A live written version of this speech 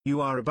You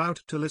are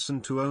about to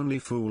listen to Only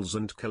Fools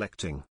and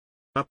Collecting,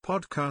 a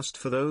podcast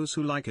for those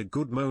who like a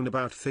good moan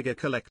about figure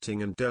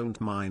collecting and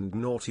don't mind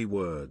naughty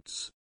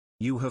words.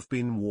 You have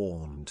been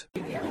warned.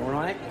 All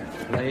right,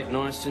 play it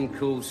nice and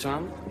cool,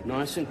 son.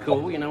 Nice and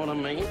cool, you know what I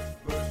mean?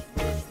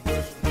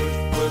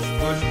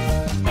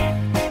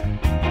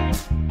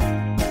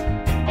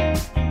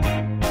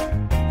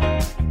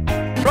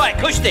 Right,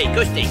 cushy.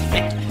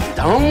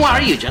 Don't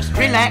worry, you just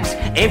relax.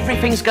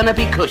 Everything's gonna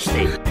be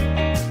cushy.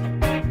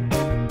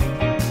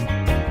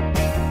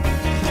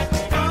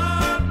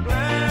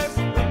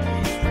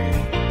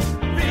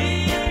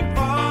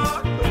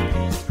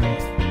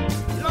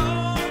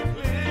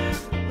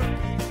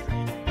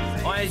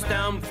 Eyes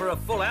down for a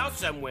full house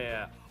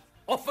somewhere.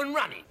 Off and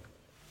running.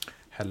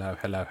 Hello.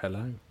 Good How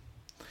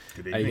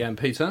evening. you going,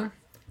 Peter?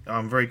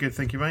 I'm very good,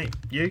 thank you, mate.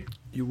 You?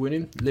 You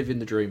winning? Living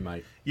the dream,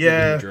 mate. Yeah,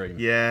 Living the dream.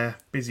 yeah.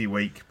 Busy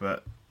week,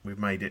 but we've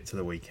made it to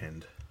the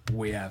weekend.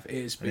 We have.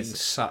 It's been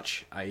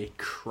such a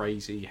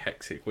crazy,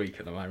 hectic week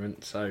at the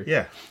moment. So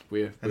Yeah,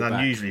 we're and back.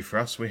 unusually for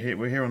us, we're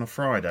here on a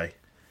Friday,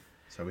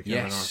 so we can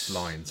have a Yes. nice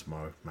line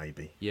tomorrow,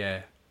 maybe.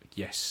 Yeah.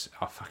 Yes.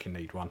 I fucking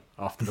need one.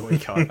 After the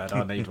week I've had,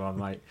 I need one,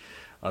 mate.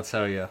 I'll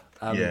tell you.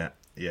 Yeah,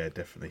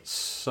 definitely.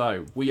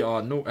 So we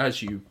are not,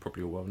 as you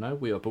probably all well know,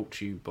 we are brought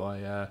to you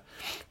by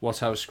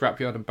Watthouse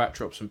Scrapyard and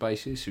Backdrops and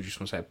Bases. Who just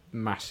want to say a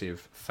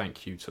massive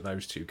thank you to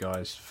those two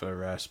guys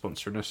for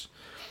sponsoring us.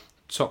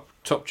 Top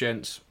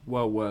gents,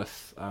 well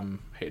worth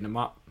hitting them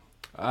up.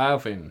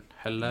 Alvin,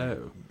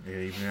 hello.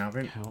 Good evening,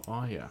 Alvin. How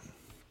are you?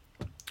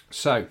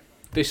 So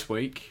this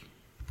week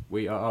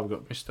we've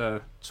got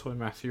Mr. Toy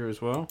Matthew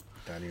as well.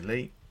 Danny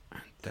Lee.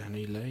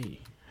 Danny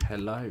Lee,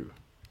 hello.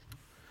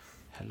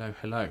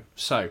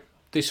 So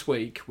this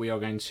week we are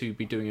going to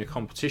be doing a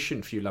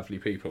competition for you lovely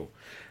people.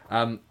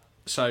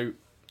 So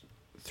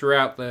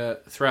throughout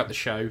the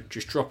show,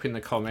 just drop in the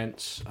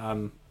comments,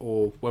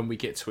 or when we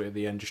get to it at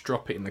the end, just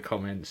drop it in the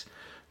comments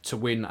to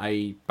win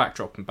a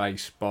backdrop and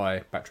base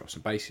by Backdrops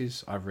and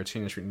Bases, either a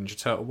Teenage Mutant Ninja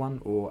Turtle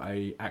one or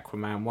a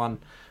Aquaman one.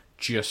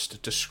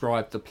 Just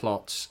describe the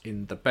plots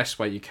in the best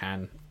way you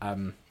can,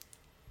 in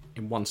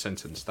one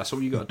sentence. That's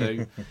all you got to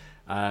do,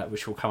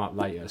 which will come up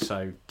later.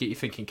 So get your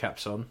thinking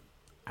caps on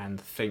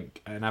and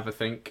have a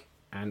think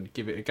and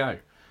give it a go.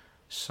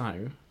 So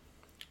I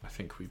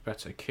think we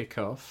better kick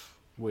off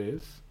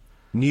with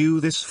New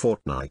this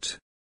fortnight.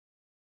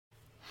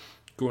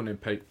 go on in,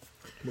 Pete.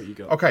 What you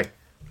got? Okay,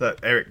 look,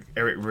 Eric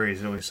Rie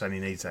is always saying he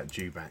needs that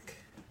Jew back.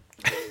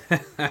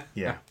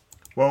 Yeah.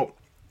 Well,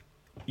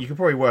 you can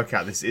probably work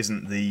out this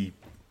isn't the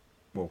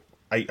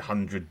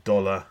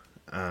 $800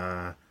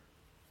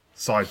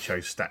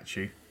 sideshow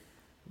statue,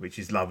 which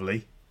is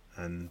lovely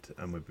and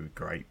would be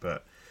great,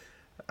 but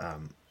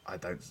I'm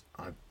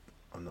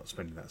not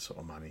spending that sort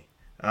of money.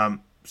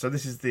 So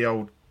this is the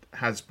old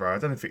Hasbro. I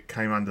don't know if it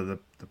came under the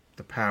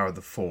Power of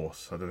the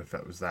Force. I don't know if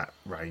that was that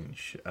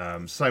range.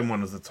 Same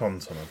one as the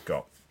Tauntaun I've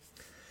got.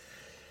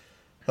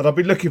 And I've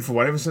been looking for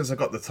one ever since I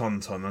got the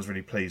Tauntaun. I was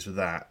really pleased with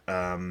that.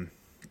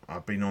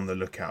 I've been on the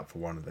lookout for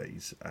one of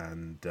these,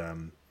 and I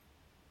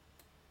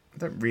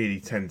don't really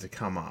tend to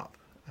come up.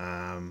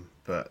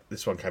 But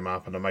this one came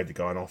up, and I made the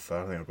guy an offer.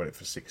 I think I got it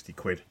for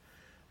 £60.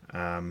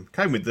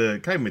 Came with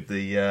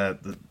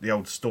the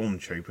old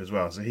Stormtrooper as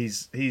well. So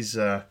he's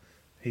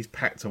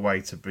packed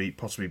away to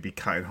possibly be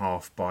cut in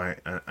half by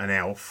an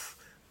elf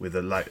with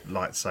a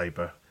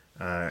lightsaber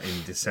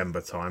in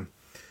December time.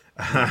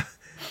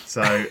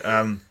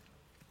 So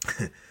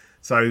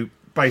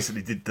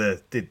basically did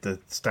the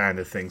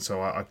standard thing.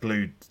 So I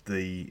glued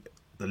the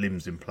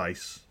limbs in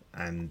place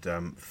and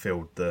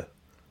filled the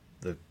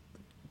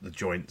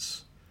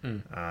joints.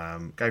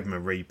 Gave him a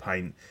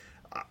repaint.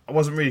 I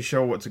wasn't really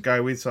sure what to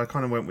go with, so I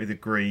kind of went with a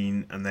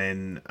green, and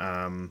then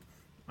I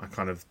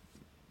kind of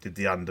did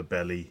the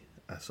underbelly,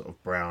 a sort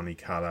of browny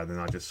colour, and then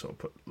I just sort of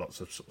put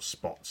lots of sort of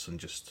spots and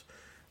just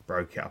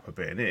broke it up a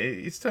bit, and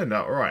it's turned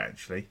out all right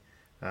actually.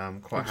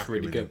 Quite Looks happy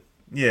really with good.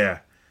 it. Yeah.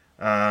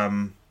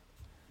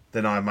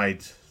 Then I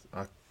made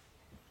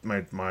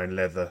my own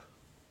leather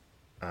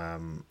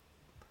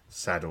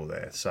saddle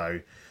there.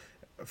 So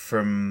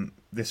from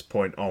this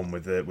point on,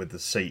 with the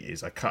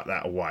seat I cut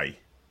that away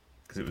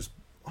because it was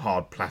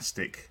hard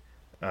plastic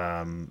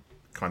kind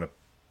of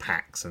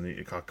packs,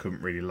 and I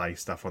couldn't really lay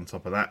stuff on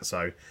top of that.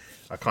 So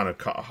I kind of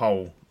cut a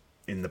hole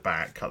in the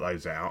back, cut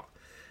those out.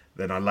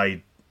 Then I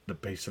laid the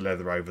piece of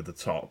leather over the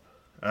top.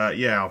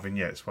 Alvin,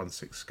 it's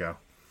 1/6 scale.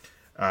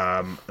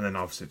 And then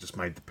obviously just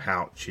made the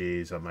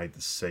pouches, I made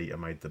the seat, I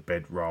made the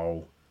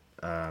bedroll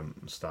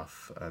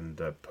stuff, and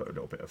put a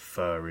little bit of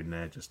fur in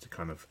there just to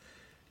kind of,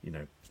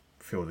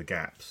 fill the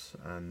gaps.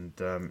 And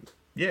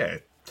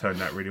it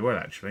turned out really well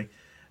actually.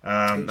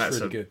 That's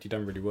really good. You've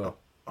done really well.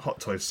 Hot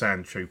Toys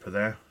Sand Trooper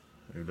there,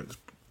 who looks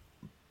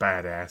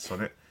badass on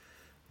it.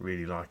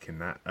 Really liking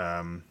that.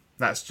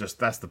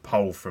 That's the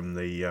pole from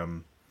the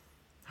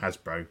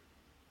Hasbro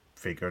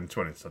figure, and to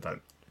be honest, I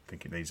don't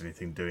think it needs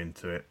anything doing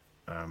to it.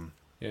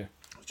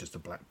 It's just a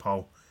black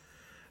pole.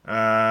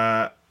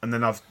 And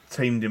then I've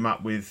teamed him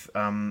up with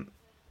my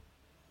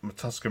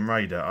Tusken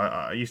Raider.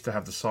 I used to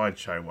have the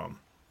Sideshow one,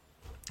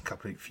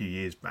 few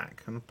years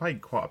back, and I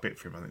paid quite a bit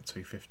for him. I think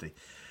 £250. I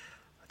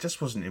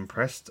just wasn't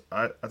impressed.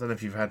 I don't know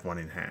if you've had one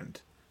in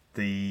hand.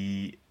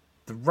 The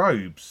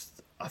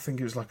robes, I think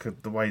it was like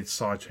the way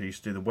Sideshow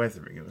used to do the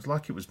weathering. It was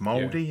like it was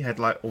mouldy. It had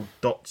like all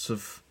dots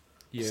of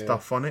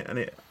stuff on it, and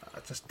I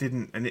just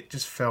didn't. And it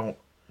just felt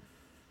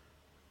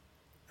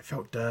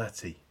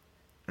dirty,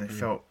 and it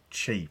felt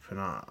cheap. And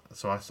I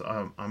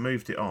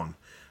moved it on.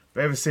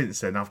 But ever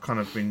since then, I've kind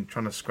of been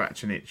trying to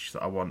scratch an itch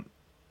that I want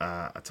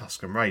a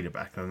Tusken Raider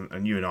back.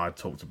 And you and I had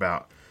talked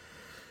about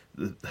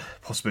the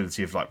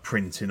possibility of like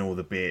printing all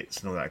the bits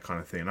and all that kind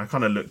of thing. And I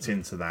kind of looked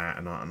into that,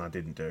 and I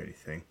didn't do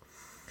anything.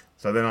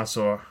 So then I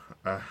saw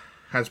a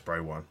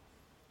Hasbro one,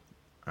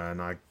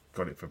 and I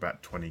got it for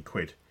about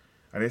 £20.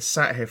 And it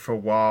sat here for a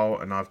while,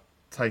 and I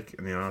took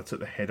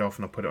the head off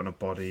and I put it on a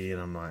body,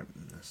 and I'm like,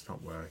 that's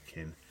not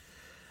working.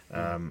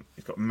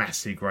 It's got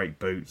massive great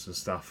boots and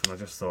stuff, and I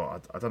just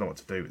thought, I don't know what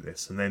to do with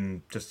this. And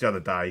then just the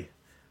other day,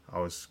 I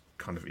was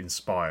kind of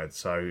inspired,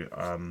 so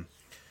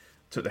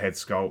took the head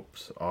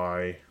sculpt,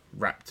 I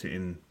wrapped it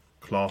in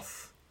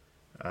cloth,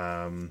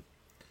 so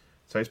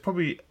it's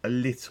probably a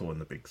little on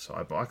the big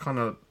side, but I kind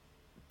of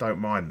don't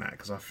mind that,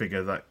 because I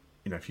figure that,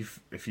 you know,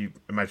 if you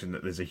imagine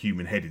that there's a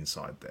human head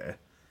inside there,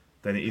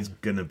 then it is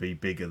going to be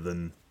bigger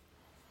than,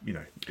 you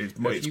know,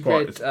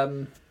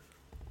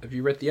 have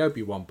you read the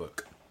Obi-Wan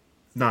book?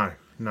 No.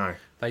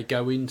 They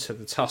go into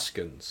the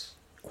Tuskens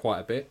quite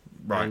a bit,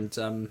 right?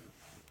 And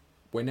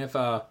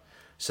whenever,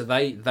 so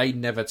they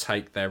never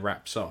take their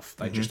wraps off.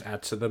 They just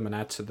add to them and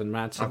add to them and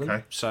add to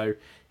them. So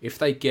if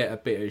they get a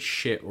bit of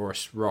shit or a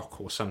rock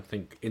or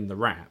something in the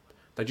wrap,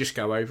 they just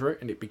go over it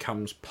and it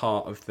becomes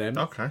part of them.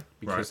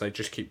 Because they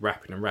just keep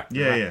wrapping and wrapping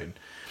and wrapping. Yeah.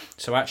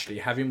 So actually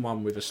having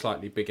one with a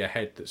slightly bigger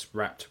head that's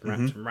wrapped and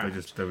wrapped and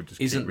wrapped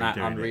isn't that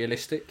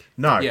unrealistic?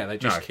 No. Yeah, they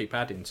just keep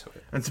adding to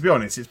it. And to be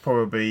honest, it's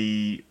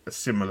probably a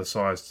similar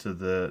size to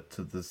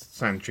the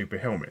Sand Trooper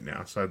helmet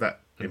now. So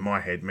that in my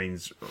head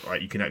means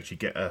you can actually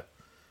get a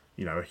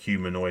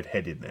humanoid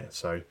head in there.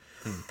 So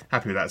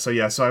happy with that. So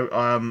yeah,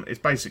 it's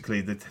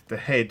basically the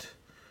head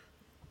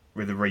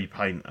with the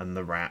repaint and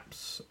the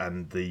wraps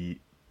and the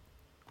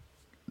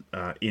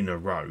inner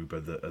robe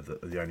are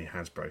the only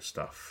Hasbro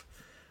stuff.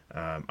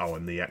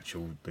 And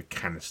the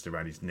canister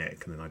around his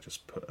neck, and then I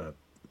just put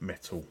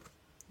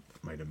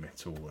made a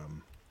metal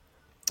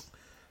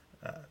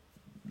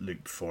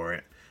loop for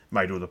it,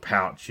 made all the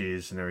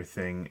pouches and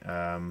everything,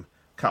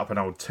 cut up an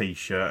old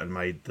t-shirt and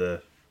made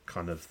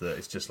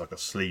it's just like a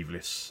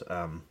sleeveless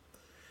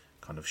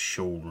kind of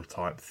shawl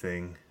type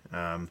thing,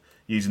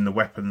 using the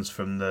weapons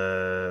from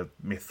the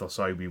Mythos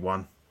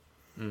Obi-Wan.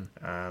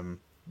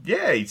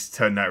 It's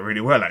turned out really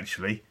well,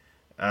 actually.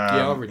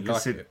 I really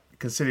like it.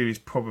 Considering he's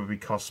probably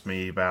cost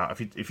me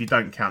about, if you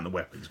don't count the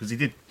weapons, because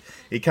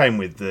he came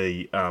with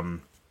the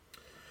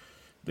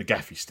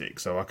gaffy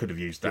stick, so I could have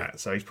used that.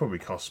 So he's probably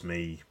cost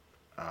me,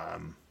 I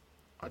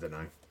don't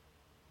know,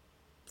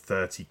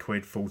 £30,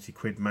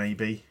 £40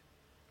 maybe,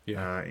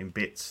 in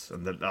bits,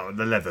 and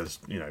the leather's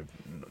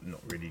not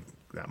really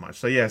that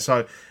much. So yeah,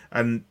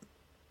 and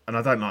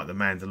I don't like the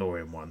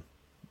Mandalorian one,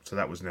 so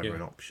that was never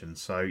an option.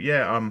 So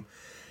yeah, I'm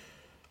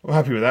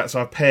happy with that.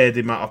 So I paired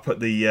him up. I put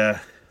the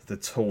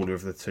taller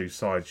of the two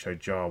Sideshow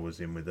Jawas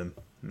in with them.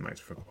 It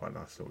makes for quite a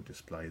nice little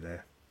display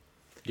there.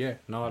 Yeah,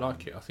 no, I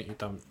like it. I think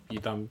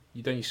you've done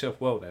yourself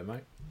well there,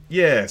 mate.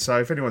 Yeah, so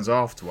if anyone's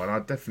after one,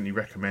 I'd definitely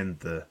recommend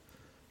the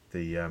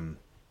Hasbro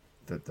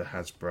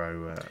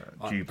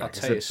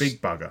Dewback. It's a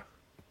big bugger.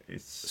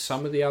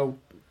 Some of the old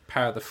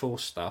Power of the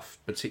Force stuff,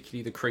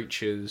 particularly the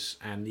creatures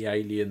and the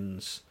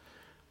aliens,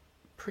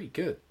 pretty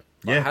good.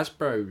 Like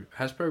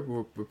Hasbro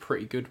were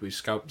pretty good with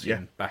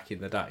sculpting back in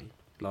the day.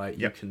 Like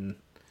you can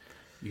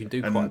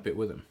do quite a bit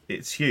with them.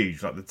 It's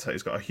huge. Like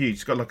it's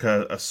got like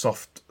a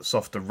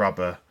softer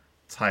rubber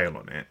tail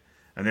on it.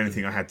 And the only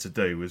thing I had to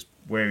do was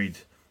where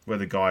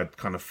the guy had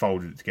kind of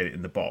folded it to get it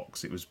in the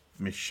box, it was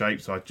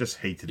misshaped. So I just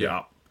heated it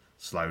up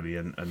slowly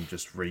and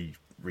just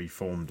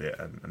reformed it,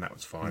 and that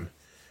was fine.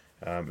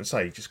 And so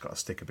you just got to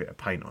stick a bit of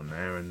paint on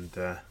there. And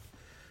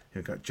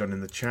we've got John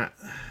in the chat.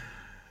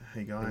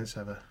 Hey guys,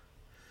 have a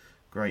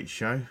great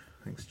show.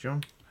 Thanks,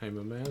 John. Hey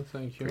my man,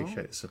 thank you.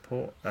 Appreciate the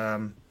support.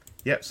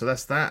 Yep, so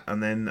that's that,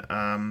 and then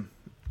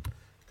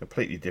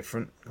completely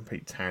different,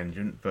 complete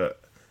tangent, but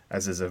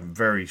as there's a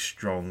very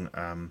strong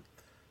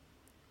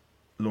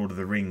Lord of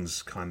the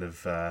Rings kind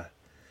of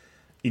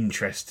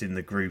interest in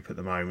the group at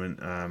the moment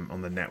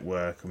on the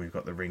network, and we've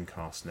got the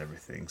Ringcast and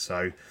everything.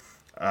 So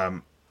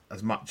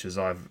as much as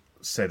I've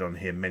said on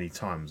here many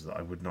times that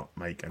I would not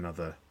make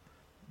another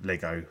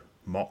Lego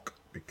mock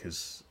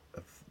because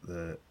of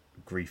the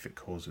grief it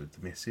caused with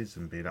the missus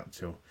and being up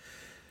till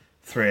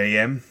 3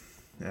 a.m.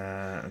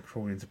 And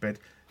crawling into bed,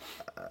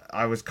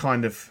 I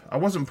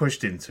wasn't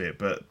pushed into it,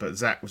 but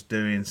Zach was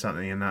doing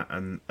something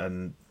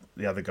and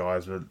the other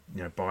guys were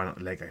buying up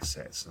the Lego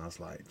sets, and I was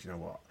like, do you know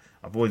what?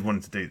 I've always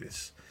wanted to do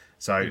this.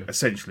 So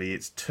essentially,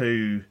 it's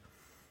 2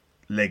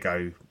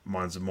 Lego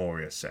Mines of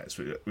Moria sets,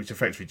 which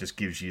effectively just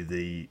gives you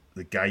the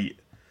gate,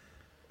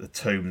 the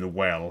tomb, the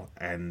well,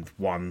 and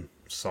one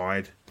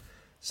side.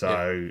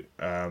 So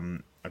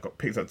I got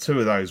picked up 2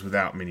 of those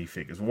without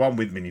minifigures. One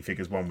with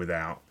minifigures, one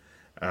without.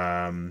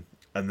 And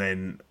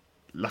then,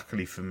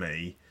 luckily for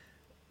me,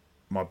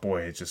 my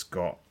boy had just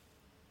got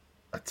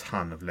a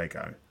ton of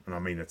Lego, and I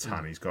mean a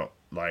ton. He's got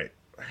like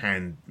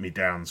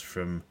hand-me-downs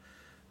from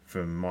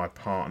my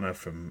partner,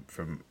 from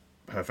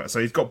her. So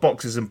he's got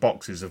boxes and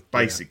boxes of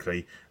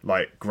basically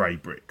like grey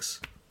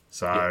bricks.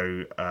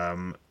 So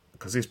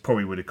because this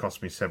probably would have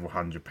cost me several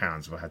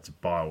 £100 if I had to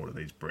buy all of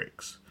these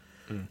bricks.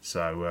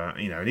 So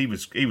and he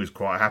was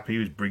quite happy. He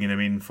was bringing them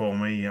in for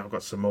me. I've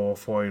got some more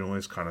for you and all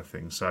this kind of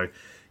thing. So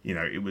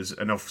it was,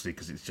 and obviously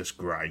because it's just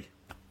grey.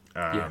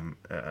 But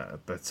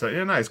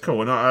it's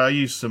cool. And I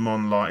used some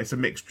online. It's a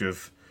mixture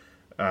of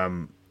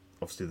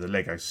obviously the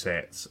Lego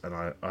sets, and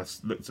I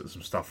looked at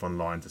some stuff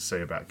online to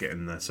see about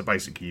getting the. So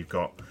basically, you've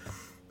got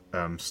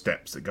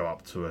steps that go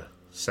up to a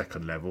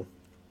second level.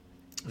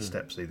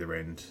 Steps either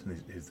end.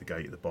 Here's the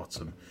gate at the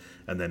bottom,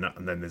 and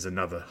then there's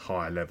another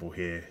higher level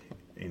here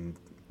in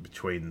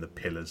between the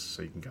pillars,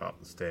 so you can go up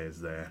the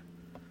stairs there.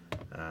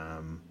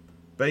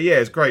 But yeah,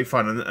 it's great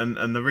fun,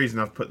 and the reason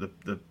I've put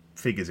the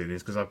figures in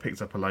is because I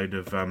picked up a load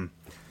of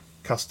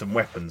custom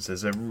weapons.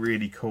 There's a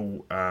really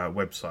cool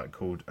website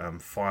called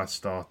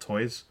Firestar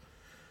Toys.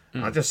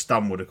 I just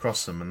stumbled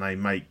across them, and they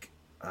make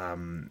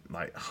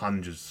like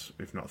hundreds,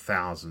 if not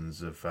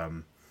thousands, of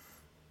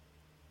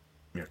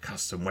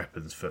custom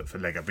weapons for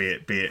Lego, be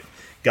it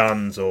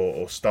guns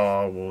or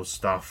Star Wars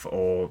stuff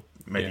or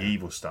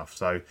medieval stuff.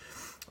 So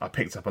I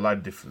picked up a load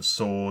of different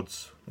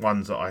swords,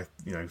 ones that I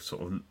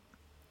sort of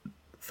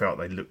felt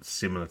they looked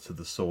similar to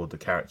the sword the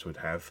character would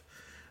have.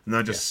 And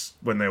I just,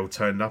 when they all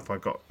turned up, I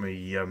got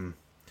me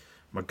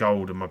my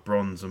gold and my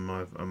bronze and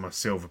my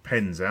silver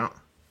pens out,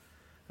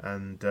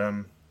 and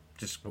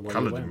just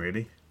coloured them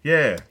really.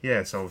 Yeah.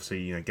 So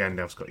obviously,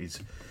 Gandalf's got his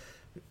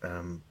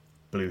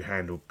blue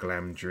handled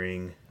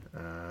Glamdring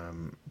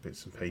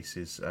bits and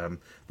pieces.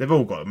 They've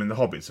all got them, and the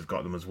Hobbits have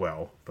got them as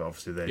well. But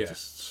obviously, they're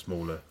just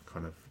smaller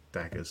kind of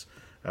daggers.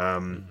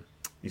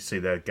 You see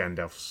there,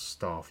 Gandalf's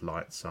staff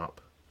lights up.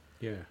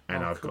 Yeah,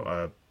 and I've got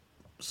a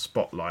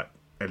spotlight.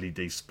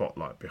 LED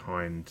spotlight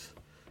behind,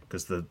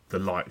 because the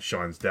light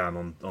shines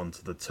down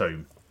onto the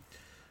tomb,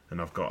 and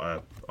I've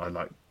got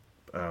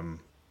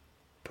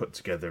put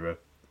together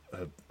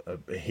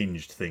a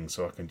hinged thing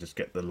so I can just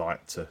get the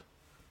light to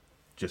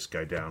just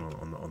go down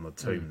on the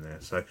tomb there.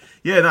 So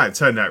it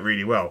turned out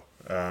really well,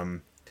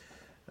 and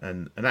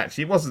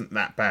actually it wasn't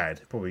that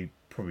bad. Probably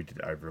did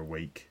it over a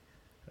week.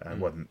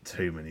 Wasn't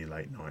too many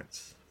late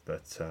nights,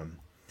 but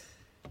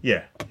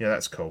yeah,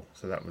 that's cool.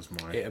 So that was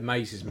my. It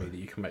amazes me that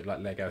you can make like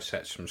Lego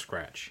sets from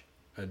scratch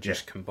and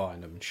just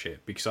combine them and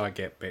shit. Because I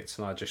get bits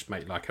and I just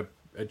make like a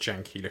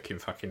janky looking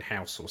fucking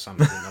house or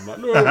something. I'm like,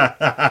 no.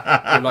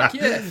 You're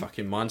like,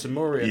 fucking mine's a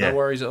Moria, no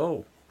worries at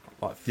all.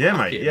 Like,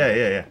 mate,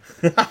 yeah.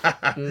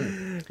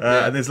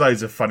 And there's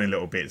loads of funny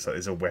little bits. Like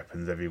there's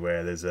weapons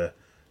everywhere. There's I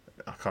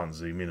can't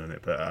zoom in on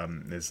it, but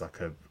there's like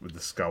with the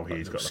skull here.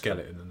 He's got like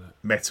skeleton and that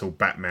metal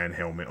Batman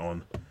helmet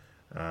on.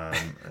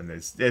 And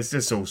there's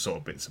just all sort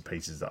of bits and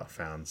pieces that I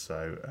found.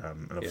 So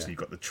and obviously you've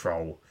got the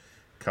troll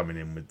coming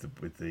in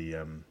with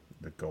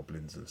the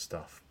goblins and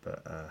stuff.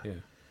 But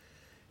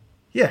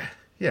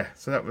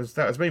So that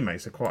was me,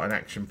 mate. So quite an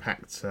action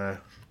packed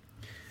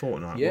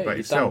fortnight. Yeah, what about you've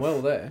yourself? Done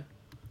well there.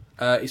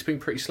 It's been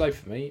pretty slow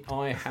for me.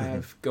 I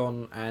have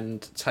gone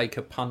and take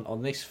a punt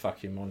on this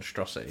fucking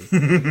monstrosity.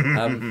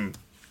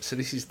 So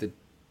this is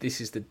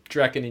the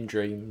Dragon in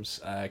Dreams,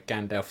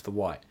 Gandalf the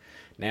White.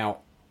 Now,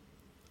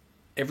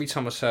 every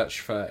time I search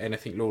for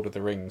anything Lord of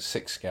the Rings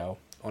 6 scale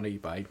on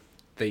eBay,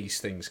 these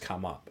things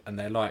come up, and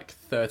they're like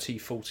 30,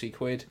 40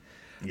 quid.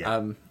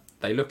 Yeah.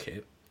 They look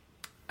it,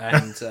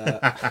 and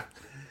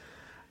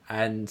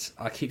and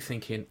I keep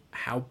thinking,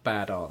 how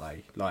bad are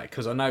they? Like,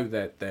 because I know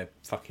they're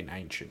fucking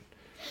ancient.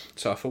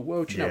 So I thought,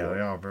 well, do you know what?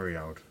 They are very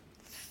old.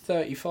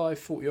 35,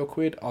 40 odd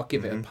quid. I'll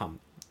give it a punt.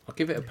 I'll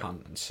give it a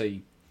punt and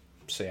see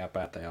how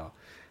bad they are.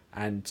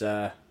 And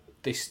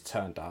this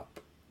turned up,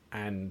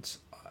 and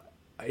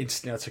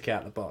instantly I took it out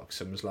of the box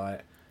and was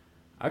like,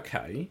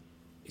 okay,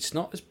 it's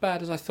not as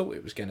bad as I thought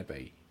it was going to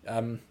be.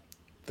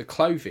 The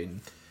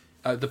clothing,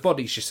 the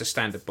body's just a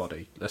standard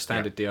body, a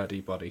standard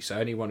DID body, so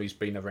anyone who's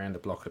been around the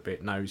block a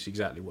bit knows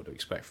exactly what to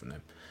expect from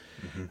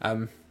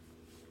them.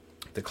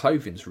 The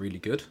clothing's really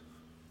good,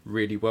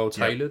 really well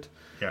tailored.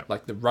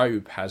 Like the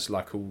robe has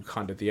like all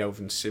kind of the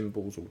elven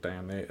symbols all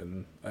down there,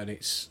 and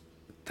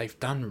they've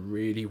done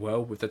really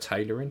well with the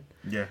tailoring.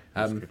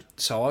 That's good.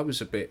 So I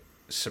was a bit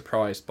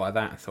surprised by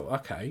that. I thought,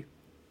 okay,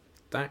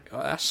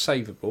 that's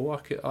savable.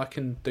 I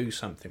can do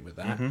something with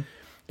that.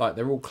 Like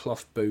they're all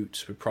cloth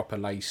boots with proper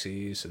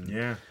laces,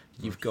 and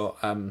you've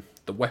got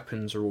the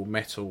weapons are all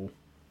metal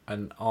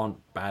and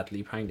aren't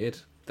badly painted.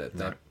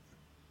 They're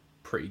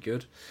pretty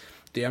good.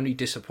 The only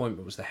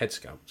disappointment was the head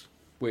sculpt,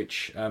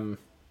 which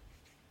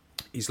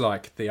is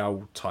like the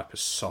old type of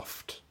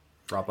soft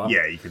rubber.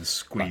 Yeah, you can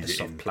squeeze like it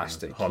soft in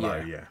plastic,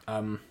 hollow.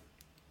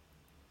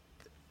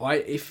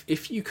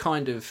 If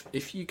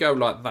you go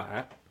like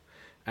that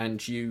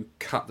and you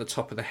cut the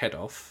top of the head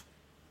off,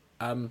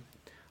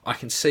 I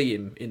can see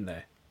him in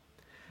there.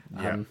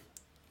 Yeah.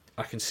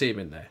 I can see him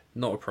in there.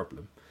 Not a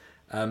problem.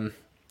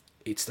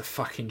 It's the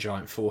fucking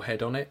giant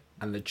forehead on it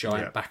and the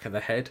giant back of the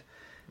head.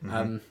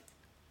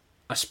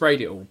 I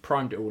sprayed it all,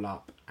 primed it all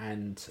up,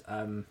 and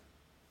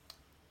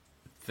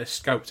the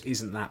sculpt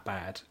isn't that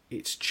bad.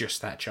 It's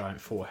just that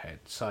giant forehead.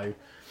 So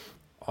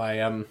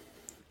I've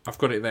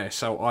got it there.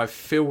 So I've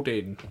filled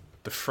in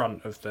the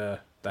front of the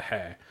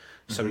hair,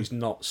 so he's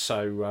not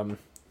so.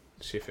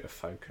 See if it'll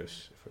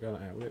focus. If I go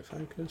that out, will it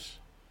focus?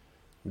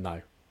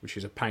 No, which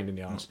is a pain in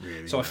the arse.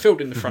 Really, so I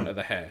filled in the front of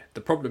the hair. The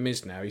problem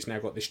is now he's now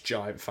got this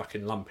giant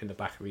fucking lump in the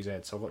back of his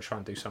head. So I've got to try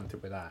and do something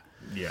with that.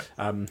 Yeah.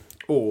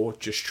 Or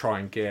just try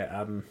and get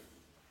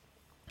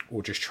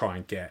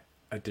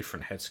a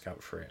different head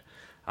sculpt for it.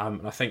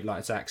 And I think,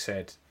 like Zach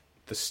said,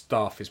 the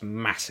staff is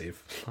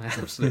massive,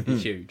 absolutely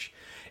huge.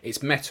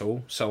 It's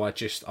metal, so I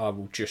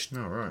will just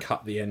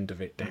cut the end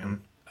of it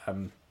down,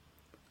 and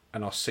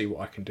I'll see what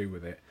I can do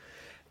with it.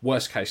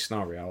 Worst case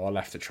scenario, I'll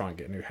have to try and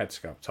get a new head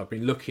sculpt. I've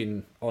been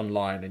looking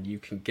online, and you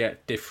can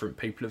get different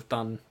people have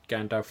done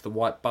Gandalf the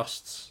white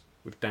busts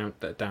that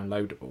are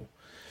downloadable.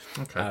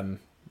 Okay.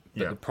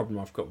 But the problem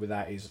I've got with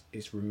that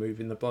is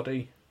removing the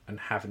body and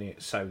having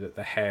it so that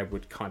the hair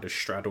would kind of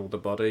straddle the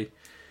body.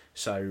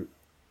 So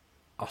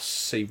I'll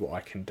see what I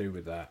can do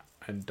with that.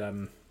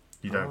 And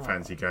you don't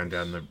fancy going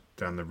down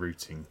the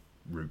routing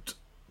route?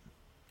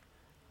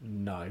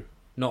 No,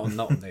 not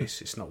on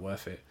this. It's not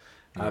worth it.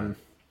 No.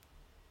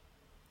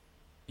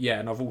 Yeah,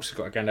 and I've also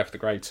got a Gandalf the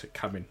Grey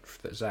coming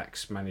that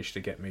Zach's managed to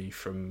get me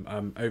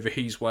from over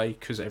his way,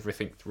 because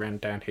everything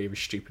around down here is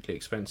stupidly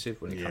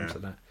expensive when it comes to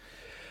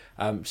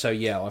that. So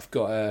yeah, I've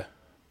got a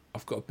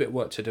bit of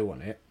work to do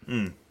on it.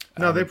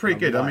 No, they're pretty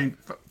good. I mean,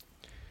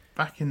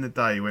 back in the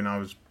day when I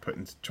was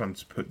trying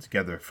to put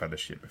together a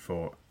fellowship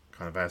before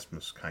kind of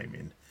Asmus came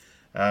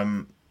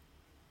in,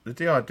 the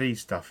DID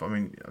stuff, I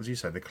mean, as you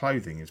say, the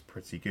clothing is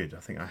pretty good. I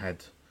think I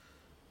had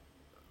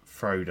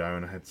Frodo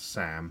and I had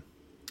Sam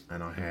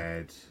and I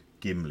had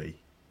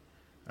Gimli.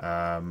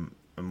 And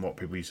what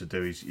people used to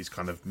do is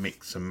kind of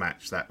mix and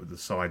match that with the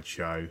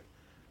sideshow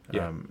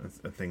and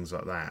things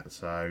like that.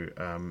 So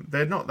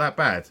they're not that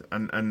bad.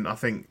 And I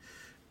think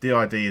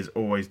DID has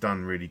always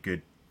done really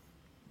good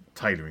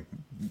tailoring,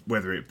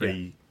 whether it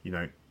be,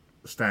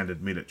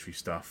 standard military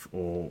stuff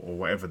or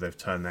whatever they've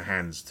turned their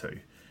hands to.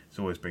 It's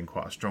always been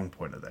quite a strong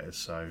point of theirs.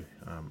 So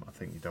I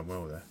think you've done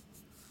well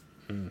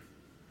there.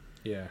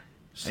 Yeah.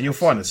 And you'll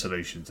find a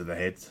solution to the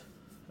head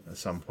at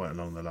some point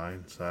along the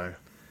line. So,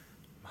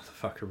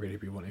 motherfucker really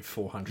be wanting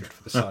 400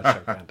 for the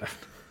sideshow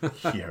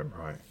Gandalf. Yeah,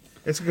 right.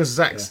 It's because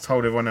Zach's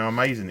told everyone how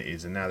amazing it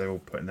is, and now they're all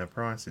putting their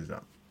prices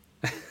up.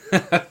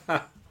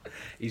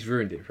 He's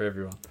ruined it for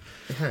everyone.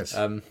 He has.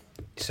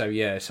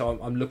 So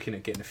I'm looking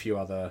at getting a few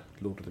other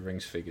Lord of the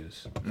Rings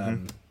figures,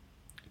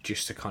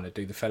 just to kind of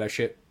do the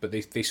fellowship. But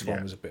this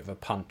one was a bit of a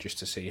punt, just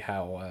to see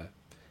how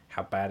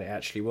bad it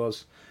actually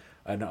was.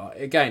 And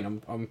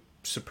again, I'm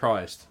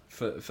surprised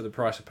for the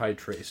price I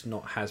paid for it. It's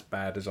not as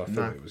bad as I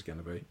thought it was going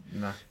to be.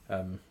 No.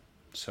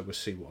 So we'll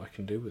see what I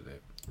can do with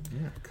it.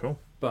 Yeah, cool.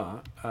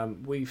 But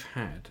we've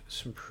had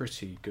some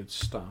pretty good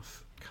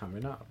stuff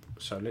coming up.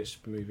 So let's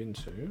move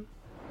into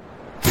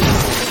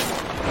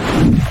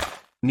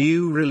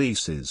new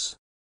releases.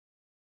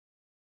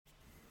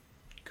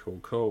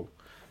 Cool.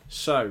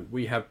 So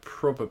we have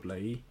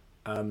probably,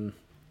 I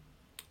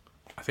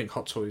think,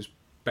 Hot Toys'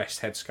 best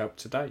head sculpt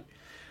to date.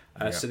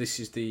 So this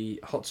is the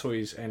Hot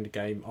Toys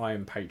Endgame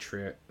Iron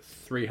Patriot,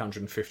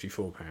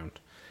 £354.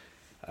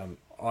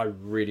 I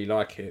really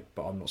like it,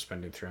 but I'm not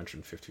spending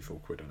 354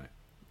 quid on it.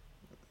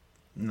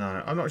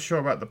 No, I'm not sure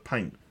about the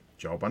paint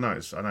job. I know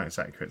it's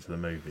accurate to the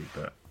movie,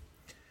 but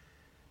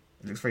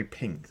it looks very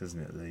pink,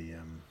 doesn't it?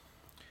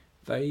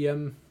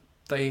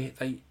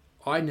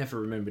 I never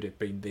remembered it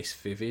being this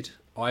vivid.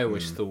 I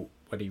always thought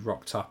when he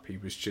rocked up, he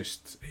was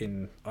just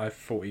in. I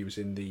thought he was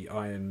in the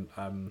iron.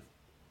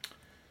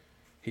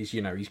 He's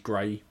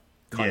grey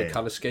kind of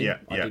colour scheme. Yeah,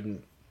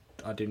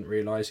 I didn't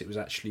realise it was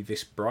actually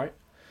this bright.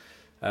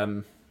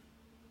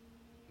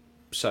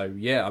 So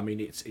yeah, I mean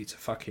it's a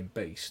fucking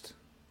beast,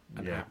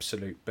 an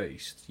absolute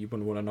beast. You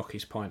wouldn't want to knock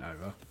his pint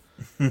over.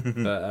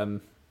 But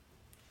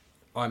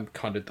I'm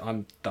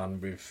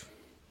done with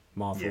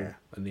Marvel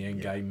and the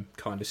Endgame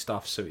kind of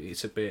stuff. So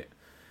it's a bit.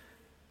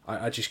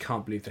 I just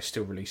can't believe they're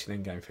still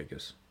releasing Endgame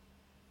figures.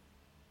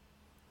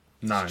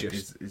 No,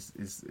 is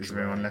there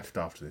anyone left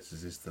after this?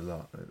 Is this the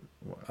lot?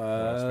 What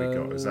else we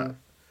got? Is that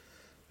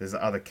there's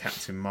the other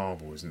Captain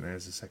Marvel, isn't there?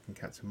 Has the second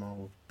Captain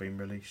Marvel been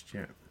released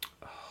yet?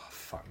 Oh,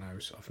 fuck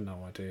knows. I've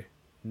no idea.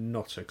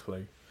 Not a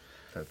clue.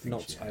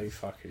 Not a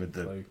fucking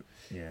clue.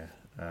 Yeah.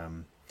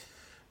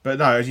 But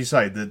no, as you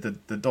say,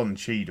 the Don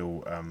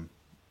Cheadle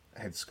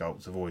head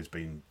sculpts have always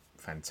been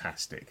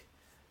fantastic.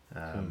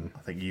 I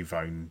think you've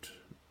owned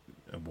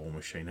a War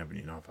Machine, haven't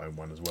you? And I've owned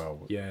one as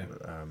well. Yeah.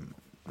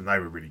 And they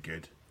were really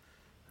good.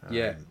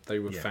 They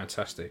were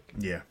fantastic.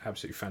 Yeah.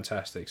 Absolutely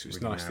fantastic. So it's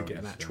Really nice to get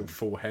an actual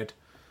full head.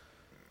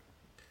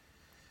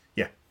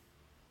 Yeah.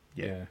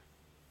 Yeah.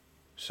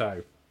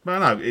 So, But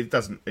no, it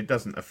doesn't. It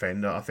doesn't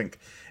offend. I think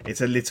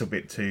it's a little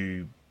bit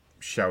too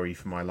showy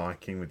for my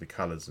liking with the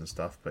colours and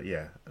stuff. But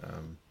yeah,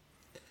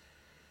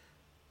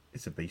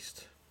 it's a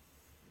beast.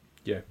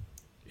 Yeah,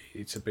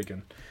 it's a big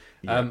one.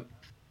 Yeah.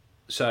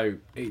 So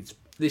let's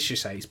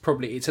just say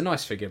it's a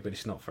nice figure, but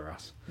it's not for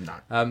us. No,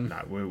 Um,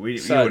 we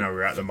so- all know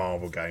we're at the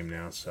Marvel game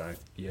now. So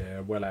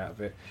Yeah, well out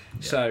of it.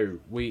 So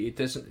it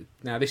doesn't.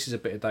 Now this is a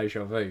bit of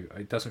deja vu.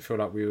 It doesn't feel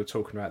like we were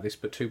talking about this,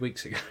 but 2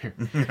 weeks ago.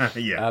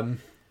 yeah,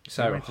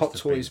 So It might Hot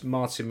just have Toys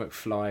Martin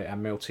McFly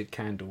and Melted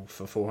Candle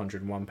for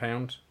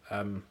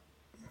 £401.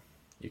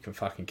 You can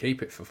fucking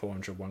keep it for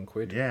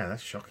 £401. yeah,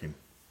 that's shocking.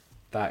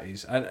 That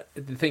is, and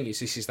the thing is,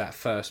 this is that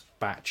first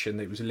batch, and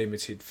it was a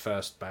limited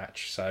first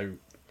batch, so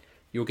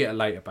you'll get a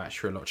later batch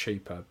for a lot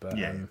cheaper. But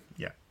Yeah, um,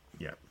 yeah.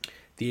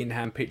 the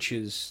in-hand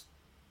pictures,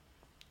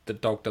 the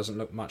dog doesn't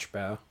look much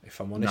better. If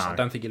I'm honest, No. I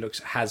don't think it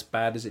looks as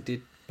bad as it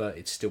did, but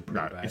it's still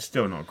pretty No, bad. it's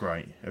still not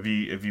great. Have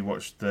you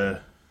watched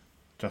the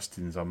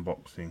Justin's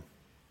unboxing?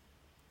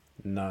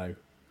 No,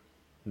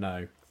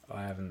 I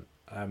haven't.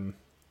 I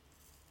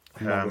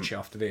might watch it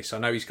after this. I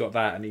know he's got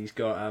that, and he's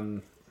got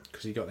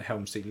because he got the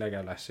Helm's Deep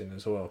Legolas in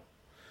as well.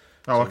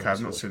 Oh, So okay. I've let's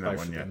not watch seen both that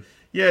one of yet. them.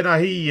 Yeah, no,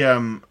 he.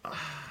 I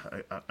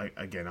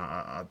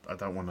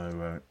don't want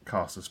to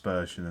cast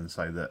aspersion and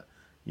say that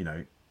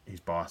he's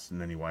biased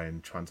in any way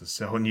and trying to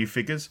sell new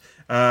figures.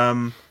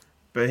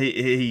 But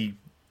he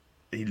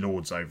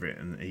lords over it,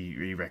 and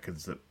he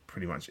reckons that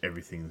pretty much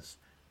everything's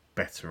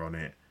better on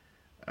it.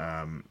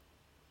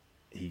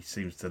 He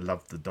seems to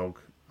love the dog.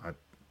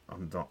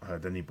 I've not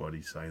heard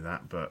anybody say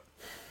that, but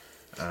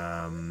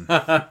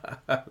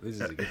This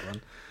is a good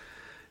one.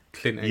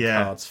 Clinton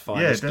Yeah. Card's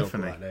finest dog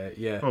definitely. right there.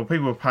 Yeah. well,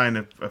 people were paying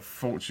a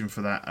fortune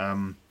for that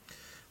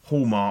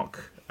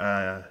Hallmark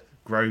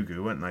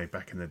Grogu, weren't they,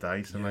 back in the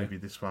day? So Yeah. maybe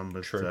this one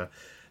was. True.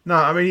 No,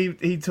 I mean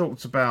he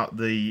talked about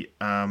the.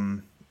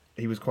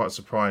 He was quite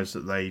surprised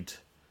that they'd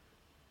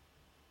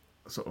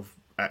sort of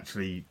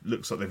actually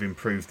looks like they've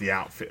improved the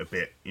outfit a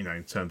bit, in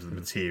terms of the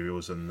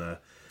materials and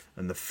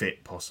the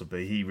fit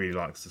possibly. He really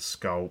likes the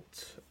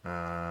sculpt.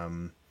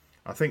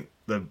 I think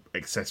the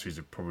accessories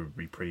are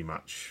probably pretty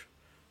much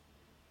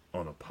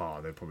on a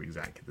par. They're probably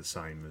exactly the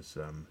same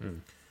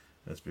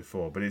as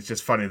before. But it's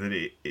just funny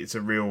that it's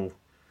a real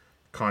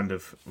kind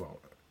of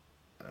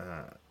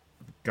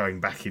going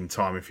back in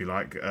time, if you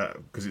like,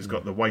 because it's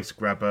got the waist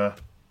grabber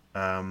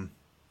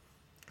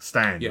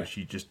stand, Yeah. which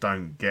you just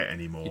don't get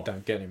anymore. You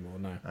don't get anymore,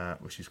 no.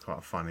 Which is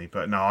quite funny.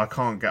 But no, I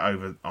can't get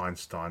over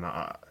Einstein.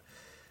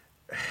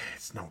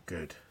 It's not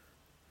good.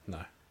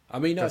 No. I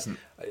mean, Doesn't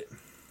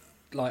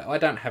I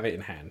don't have it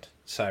in hand,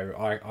 so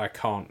I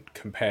can't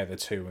compare the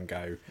two and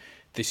go,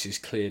 this is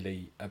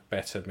clearly a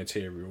better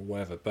material or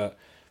whatever. But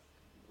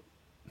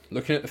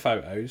looking at the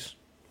photos,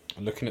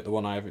 and looking at the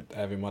one I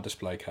have in my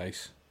display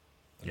case,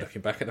 and Yeah.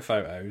 looking back at the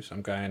photos,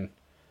 I'm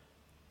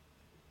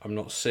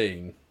not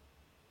seeing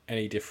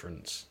any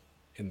difference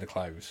in the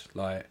clothes,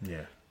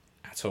 yeah.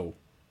 at all.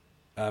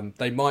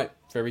 They might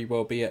very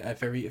well be a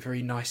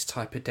very nice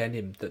type of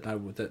denim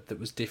that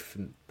was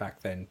different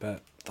back then,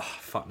 but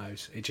fuck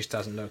knows, it just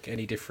doesn't look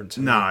any different to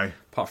me, No.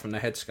 apart from the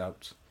head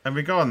sculpt. And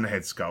regarding the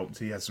head sculpt,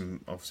 he has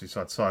some obviously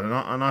side to side,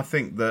 and I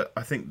think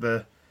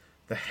the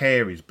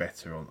hair is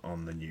better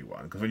on the new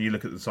one, because when you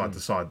look at the side to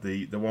side,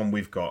 the one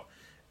we've got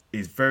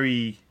is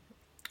very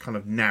kind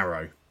of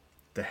narrow,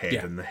 the head,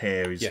 Yeah. and the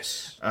hair is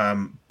Yes.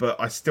 but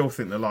I still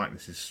think the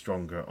likeness is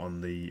stronger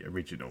on the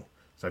original.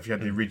 So if you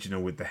had the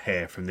original with the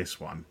hair from this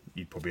one,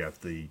 you'd probably have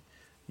the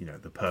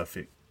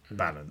perfect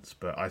balance.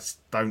 But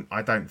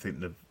I don't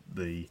think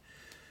the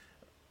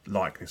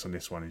likeness on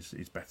this one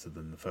is better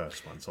than the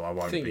first one. So I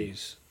won't Thing be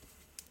is,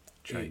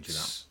 changing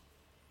up.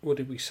 what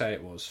did we say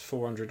it was?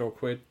 400 odd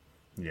quid.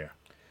 Yeah,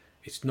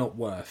 It's not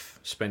worth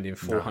spending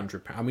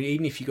 £400. I mean,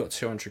 even if you got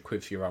 200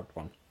 quid for your old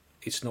one,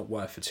 it's not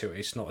worth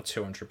It's not a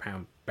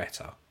 £200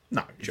 better.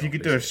 no. If you Job,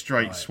 could do is a it?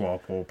 straight Right.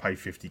 swap or pay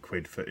 50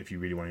 quid for if you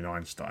really wanted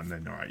Einstein,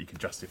 then all right, you can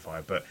justify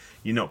it. But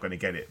you're not going to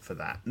get it for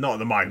that. Not at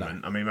the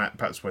moment. No. I mean,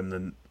 perhaps when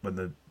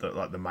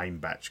the main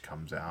batch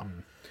comes out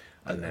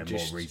and they're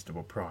just- more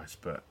reasonable price.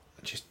 But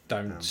I just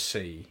don't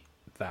see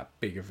that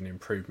big of an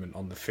improvement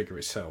on the figure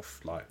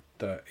itself. Like,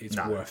 that it's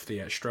No. worth the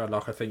extra.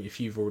 Like, I think if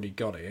you've already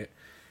got it,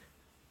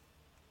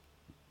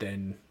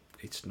 then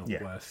it's not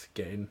Yeah. worth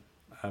getting.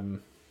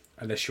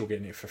 Unless you're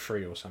getting it for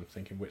free or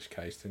something, in which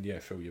case, then yeah,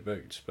 fill your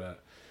boots.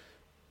 But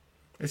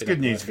it's it good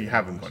ain't news worth if it you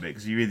haven't otherwise. got it,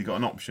 because you've either got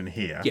an option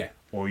here, Yeah.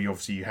 or you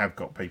have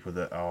got people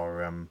that are,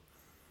 trying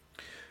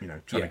Yeah.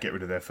 to get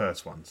rid of their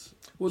first ones.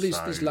 well,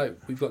 So,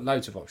 we've got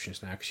loads of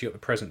options now, because you've got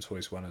the Present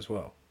Toys one as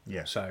well.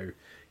 Yeah. So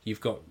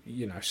you've got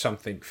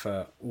something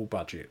for all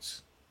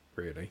budgets,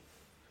 really.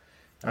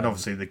 And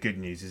obviously, the good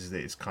news is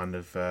that it's kind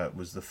of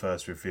was the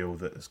first reveal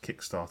that has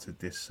kick-started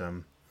this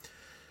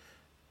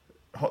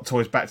Hot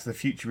Toys Back to the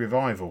Future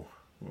revival,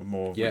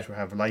 more of Yeah. which we'll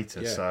have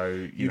later. Yeah.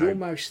 So You'd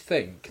almost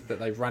think that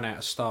they've run out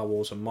of Star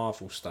Wars and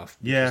Marvel stuff.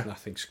 Yeah.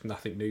 Because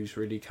nothing new's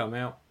really come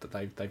out, that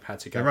they've had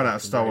to go. they run back out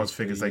of and Star Wars raise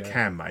figures the, they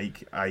can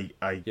make,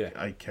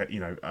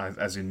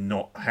 as in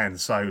not Han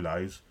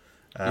Solos.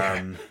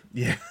 Yeah.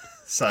 Yeah.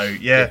 So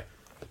yeah,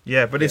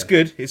 but it's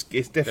good. It's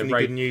definitely They're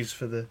good news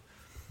for the.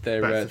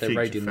 They're Back to the they're Future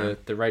raiding fan.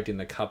 they're raiding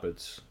the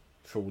cupboards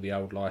for all the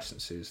old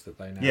licenses that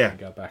they now Yeah. can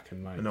go back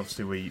and make. And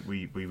obviously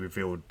we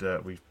revealed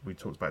we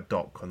talked about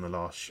Doc on the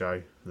last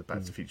show, the Back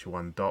to the Future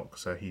 1 Doc.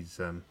 So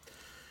he'll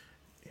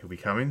be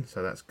coming.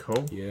 So that's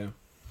cool. Yeah.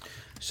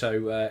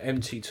 So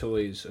MT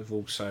Toys have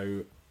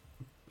also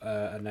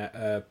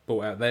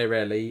bought out their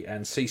LE,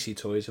 and CC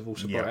Toys have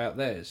also brought out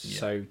theirs. Yeah.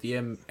 So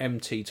the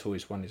MT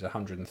Toys one is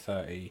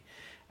 130,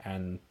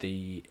 and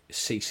the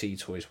CC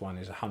Toys one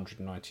is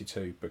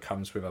 192, but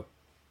comes with a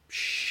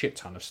shit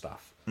ton of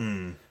stuff.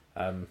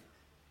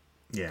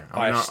 Yeah,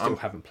 I still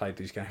haven't played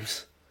these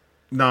games.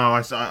 No,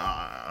 I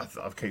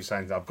keep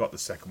saying that I've got the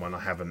second one. I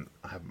haven't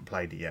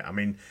played it yet. I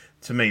mean,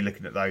 to me,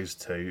 looking at those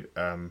two,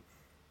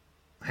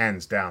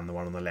 hands down the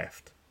one on the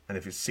left. And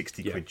if it's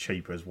 60 quid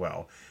cheaper as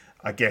well,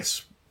 I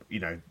guess,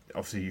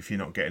 obviously if you're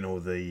not getting all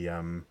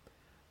the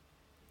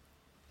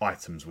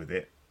items with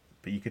it,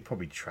 but you could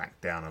probably track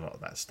down a lot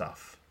of that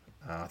stuff.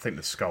 I think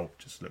the sculpt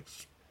just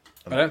looks.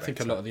 I don't think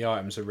a lot of the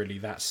items are really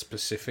that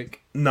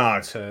specific. No,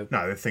 to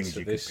the things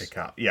you this. can pick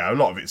up. Yeah, a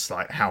lot of it's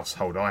like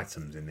household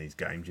items in these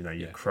games. You're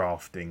Yeah.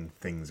 crafting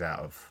things out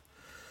of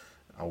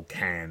old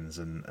cans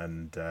and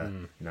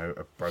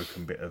a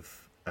broken bit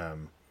of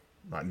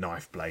like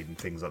knife blade and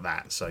things like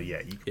that. So yeah,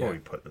 you could probably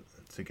put them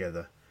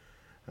together.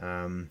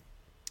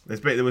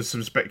 There was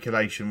some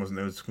speculation, wasn't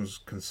there? There was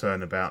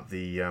concern about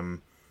the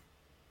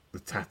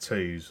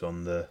tattoos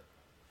on the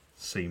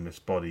seamless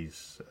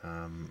bodies.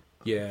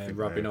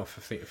 Rubbing off.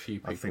 I think a few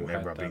people. I think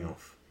they're rubbing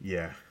off.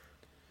 Yeah.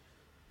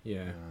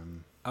 Yeah.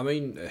 I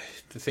mean,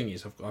 the thing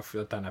is, I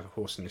don't have a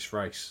horse in this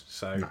race,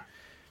 so No.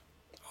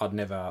 I'd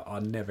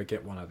never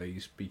get one of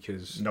these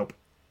because Nope.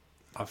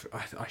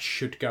 I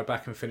should go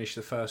back and finish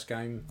the first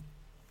game,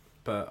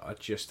 but at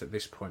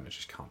this point I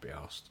just can't be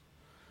asked.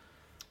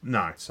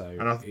 No. So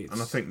and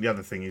I think the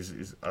other thing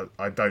is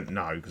I don't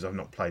know because I've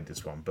not played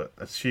this one, but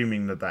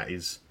assuming that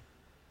is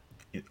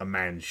a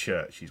man's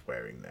shirt she's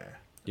wearing there.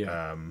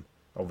 Yeah.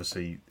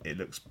 Obviously, it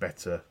looks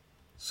better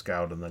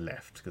scaled on the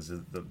left because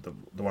the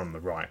one on the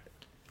right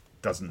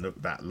doesn't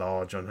look that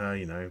large on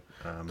her.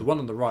 The one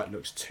on the right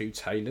looks too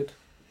tailored.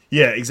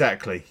 Yeah,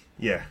 exactly.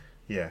 Yeah.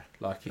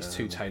 Like it's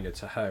too tailored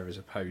to her as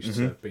opposed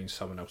to being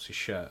someone else's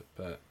shirt.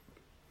 But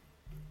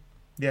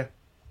yeah.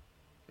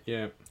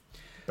 Yeah.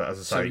 But as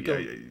I So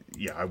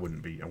say, I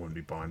wouldn't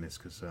be buying this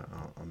because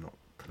I'm not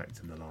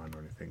collecting the line or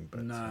anything.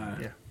 But No.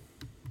 yeah.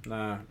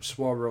 Nah,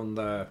 swore on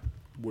the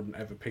wouldn't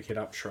ever pick it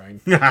up train.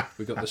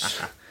 We got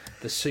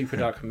the Super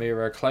Dark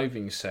Mirror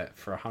clothing set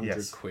for 100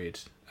 Yes. quid.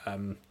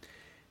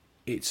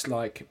 It's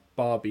like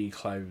Barbie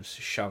clothes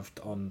shoved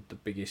on the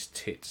biggest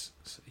tits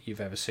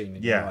you've ever seen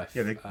in your life.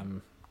 Yeah,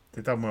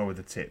 they've done well with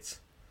the tits,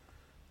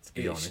 to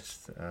be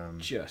It's honest.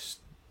 just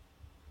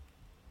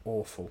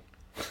awful.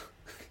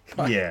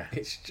 Yeah.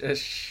 It's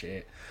just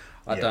shit.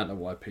 I Yeah. don't know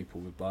why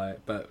people would buy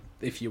it, but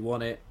if you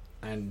want it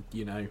and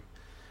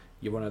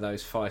you're one of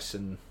those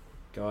Thyssen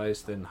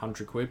guys, then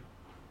 100 quid.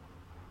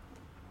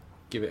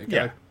 Give it a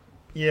go.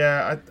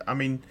 Yeah, I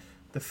mean,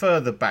 the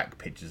further back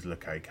pictures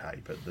look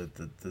okay, but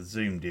the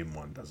zoomed in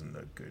one doesn't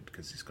look good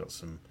because it's got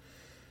some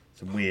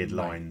weird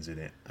lines in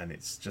it, and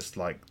it's just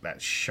like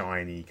that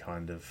shiny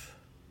kind of,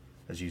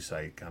 as you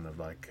say, kind of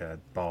like a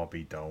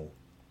Barbie doll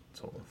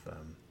sort of.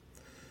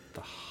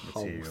 The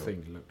whole material.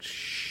 thing looks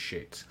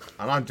shit.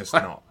 And I'm just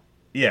not.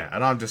 Yeah,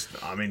 and I'm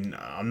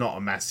not a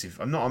massive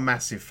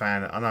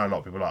fan. I know a lot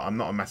of people are. I'm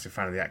not a massive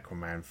fan of the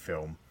Aquaman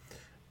film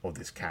or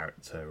this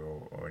character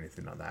or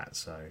anything like that.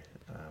 So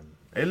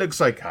it looks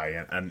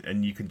okay,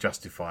 and you can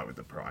justify it with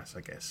the price,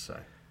 I guess. So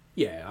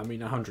Yeah, I mean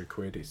 100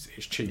 quid is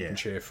cheap Yeah. and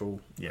cheerful.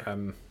 Yeah.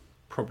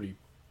 Probably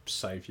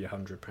save you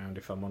 £100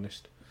 if I'm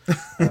honest.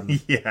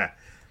 yeah.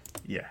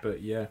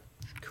 But yeah,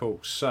 cool.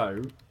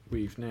 So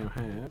we've now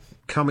have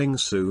Coming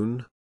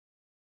soon.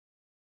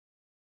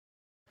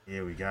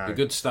 Here we go. the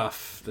good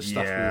stuff. The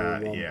stuff we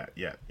all want.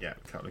 Yeah.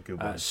 A couple of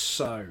good ones.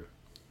 So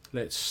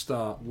let's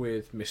start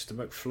with Mr.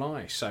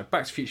 McFly. So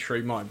Back to the Future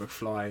 3 Marty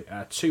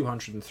McFly,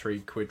 203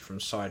 quid from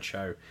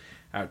Sideshow,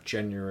 out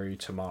January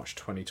to March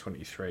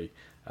 2023.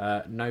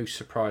 No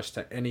surprise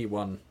to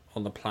anyone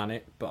on the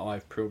planet, but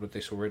I've pre-ordered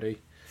this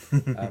already.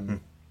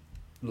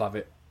 Love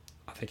it.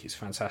 I think it's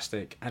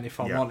fantastic. And if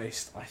I'm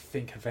honest, I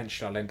think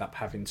eventually I'll end up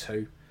having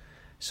two,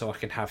 so I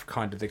can have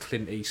kind of the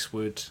Clint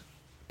Eastwood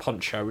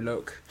poncho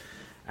look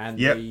and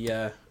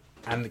the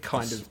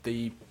kind of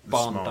the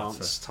barn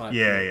dance type.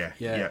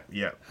 Yeah.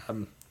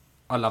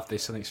 I love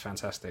this. I think it's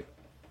fantastic.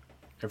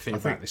 Everything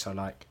about this I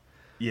like.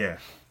 Yeah,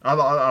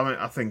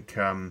 I think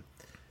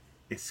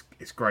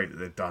it's great that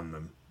they've done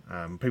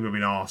them. People have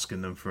been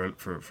asking them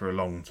for a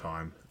long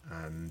time,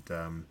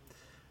 and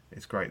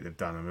it's great they've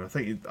done them.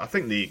 And I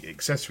think the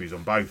accessories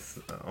on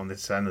both on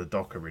this and the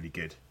dock are really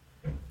good.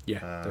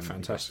 Yeah, they're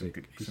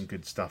fantastic. Some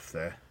good stuff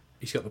there.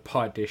 He's got the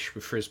pie dish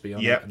with frisbee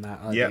on Yep, it, and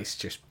that yep. it's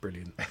just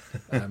brilliant.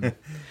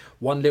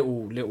 One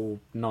little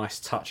nice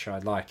touch I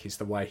like is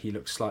the way he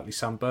looks slightly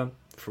sunburned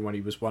from when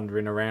he was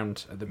wandering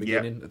around at the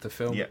beginning of the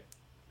film. Yep.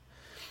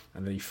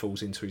 And then he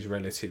falls into his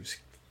relatives'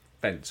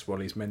 vents while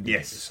he's mending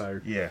Yes. it.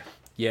 So Yeah.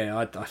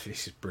 yeah,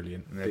 this is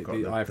brilliant. And they've got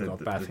I haven't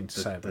got a bad thing to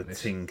say about the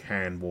this. tin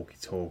can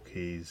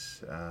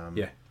walkie-talkies.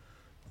 Yeah.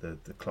 The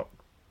clock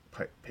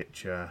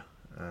picture.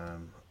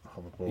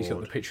 Hoverboard. He's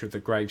got the picture of the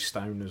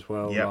gravestone as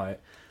well. Yep.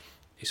 Like,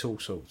 it's all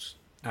sorts,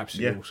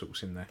 absolutely Yeah. all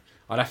sorts in there.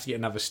 I'd have to get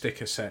another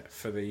sticker set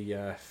for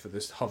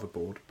this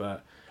hoverboard,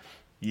 but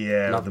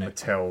Yeah, the loving it.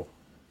 Mattel.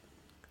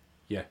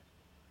 yeah,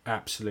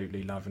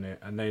 absolutely loving it.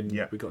 And then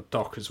Yeah. we got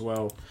Doc as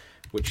well,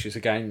 which is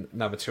again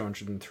another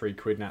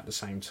 £203 now at the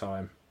same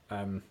time.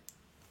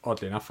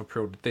 Oddly enough, I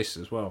pre-ordered this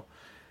as well.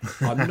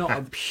 I'm not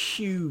a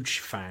huge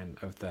fan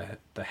of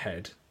the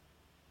head,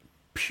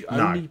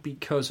 No. only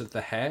because of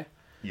the hair.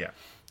 Yeah.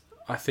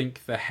 I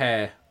think the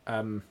hair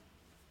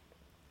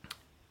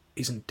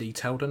isn't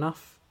detailed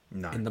enough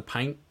No. in the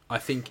paint. I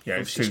think Yeah,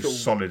 it's obviously too got-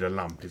 solid a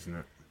lump, isn't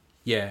it?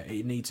 yeah,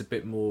 it needs a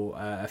bit more,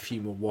 a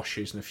few more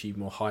washes and a few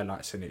more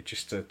highlights in it,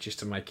 just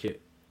to make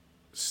it.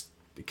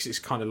 Because it's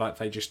kind of like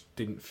they just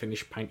didn't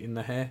finish painting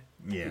the hair.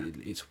 Yeah.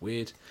 It's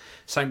weird.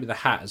 Same with the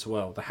hat as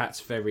well. The hat's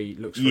looks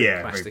very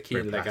Yeah, plasticky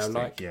very and Lego plastic,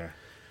 like. yeah.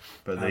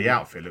 But the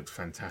outfit looks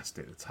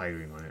fantastic. The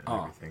tailoring on it and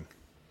Oh. everything.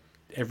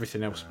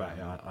 Everything else about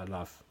it, I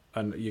love.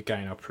 And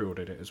again, I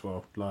pre-ordered it as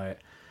well. And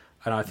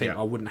I think Yeah.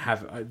 I wouldn't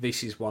have.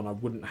 This is one I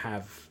wouldn't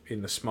have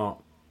in the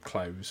smart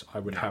clothes. I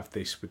would have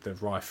this with the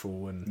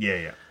rifle and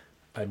Yeah,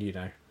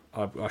 and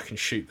I can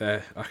shoot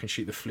the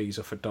fleas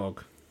off a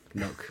dog.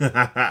 Look,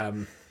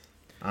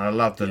 And I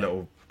love the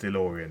little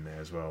DeLorean there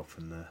as well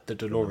from the from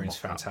DeLorean's mock-up.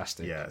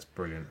 fantastic. Yeah, it's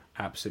brilliant.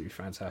 Absolutely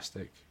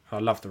fantastic. I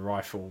love the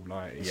rifle.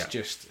 It's Yeah.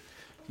 just,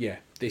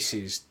 this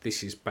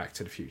is Back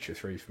to the Future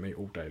 3 for me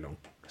all day long.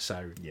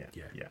 So Yeah.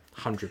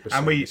 100%.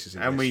 And we this is a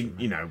yes for me.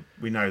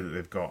 we know that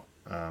they've got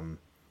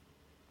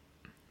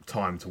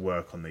time to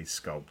work on these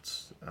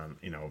sculpts.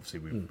 Obviously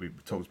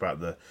we've talked about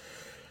the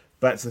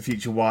Back to the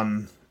Future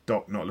 1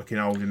 Doc not looking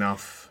old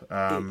enough,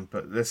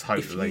 but let's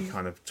hope that they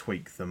kind of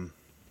tweak them.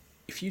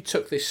 If you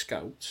took this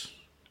sculpt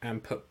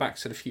and put Back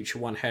to the Future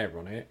 1 hair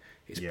on it,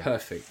 it's Yeah.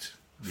 perfect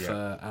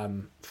Yeah.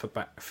 for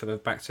the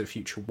Back to the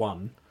Future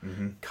 1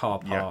 car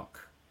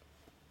park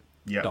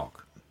Yeah,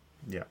 Doc.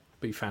 yeah,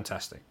 Be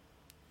fantastic.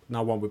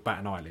 No one would bat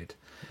an eyelid.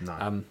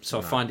 no. So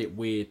I find it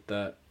weird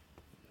that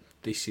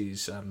this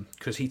is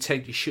because he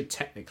should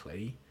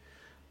technically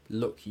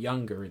look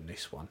younger in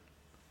this one,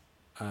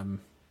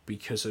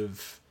 because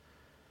of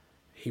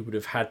he would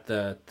have had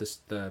the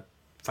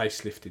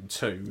facelift in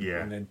 2, Yeah.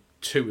 and then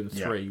 2 and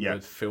 3 yeah.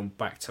 were filmed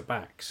back to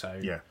back. So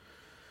yeah.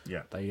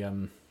 they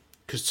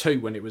because 2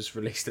 when it was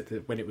released at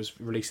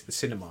the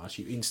cinemas,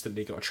 you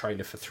instantly got a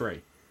trailer for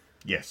 3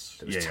 Yes,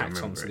 that was I tacked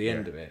remember onto it, the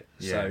end of it.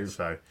 Yeah,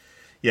 so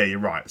you're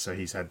right. So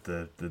he's had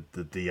the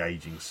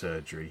de-aging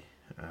surgery.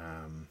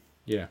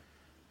 Yeah.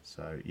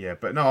 So yeah,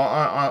 but no,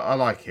 I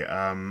like it.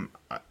 I'm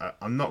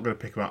not going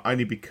to pick him up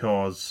only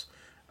because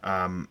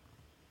I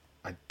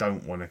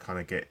don't want to kind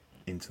of get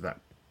into that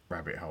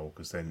rabbit hole,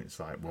 because then it's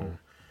like, well,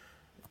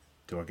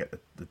 do I get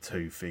the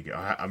 2 figure?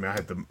 I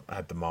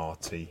had the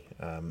Marty.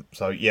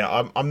 So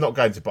yeah, I'm not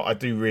going to, but I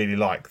do really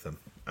like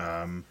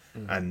them.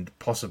 And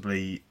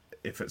possibly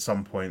if at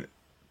some point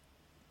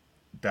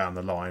down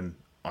the line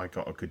I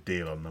got a good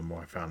deal on them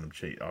or I found them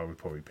cheap, I would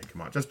probably pick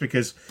them up, just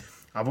because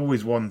I've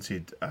always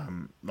wanted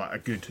like a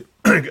good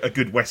a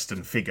good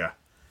Western figure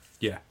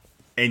Yeah.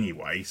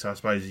 anyway. So I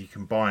suppose you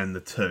combine the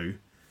 2,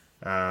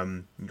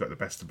 you've got the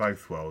best of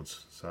both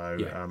worlds. So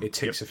Yeah. It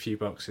ticks a few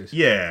boxes.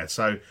 yeah,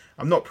 so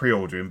I'm not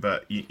pre-ordering,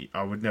 but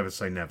I would never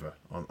say never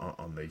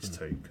on these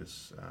 2,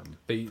 because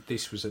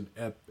This was an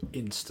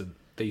instant.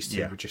 These 2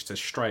 Yeah. were just a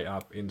straight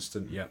up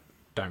instant. Yep.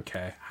 Don't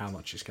care how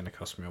much it's going to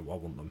cost me. I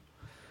want them.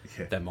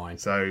 yeah. They're mine.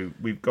 So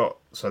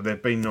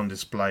they've been on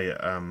display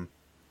at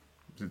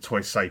the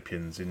Toy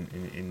Sapiens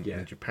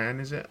in Japan,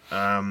 is it?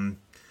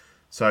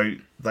 So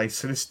they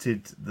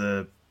solicited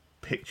the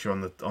picture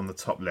on the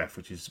top left,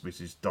 which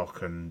is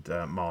Doc and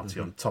Marty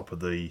on top of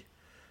the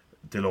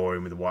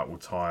DeLorean with the white wall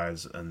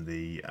tires and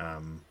the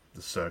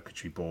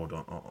circuitry board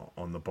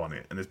on the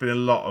bonnet. And there's been a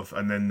lot of,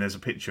 and then there's a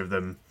picture of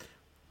them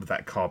with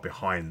that car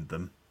behind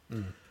them.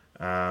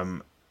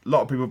 A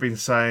lot of people have been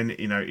saying,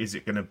 is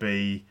it going to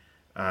be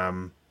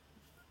an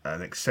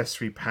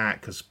accessory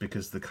pack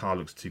because the car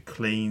looks too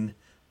clean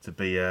to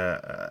be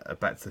a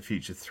Back to the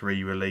Future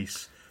 3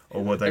 release,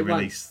 or will they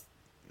release?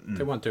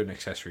 They won't do an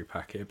accessory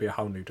pack. It'll be a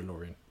whole new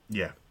DeLorean.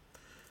 Yeah,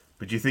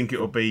 but do you think it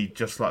will be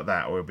just like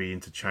that, or it'll be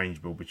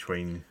interchangeable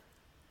between?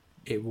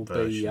 It will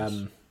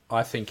versions? be.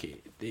 I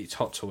think it's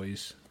Hot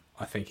Toys.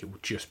 I think it will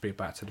just be a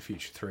Back to the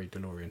Future 3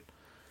 DeLorean.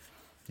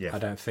 Yeah, I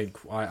don't think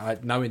I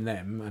knowing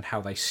them and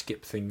how they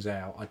skip things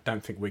out. I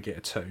don't think we get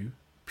a 2,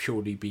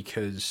 purely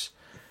because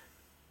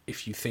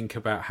if you think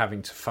about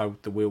having to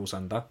fold the wheels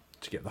under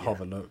to get the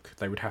hover look,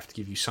 they would have to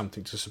give you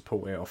something to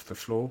support it off the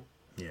floor.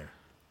 yeah,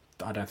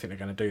 I don't think they're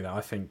going to do that.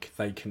 I think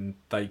they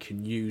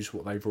can use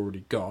what they've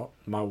already got,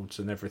 molds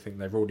and everything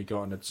they've already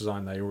got, and a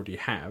design they already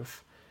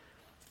have.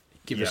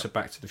 Give us a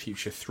Back to the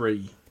Future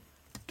 3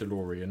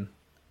 DeLorean,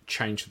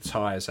 change the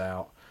tyres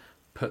out,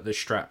 put the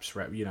straps,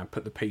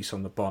 put the piece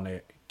on the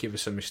bonnet, give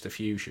us a Mr.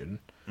 Fusion,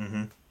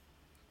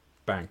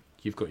 bang,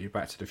 you've got your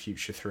Back to the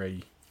Future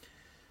 3.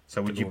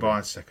 So would you DeLorean. buy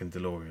a second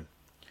DeLorean?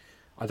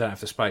 I don't have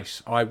the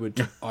space. I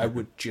would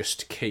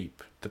just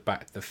keep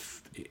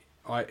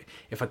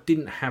if I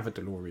didn't have a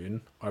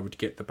DeLorean, I would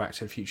get the Back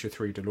to the Future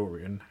 3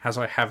 DeLorean. As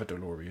I have a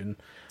DeLorean,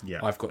 Yeah.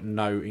 I've got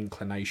no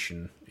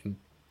inclination in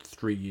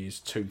 3 years'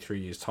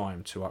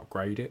 time to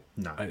upgrade it.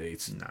 No.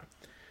 It's No.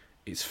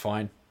 it's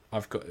fine.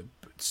 I've got,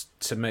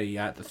 to me,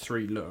 out the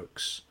 3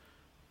 looks,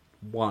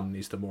 1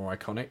 is the more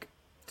iconic.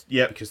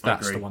 Yeah. Because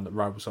that's the one that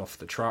rolls off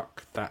the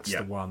truck. That's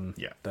Yeah. the one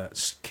Yeah.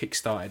 that's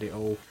kick-started it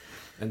all.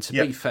 And to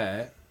Yep. be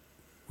fair,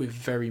 with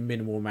very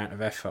minimal amount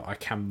of effort, I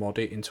can mod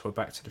it into a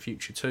Back to the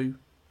Future 2.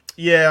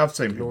 Yeah, I've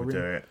seen people DeLorean.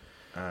 do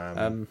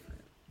it.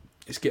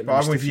 It's getting But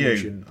I'm Mr. with you.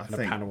 Fusion I and a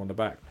think- panel on the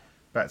back.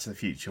 Back to the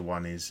Future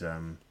one is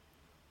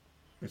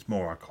it's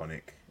more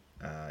iconic.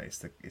 It's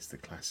the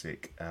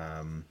classic.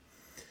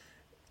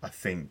 I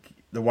think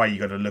the way you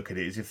got to look at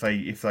it is if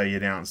they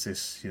announce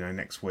this,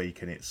 next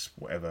week and it's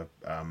whatever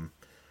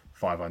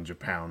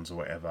 £500 or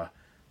whatever,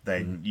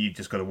 then you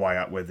just got to weigh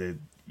up whether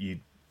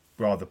you'd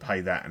rather pay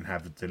that and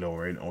have a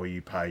DeLorean, or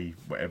you pay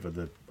whatever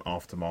the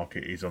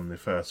aftermarket is on the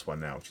first one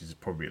now, which is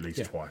probably at least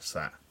Yeah. twice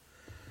that.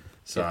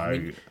 So Yeah, I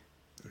mean,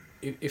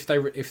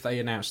 if they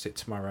announced it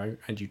tomorrow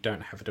and you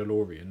don't have a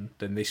DeLorean,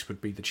 then this would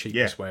be the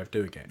cheapest way of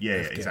doing it. Yeah,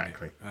 of getting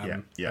exactly.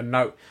 it. Yeah.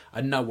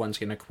 And no one's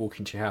going to walk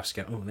into your house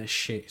and go, "Oh, this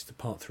shit, it's the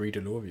Part 3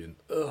 DeLorean."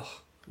 Ugh.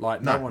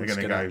 Like, no they're one's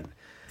going to going go,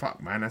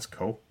 fuck man, that's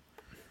cool.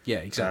 Yeah,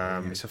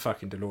 exactly. It's a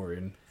fucking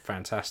DeLorean.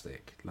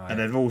 Fantastic. Like, And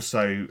they've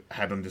also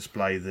had on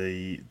display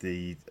the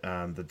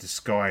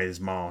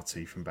disguised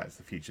Marty from Back to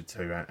the Future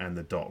 2 and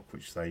the Doc,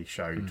 which they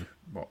showed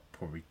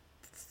probably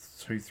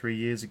 2-3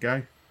 years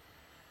ago.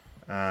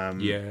 yeah,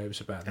 it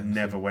was about that. And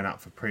never went up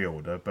for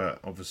pre-order, but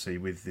obviously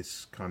with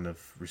this kind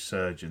of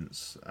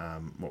resurgence,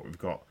 what we've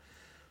got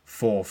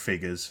 4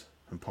 figures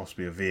and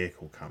possibly a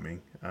vehicle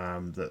coming.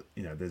 That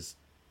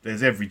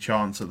there's every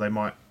chance that they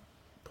might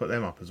put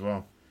them up as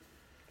well.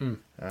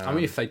 I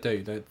mean, if they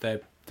do,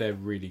 they're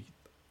really.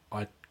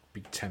 I'd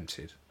be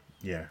tempted,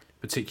 Yeah,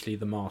 particularly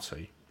the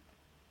Marty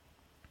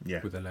yeah,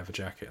 with the leather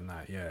jacket and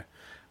that. Yeah,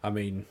 I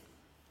mean,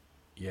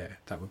 yeah,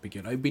 that would be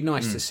good. It'd be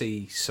nice to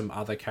see some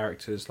other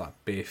characters like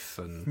Biff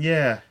and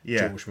yeah.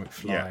 George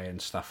McFly yeah.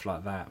 and stuff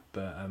like that.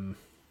 But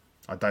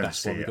I don't That's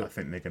see what we it. I got.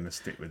 think they're going to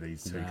stick with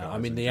these 2 guys. I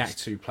mean, and the just-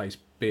 actor who plays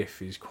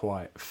Biff is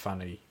quite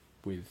funny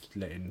with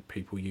letting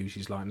people use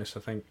his likeness,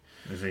 I think.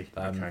 Is he?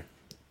 um, Okay.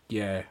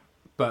 Yeah,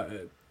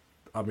 but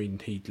I mean,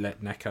 he'd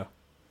let Necker,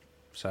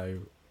 so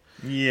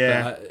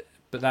Yeah.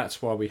 But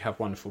that's why we have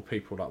wonderful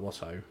people like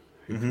Watto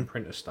who can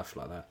print us stuff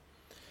like that.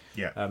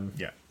 Yeah.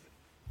 Yeah.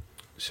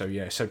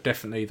 So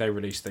definitely they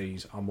release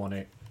these. I'm on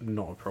it,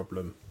 not a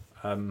problem.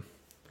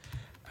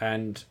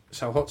 And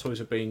so Hot Toys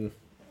have been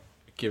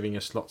giving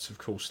us lots of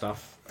cool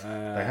stuff. They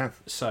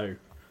have. So,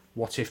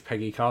 What If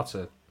Peggy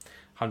Carter,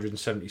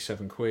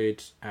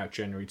 £177, out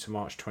January to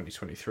March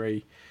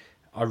 2023.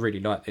 I really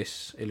like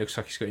this. It looks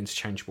like it's got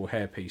interchangeable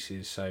hair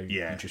pieces, so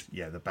Yeah. you just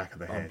The back of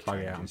the hair unplug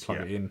it out and changes, plug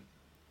yeah. it in.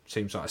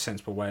 Seems like a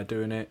sensible way of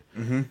doing it.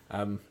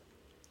 Mm-hmm.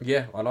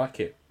 Yeah, I like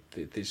it.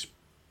 There's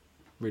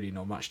really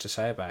not much to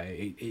say about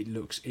it. It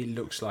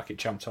looks like it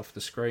jumped off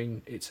the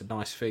screen. It's a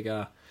nice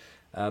figure.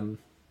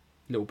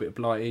 Little bit of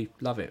blighty.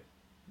 Love it.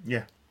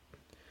 Yeah.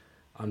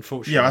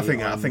 Unfortunately, Yeah,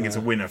 I think it's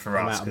a winner for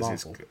I'm us out of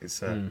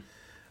because Marvel.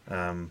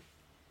 it's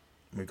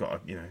we've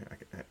got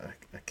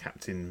a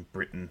Captain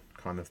Britain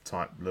kind of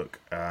type look.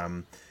 I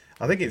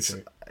think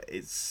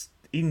it's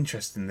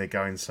interesting they're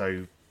going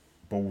so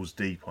balls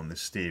deep on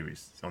this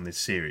series,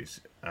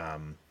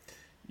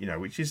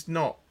 which is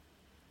not.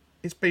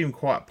 It's been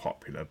quite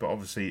popular, but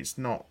obviously it's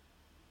not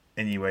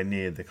anywhere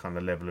near the kind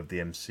of level of the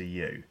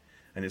MCU,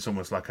 and it's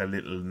almost like a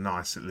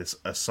nice little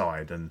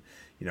aside, and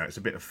it's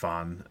a bit of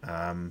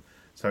fun.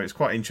 So it's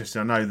quite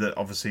interesting. I know that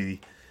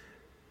obviously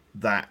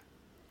that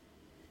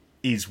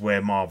is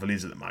where Marvel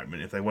is at the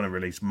moment. If they want to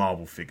release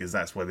Marvel figures,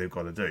 that's what they've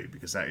got to do,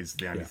 because that is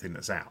the only thing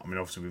that's out. I mean,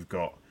 obviously we've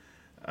got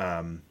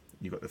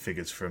you've got the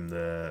figures from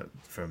the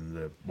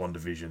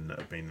WandaVision that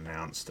have been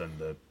announced, and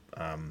the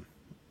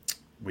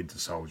Winter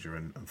Soldier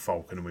and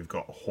Falcon, and we've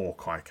got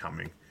Hawkeye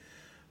coming.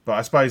 But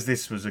I suppose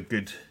this was a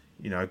good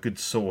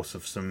source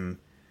of some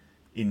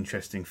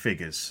interesting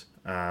figures.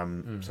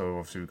 So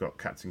obviously we've got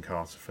Captain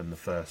Carter from the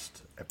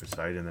first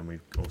episode, and then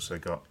we've also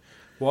got.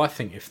 Well, I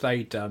think if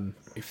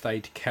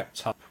they'd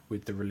kept up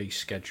with the release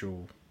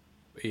schedule,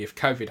 if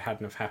COVID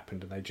hadn't have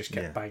happened and they just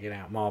kept banging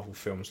out Marvel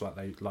films like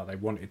they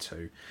wanted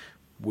to,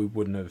 we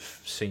wouldn't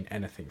have seen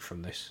anything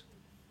from this.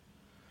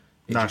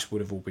 It just would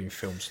have all been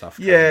film stuff.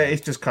 Yeah,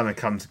 it's just kind of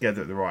come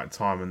together at the right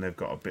time, and they've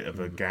got a bit of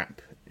a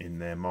gap in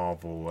their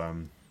Marvel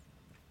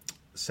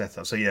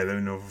setup. So yeah,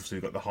 then obviously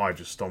we've got the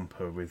Hydra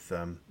Stomper with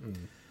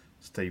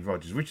Steve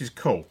Rogers, which is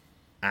cool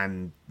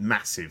and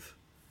massive.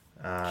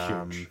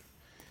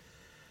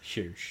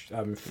 Huge.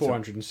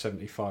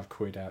 475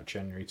 quid out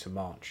January to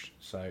March,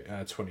 so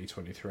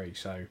 2023.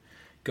 So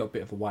got a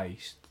bit of a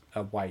wait,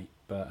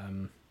 but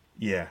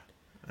yeah,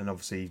 and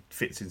obviously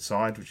fits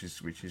inside, which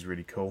is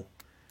really cool.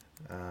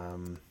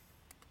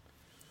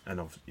 and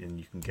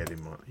you can get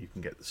him. You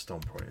can get the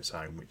Stomper on its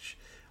own, which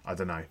I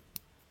don't know.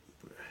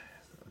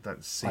 I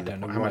don't see I don't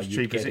know how why much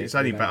you'd cheaper is get it. it It's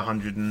only about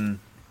without-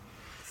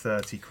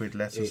 130 quid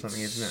less or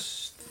something, isn't it?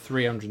 It's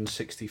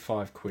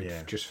 365 quid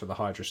Yeah. just for the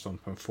Hydra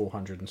Stomper and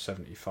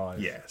 475.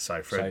 Yeah,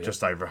 so for So,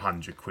 just over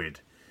 100 quid,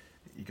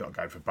 you got to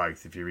go for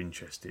both if you're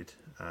interested.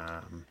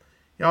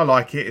 Yeah, I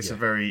like it. It's a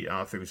very,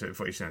 I think it's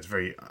a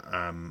very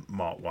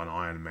Mark 1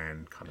 Iron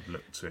Man kind of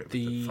look to it. With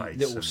The the face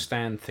little and-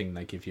 stand thing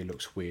they give you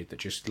looks weird. That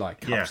just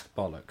like cups Yeah.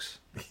 the bollocks.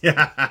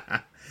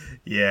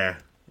 yeah,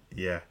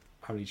 yeah,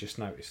 I've only just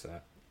noticed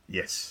that.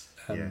 yes,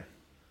 Um, yeah.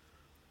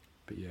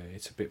 But yeah,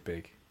 it's a bit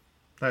big.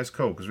 That's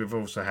cool because we've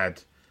also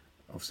had,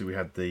 obviously, we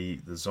had the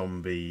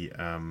zombie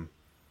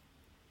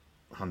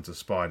Hunter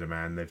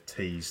Spider-Man. They've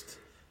teased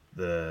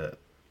the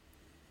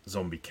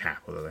zombie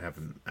cap, although they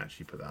haven't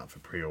actually put that up for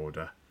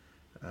pre-order.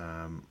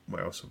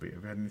 What else have we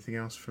had anything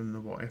else from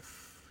the What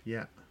If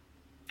yet?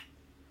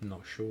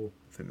 Not sure.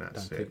 I think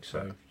that's Don't it. think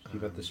so. but,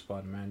 You've had the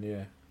Spider-Man,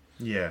 yeah.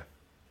 yeah,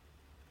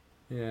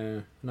 Yeah,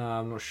 no,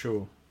 I'm not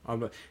sure.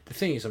 The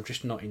thing is, I'm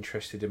just not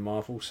interested in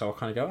Marvel, so I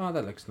kind of go, oh,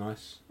 that looks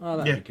nice. Oh,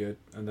 that'd Yeah. be good.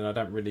 And then I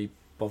don't really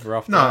bother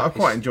after no, that. I quite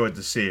It's- enjoyed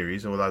the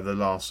series, although the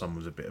last one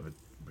was a bit of a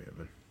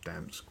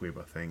damp squib,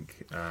 I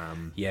think.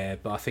 Yeah,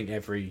 but I think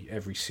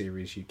every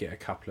series you get a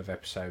couple of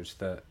episodes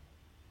that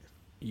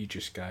you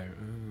just go,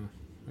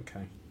 oh,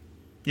 okay.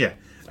 Yeah,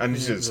 and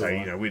just Yeah, to it's say,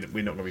 alright.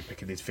 we're not going to be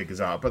picking these figures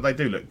up, but they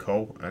do look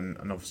cool, and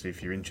obviously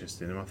if you're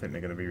interested in them, I think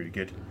they're going to be really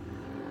good.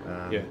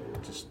 Yeah.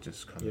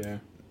 Just kind Yeah. of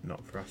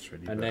not for us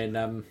really. And but-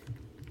 then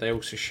they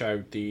also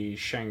showed the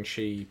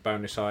Shang-Chi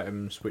bonus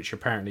items, which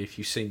apparently, if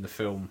you've seen the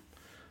film,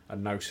 are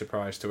no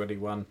surprise to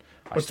anyone.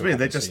 Well, to still me,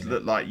 they haven't just seen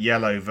look it. like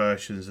yellow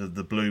versions of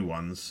the blue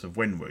ones of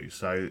Wenwu.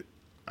 So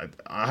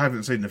I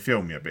haven't seen the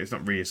film yet, but it's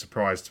not really a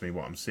surprise to me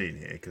what I'm seeing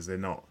here because they're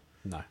not.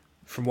 No.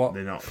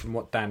 They're not. From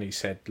what Danny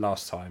said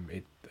last time,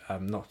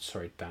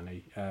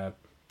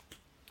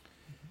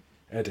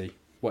 Eddie.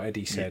 What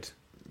Eddie said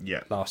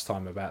Yeah, last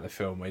time about the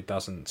film, it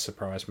doesn't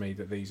surprise me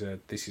that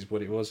this is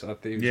what it was. I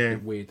think it was Yeah. a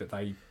bit weird that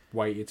they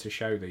waited to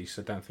show these.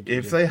 So I don't think it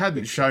if was a they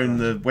hadn't big shown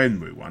surprise. the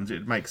Wenwu ones,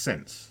 it'd make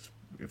sense.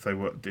 If they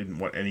didn't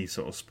want any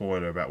sort of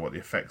spoiler about what the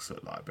effects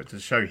look like, but to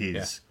show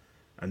his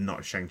and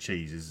not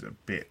Shang-Chi's is a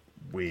bit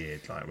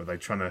weird. Like, were they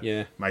trying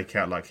to make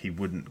out like he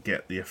wouldn't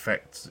get the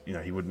effects?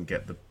 He wouldn't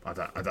get the. I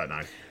don't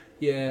know.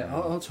 Yeah,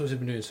 Artos have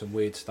been doing some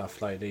weird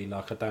stuff lately.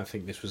 Like, I don't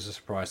think this was a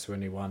surprise to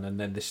anyone. And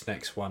then this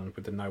next one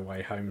with the No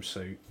Way Home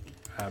suit,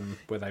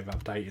 where they've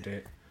updated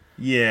it.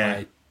 Yeah,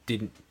 I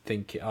didn't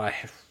think it. I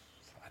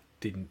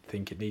didn't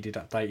think it needed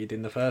updated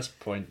in the first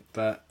point,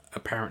 but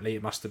apparently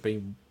it must have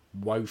been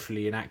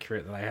woefully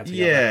inaccurate that they had to. go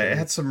back yeah, in. it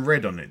had some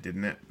red on it,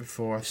 didn't it?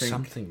 Before I think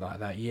Something like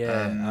that.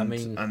 Yeah, I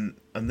mean,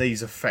 and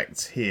these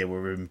effects here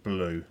were in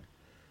blue.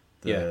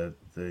 Yeah.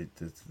 The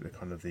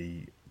kind of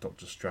the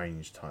Doctor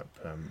Strange type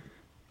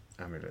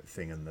amulet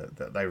thing, and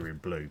that they were in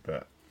blue,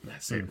 but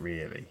that's it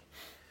really.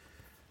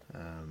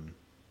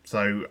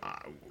 So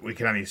we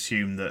can only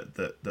assume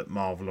that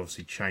Marvel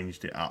obviously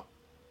changed it up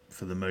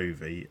for the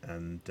movie,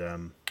 and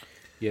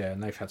yeah,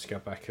 and they've had to go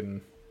back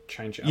and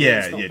change it. Yeah,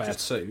 it's not yeah, a bad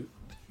just- suit.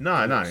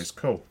 no, it's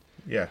cool.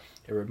 Yeah,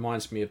 It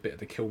reminds me a bit of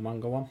the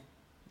Killmonger one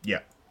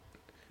yeah,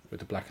 with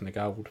the black and the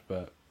gold,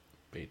 but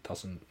it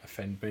doesn't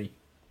offend me.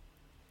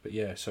 But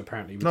yeah, so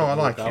apparently we No, got I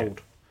more like it.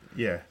 gold.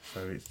 yeah.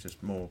 So it's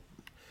just more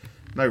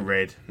no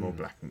red, more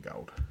black and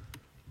gold.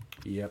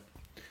 Yep.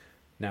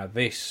 Now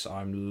this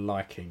I'm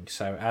liking.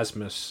 So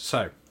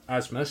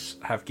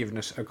Asmus have given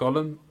us a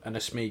Golem and a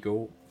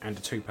Smeagol and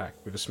a 2-pack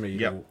with a Smeagol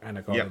Yep. and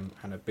a Golem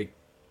and a big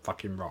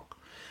fucking rock.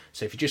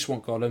 So if you just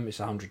want Golem, it's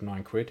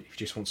 109 quid. If you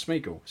just want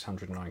Smeagol, it's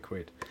 109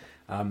 quid.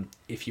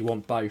 If you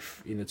want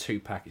both in the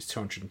 2-pack, it's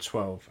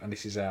 212, and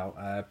this is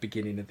out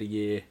beginning of the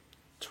year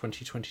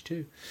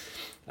 2022.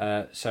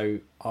 So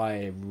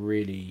I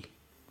really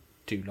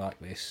do like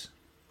this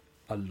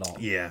a lot.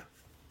 Yeah,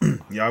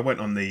 yeah. I went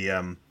on the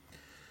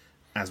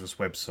Asmus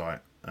website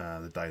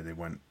the day they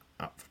went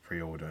up for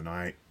pre-order, and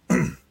I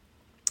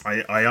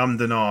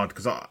ummed and ahed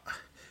because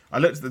I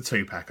looked at the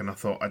 2-pack and I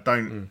thought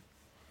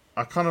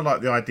I kind of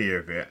like the idea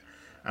of it,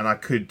 and I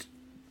could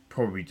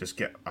probably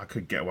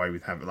get away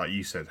with having, like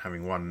you said,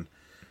 having one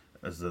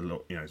as the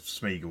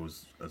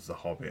Smeagol as the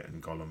Hobbit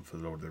and Gollum for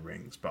the Lord of the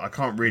Rings, but I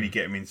can't really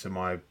get him into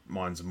my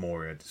Mines of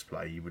Moria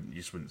display. You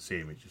just wouldn't see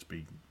him; he'd just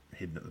be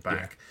hidden at the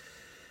back.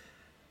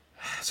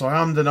 So I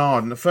ummed and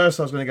ahed, and at first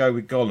I was going to go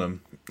with Gollum,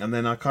 and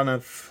then I kind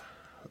of,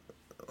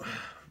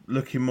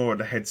 looking more at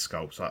the head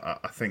sculpts,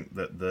 I think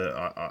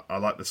that I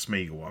like the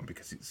Smeagol one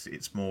because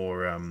it's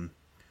more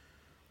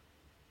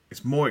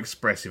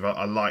expressive.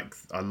 I like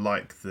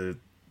the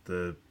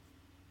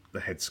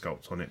head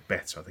sculpt on it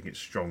better. I think it's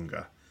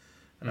stronger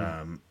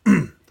than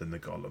the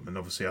Gollum, and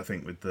obviously I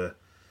think with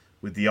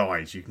the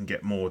eyes you can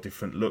get more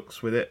different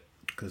looks with it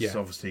because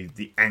obviously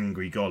the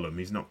angry Gollum,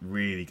 he's not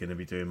really going to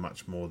be doing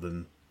much more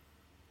than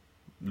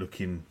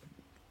looking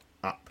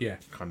up,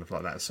 kind of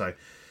like that. So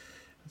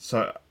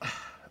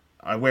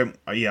I went.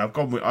 I've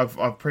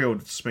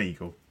pre-ordered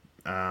Smeagol.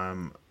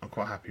 I'm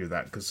quite happy with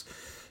that because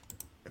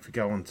if we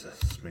go on to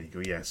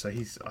Smeagol, yeah. So I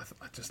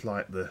just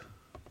like the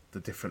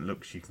different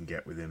looks you can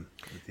get with him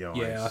with the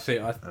eyes.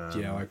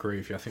 Yeah, I agree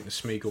with you. I think the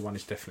Smeagol one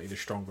is definitely the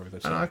stronger of the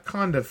two. And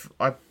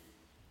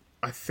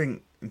I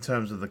think in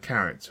terms of the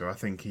character, I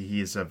think he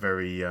is a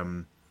very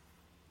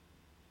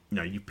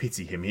you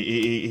pity him.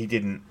 He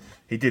didn't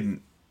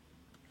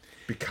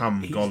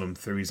become Gollum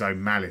through his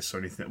own malice or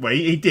anything. Well,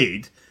 he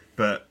did,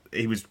 but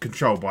he was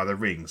controlled by the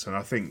rings, and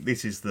I think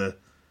this is to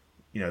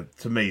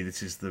me,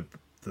 this is the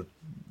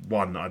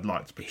one I'd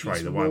like to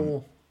portray.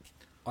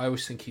 I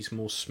always think he's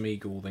more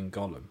Smeagol than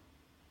Gollum.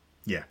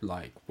 Yeah.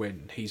 Like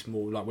when he's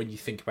more like when you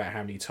think about how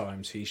many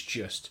times he's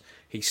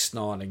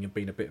snarling and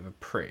being a bit of a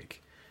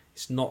prick.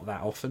 It's not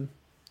that often.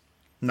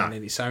 No. And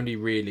then it's only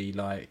really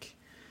the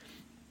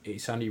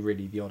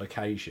odd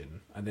occasion.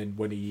 And then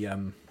when he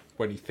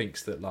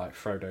thinks that like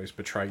Frodo's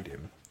betrayed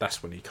him,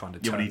 that's when he kind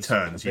of turns. When he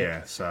turns,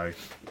 yeah. So,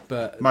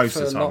 but most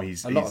of the time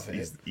he's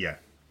yeah.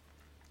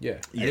 Yeah.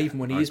 And even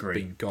when he is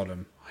being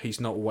Gollum, he's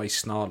not always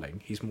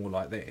snarling. He's more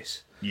like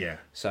this. Yeah.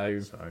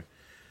 So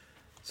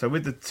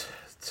with the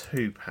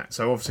two packs,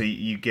 so obviously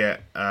you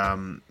get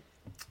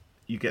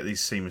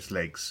these seamless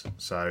legs.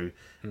 So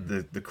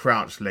the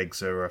crouched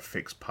legs are a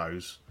fixed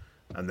pose,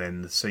 and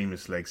then the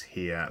seamless legs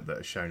here that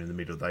are shown in the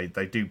middle, they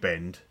do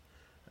bend,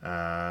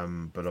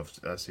 but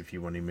that's if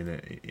you want him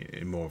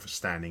in more of a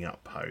standing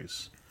up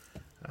pose.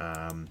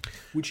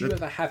 Would you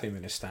ever have him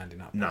in a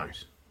standing up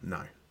pose?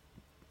 No.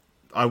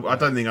 I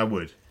don't think I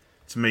would.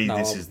 To me,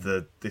 this is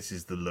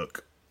the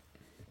look.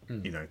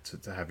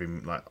 To have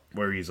him like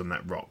where he is on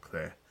that rock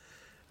there.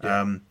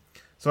 Yeah.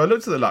 So I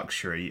looked at the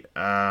luxury.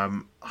 I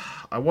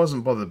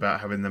wasn't bothered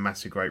about having the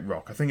massive great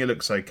rock. I think it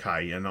looks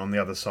okay, and on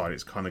the other side,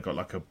 it's kind of got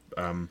like a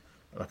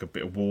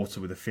bit of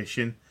water with a fish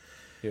in.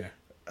 Yeah.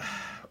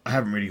 I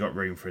haven't really got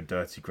room for a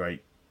dirty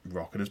great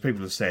rock, and as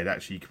people have said,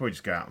 actually, you could probably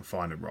just go out and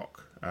find a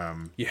rock. A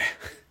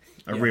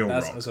real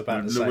rock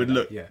would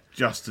look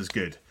just as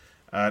good.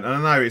 And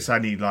I know it's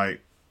only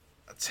like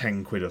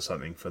 £10 or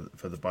something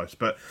for the boat,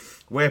 but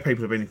where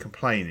people have been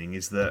complaining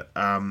is that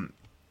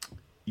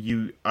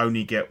you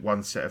only get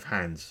one set of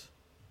hands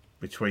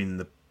between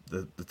the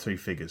two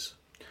figures.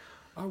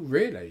 Oh,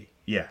 really?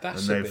 Yeah,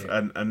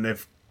 and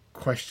they've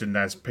questioned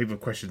people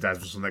have questioned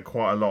Asmus on that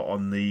quite a lot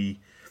on the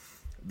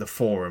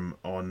forum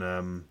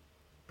on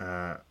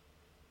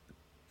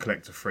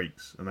Collector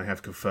Freaks, and they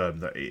have confirmed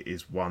that it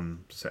is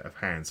one set of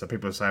hands. So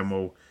people are saying,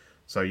 well,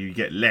 so you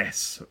get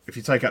less if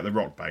you take out the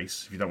rock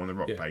base. If you don't want the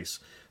rock base,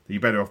 then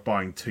you're better off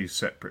buying two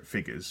separate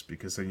figures,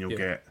 because then you'll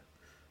get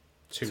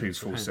two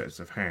full sets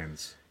of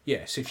hands.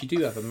 Yeah, so if you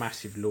do have a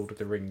massive Lord of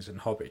the Rings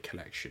and Hobbit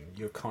collection,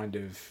 you're kind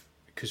of...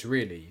 Because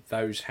really,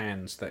 those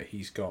hands that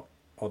he's got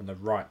on the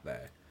right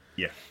there...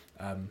 Yeah.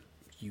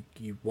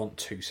 You want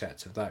two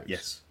sets of those.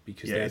 Yes.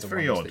 Because they're the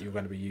ones that you're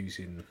going to be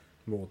using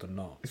more than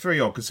not. It's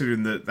very odd,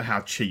 considering how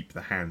cheap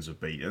the hands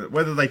would be.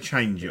 Whether they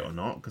change it or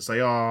not, because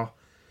they are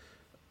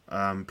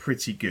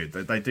pretty good.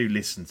 They do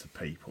listen to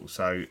people,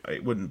 so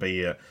it wouldn't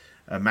be a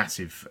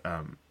massive...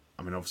 I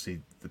mean,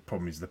 obviously, the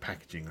problem is the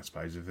packaging, I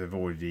suppose. If they've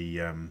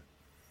already...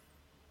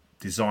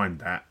 designed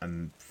that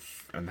and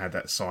had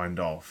that signed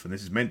off, and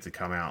this is meant to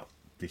come out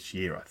this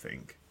year, I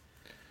think.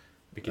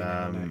 Beginning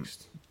of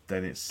next.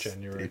 Then it's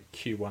January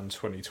Q1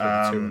 2022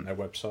 on their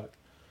website.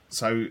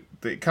 So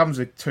it comes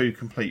with two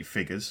complete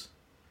figures,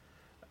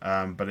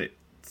 but it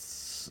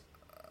says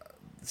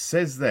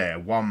there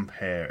one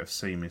pair of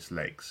seamless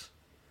legs.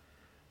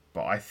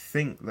 But I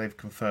think they've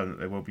confirmed that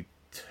there will be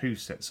two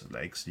sets of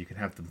legs, so you can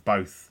have them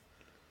both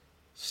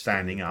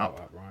standing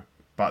up. Right.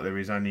 But there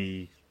is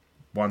only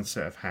one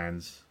set of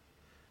hands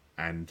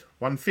and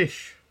one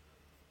fish.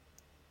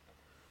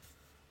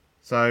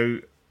 So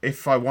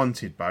if I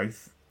wanted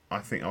both, I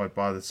think I would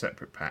buy the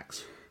separate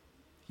packs.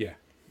 Yeah,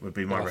 would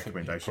be my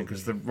recommendation,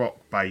 because the rock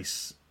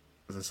base,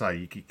 as I say,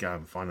 you could go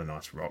and find a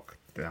nice rock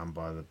down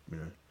by the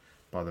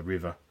by the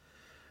river.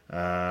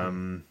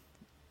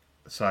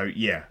 So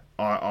yeah,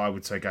 I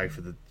would say go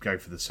for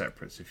the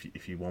separates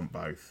if you want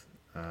both.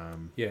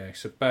 Yeah,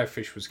 so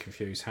Bearfish was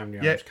confused. How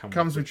many arms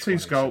comes with two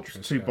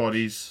sculpts, two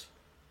bodies,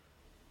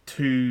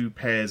 two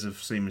pairs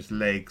of seamless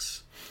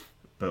legs,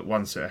 but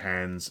one set of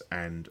hands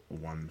and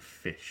one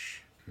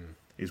fish.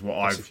 Is what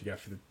I've. If you go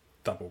for the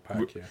double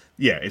pack,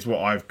 it's what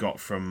I've got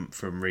from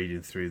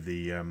reading through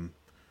the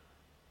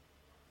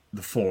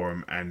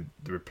forum and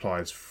the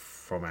replies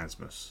from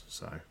Asmus.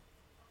 So.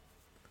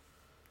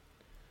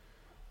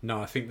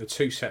 No, I think the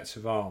two sets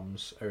of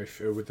arms are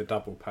with the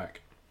double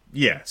pack.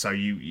 Yeah, so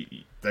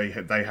they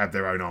have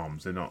their own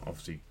arms. They're not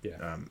obviously,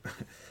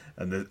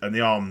 and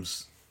the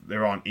arms,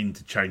 there aren't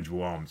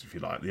interchangeable arms, if you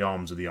like. The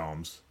arms are the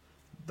arms.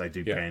 They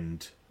do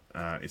bend.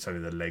 It's only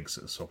the legs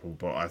that are swappable.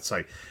 But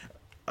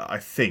I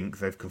think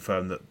they've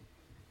confirmed that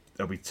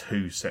there'll be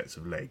two sets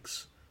of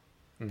legs,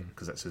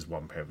 because that says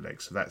one pair of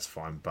legs, so that's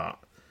fine. But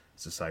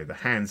as I say, the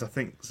hands, I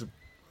think,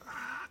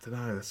 I don't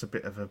know. That's a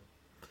bit of a.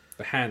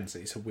 The hands,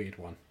 it's a weird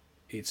one.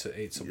 It's a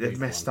they've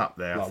messed up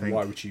there. Like, I think.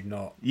 Why would you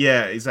not?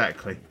 Yeah,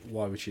 exactly.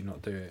 Why would you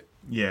not do it?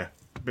 Yeah,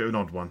 a bit of an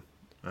odd one.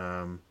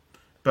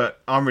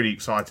 But I'm really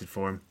excited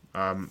for him.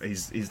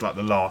 He's like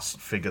the last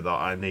figure that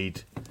I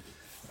need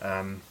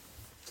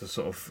to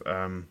sort of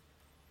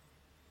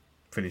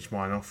finish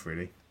mine off,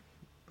 really.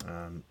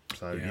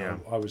 So yeah,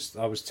 I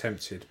was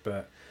tempted,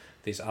 but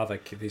these other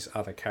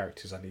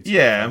characters I need to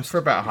yeah, get and for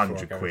about before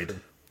I £100, go through.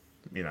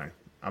 you know,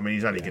 I mean,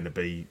 he's only going to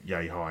be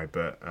yay high,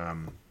 but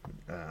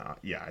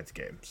yeah, I had to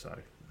get him. So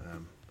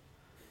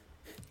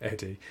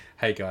Eddie,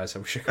 hey guys, I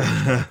wish I could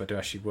remember to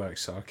actually work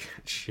so I can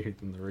shoot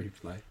on the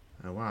replay.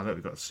 oh wow, look,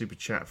 we've got a super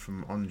chat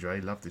from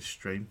Andre. Love this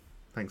stream.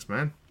 Thanks,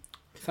 man.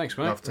 Thanks,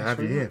 mate. Love to Thanks have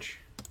you very here. much.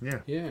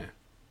 Yeah.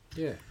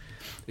 Yeah.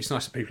 It's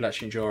nice that people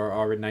actually enjoy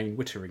our inane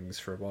witterings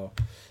for a while.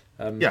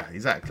 Yeah,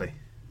 exactly.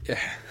 Yeah.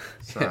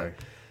 So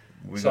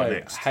we So, got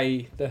next.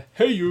 hey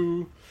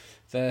you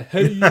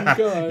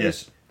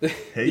guys.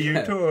 Hey, you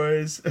Yeah.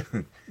 toys.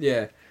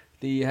 Yeah,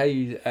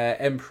 the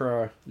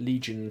Emperor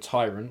Legion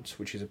Tyrant,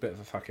 which is a bit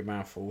of a fucking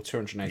mouthful,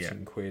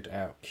 218 quid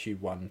out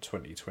Q1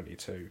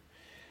 2022.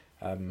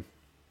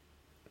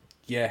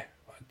 Yeah,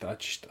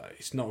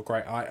 it's not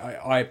great.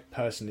 I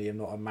personally am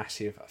not a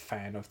massive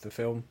fan of the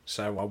film,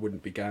 so I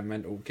wouldn't be going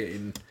mental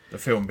getting The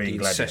film being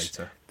the incest-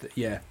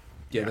 Gladiator.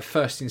 Yeah, the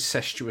first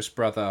incestuous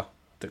brother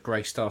that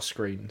graced our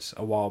screens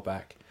a while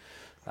back.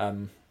 I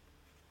mean,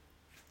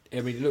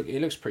 look, it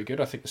looks pretty good.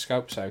 I think the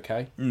sculpt's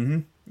okay.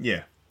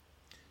 Yeah.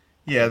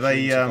 Yeah,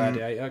 they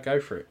Gladiator,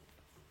 go for it.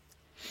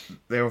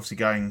 they're obviously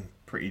going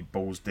pretty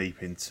balls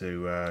deep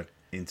into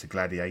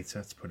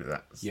Gladiator, to put it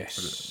that.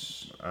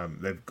 Yes.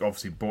 They've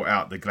obviously brought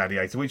out the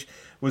Gladiator, which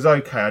was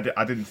okay.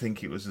 I didn't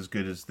think it was as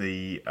good as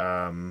the.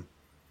 I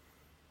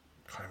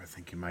can't even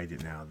think who made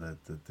it now.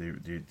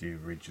 The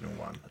original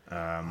one.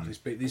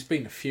 There's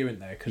been a few in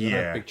there because I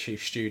know Big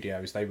Chief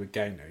Studios, they were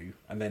going to,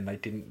 and then they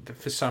didn't.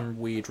 For some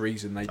weird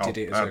reason, they did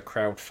it as a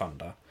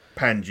crowdfunder.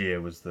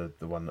 Pangaea was the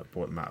one that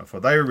brought them out before.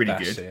 They were really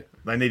That's good. it.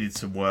 They needed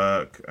some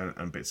work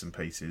and bits and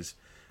pieces.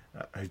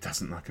 Who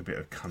doesn't like a bit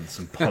of cunts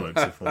and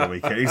bollocks before the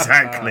weekend?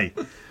 Exactly.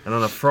 And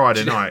on a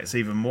Friday night, it's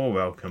even more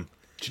welcome.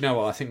 Do you know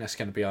what? I think that's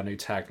going to be our new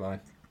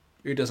tagline.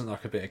 Who doesn't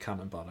like a bit of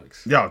cunt and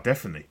bollocks? Yeah,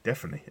 definitely.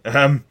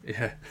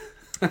 Yeah.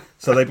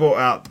 So they brought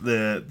out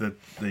the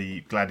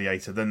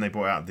Gladiator. Then they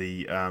brought out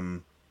the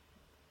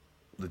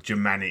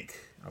Germanic.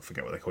 I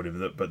forget what they called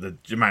him, but the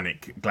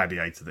Germanic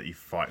Gladiator that he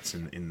fights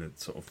in the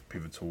sort of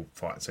pivotal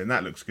fight scene.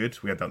 That looks good.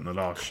 We had that in the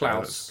last show.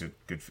 Klaus. That's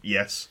good.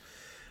 Yes.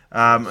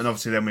 And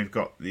obviously then we've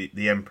got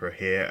the Emperor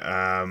here.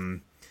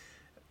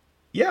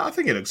 Yeah, I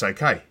think it looks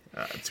okay,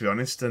 to be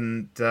honest.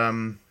 And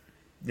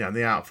yeah,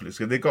 the outfit looks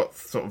good. They've got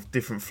sort of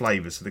different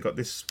flavours. So we've got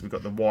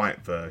the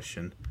white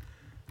version,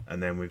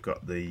 and then we've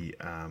got the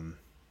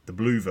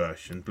blue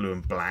version, blue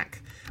and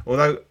black.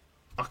 Although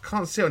I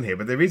can't see it on here,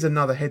 but there is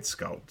another head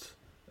sculpt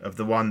of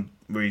the one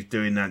where he's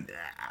doing that,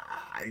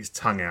 his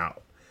tongue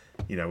out,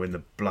 when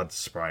the blood's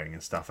spraying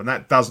and stuff, and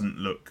that doesn't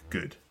look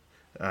good.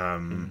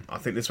 I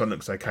think this one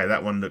looks okay.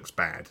 That one looks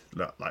bad,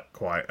 like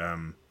quite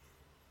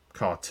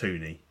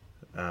cartoony,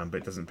 but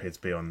it doesn't appear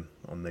to be on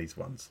these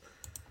ones.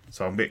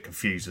 So I'm a bit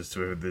confused as to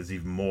whether there's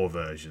even more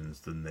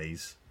versions than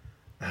these.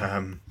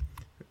 And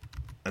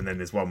then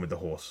there's one with the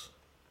horse,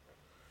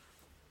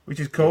 which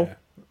is cool.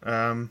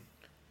 Yeah.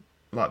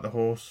 Like the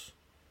horse.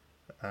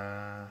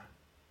 Yeah,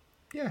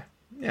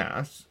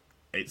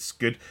 it's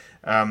good.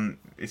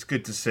 It's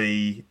good to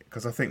see,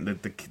 because I think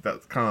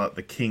that's kind of like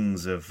the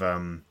kings of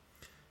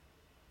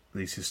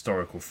these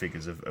historical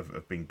figures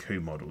have been coup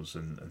models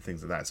and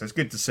things like that. So it's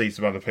good to see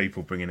some other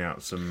people bringing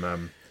out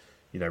some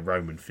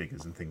Roman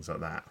figures and things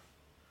like that.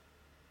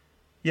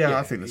 Yeah,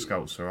 I think the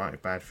sculpt's all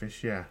right.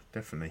 Badfish, yeah,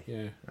 definitely.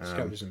 Yeah,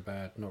 sculpt isn't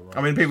bad. Not right.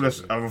 I mean, people are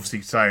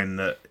obviously saying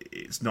that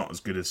it's not as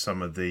good as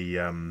some of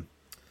the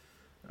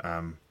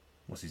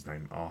what's his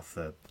name,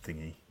 Arthur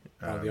thingy.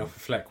 The Arthur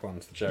Fleck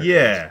ones, the Joker.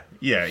 Yeah.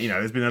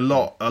 There's been a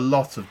lot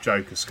of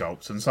Joker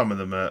sculpts, and some of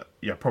them are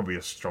probably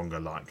a stronger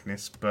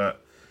likeness,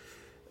 but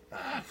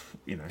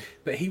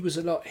But he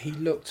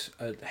looked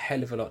a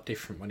hell of a lot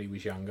different when he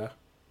was younger.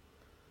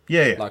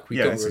 Yeah. Like we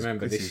got to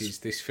remember,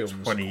 this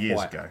film's 20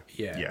 years ago.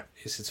 Yeah,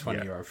 it's a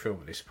 20-year-old film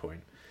at this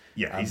point.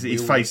 Yeah,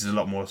 his face is a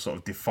lot more sort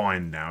of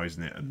defined now,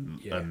 isn't it?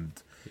 And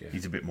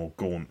he's a bit more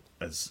gaunt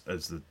as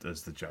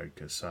the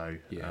Joker. So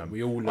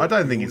we all. I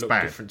don't think it's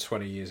bad. Different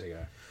 20 years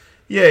ago.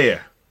 Yeah.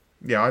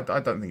 I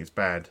don't think it's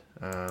bad.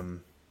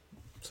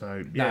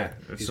 So yeah, No,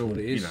 it's all what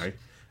it is.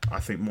 I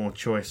think more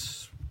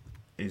choice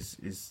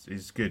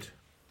is good.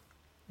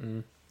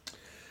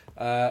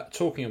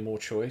 Talking of more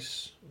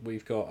choice,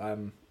 we've got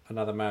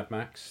another Mad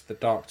Max, The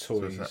Dark Toys.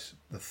 So is that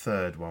the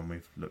third one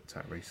we've looked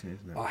at recently,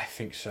 isn't it? I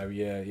think so.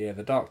 Yeah.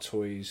 The Dark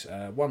Toys,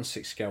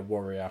 1/6 scale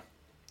Warrior.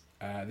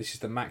 This is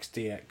the Max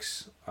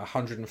DX,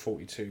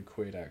 142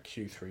 quid at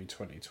Q3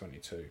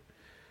 2022.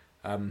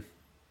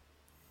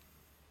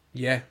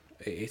 Yeah,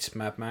 it's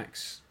Mad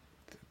Max.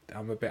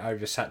 I'm a bit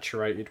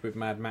oversaturated with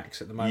Mad Max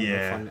at the moment. I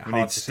Yeah, find it we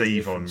hard need to see the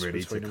Steve on difference really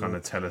to between them kind all.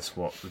 of tell us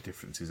what the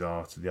differences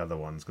are to the other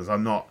ones, because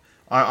I'm not.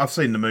 I've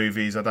seen the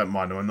movies. I don't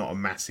mind them. I'm not a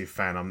massive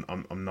fan.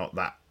 I'm not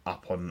that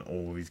up on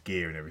all of his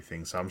gear and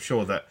everything. So I'm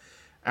sure that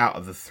out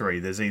of the three,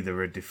 there's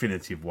either a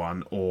definitive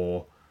one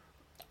or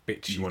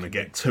bits you want to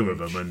can get two of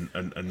them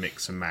and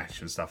mix and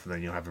match and stuff, and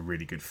then you'll have a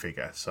really good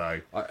figure.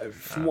 So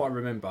from what I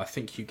remember, I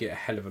think you get a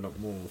hell of a lot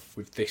more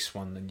with this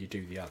one than you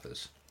do the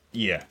others.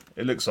 yeah,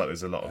 it looks like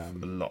there's a lot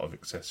of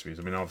accessories.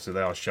 I mean, obviously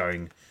they are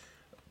showing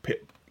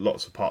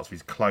lots of parts of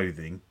his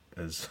clothing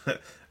as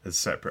as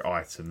separate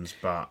items,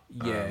 but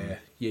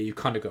you've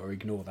kind of got to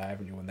ignore that,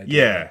 haven't you? When they do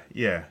yeah, that.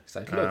 yeah. It's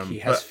like, look, he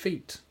has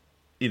feet.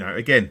 You know,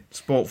 again,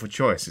 sport for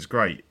choice. It's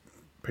great.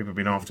 People have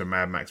been after a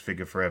Mad Max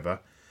figure forever.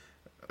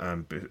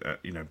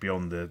 You know,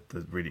 beyond the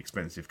really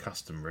expensive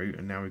custom route,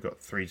 and now we've got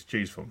 3 to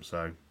choose from.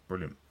 So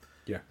brilliant.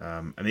 Yeah.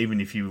 And even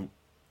if you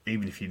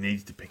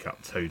needed to pick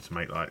up 2 to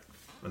make like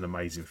an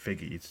amazing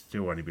figure, you'd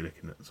still only be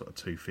looking at sort of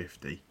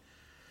 $250.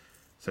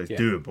 So it's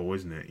doable,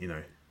 isn't it? You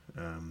know.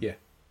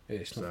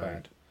 It's not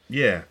bad.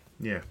 Yeah.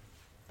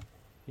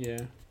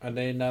 And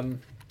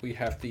then we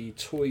have the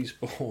Toys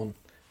Born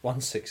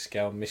 1/6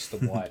 scale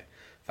Mr. White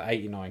for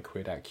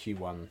 £89 at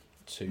Q1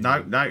 to.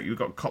 No, you've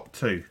got Cop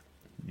 2.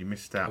 You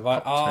missed out.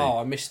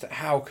 I missed it.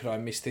 How could I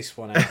miss this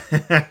one out?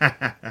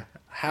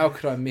 How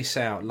could I miss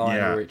out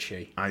Lionel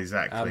Richie?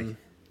 Exactly.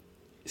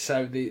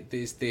 So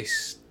there's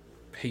this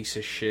piece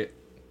of shit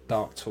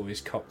Dark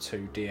Toys Cop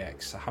 2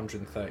 DX,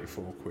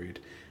 £134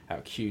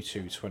 out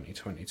Q2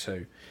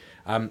 2022.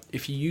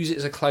 If you use it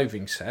as a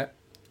clothing set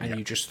and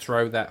you just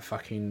throw that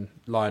fucking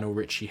Lionel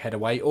Richie head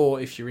away,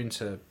 or if you're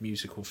into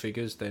musical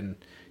figures, then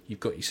you've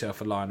got yourself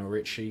a Lionel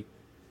Richie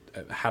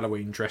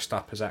Halloween dressed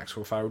up as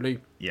Axel Foley.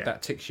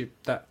 That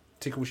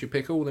tickles your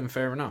pickle, then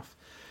fair enough.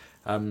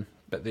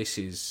 But this.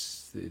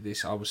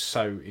 I was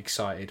so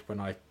excited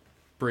when I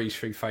breezed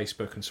through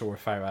Facebook and saw a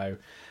photo,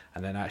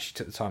 and then actually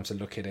took the time to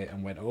look at it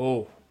and went,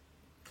 "Oh,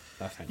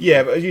 nothing."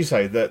 Yeah, but as you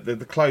say,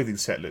 the clothing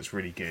set looks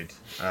really good.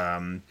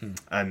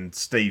 And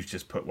Steve's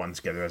just put one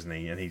together, hasn't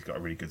he? And he's got a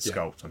really good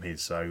sculpt on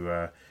his.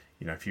 So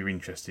you know, if you're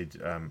interested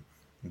in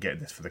getting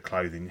this for the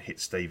clothing, hit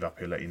Steve up.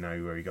 He'll let you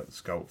know where he got the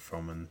sculpt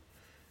from and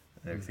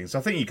everything. So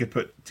I think you could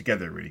put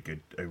together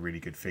a really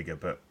good figure,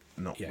 but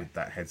not with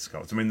that head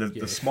sculpt. I mean,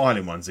 the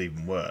smiling one's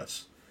even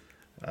worse.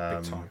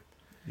 Big time.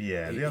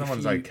 Yeah, the other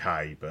one's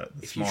okay, but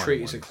if you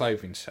treat it as a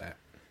clothing set,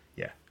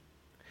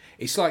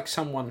 it's like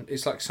someone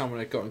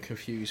had gotten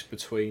confused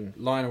between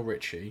Lionel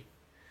Richie,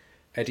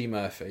 Eddie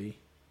Murphy,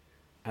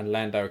 and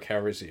Lando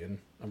Calrissian,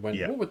 and went,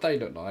 what would they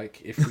look like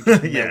if we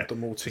just meld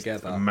them all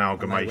together?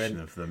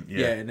 Amalgamation of them.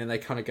 And then they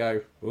kind of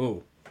go,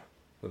 oh,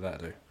 what would that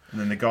do? And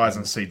then the guys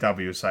on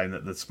CW are saying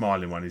that the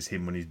smiling one is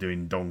him when he's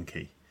doing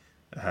Donkey,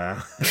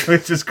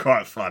 which is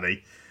quite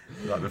funny.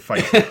 Like the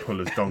facial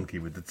pull as Donkey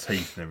with the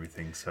teeth and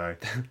everything. So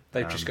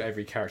they've just got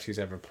every character he's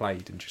ever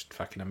played and just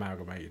fucking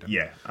amalgamated them.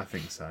 Yeah, I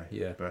think so.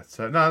 Yeah, but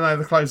no,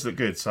 the clothes look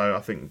good. So I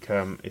think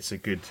it's a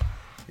good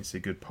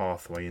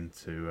pathway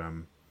into.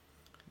 And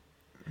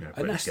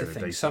that's the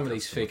thing. Some of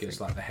these figures,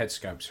 like the head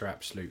sculpts, are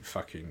absolute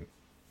fucking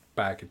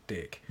bag of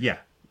dick. Yeah.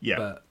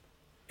 But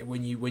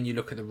when you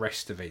look at the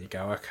rest of it, you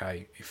go,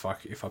 okay, if I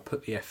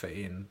put the effort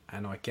in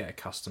and I get a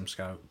custom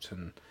sculpt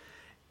and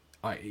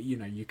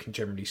you can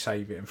generally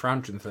save it, and for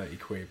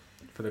 £130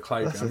 for the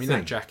clothing,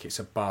 that jacket's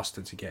a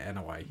bastard to get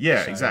anyway.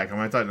 Yeah, exactly. I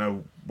mean, I don't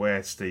know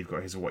where Steve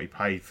got his or what he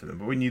paid for them,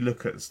 but when you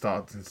look at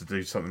starting to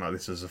do something like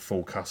this as a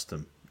full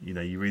custom,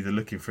 you're either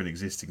looking for an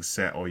existing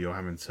set or you're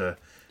having to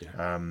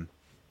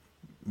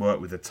work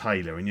with a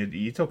tailor, and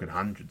you're talking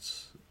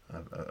hundreds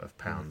of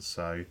pounds.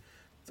 So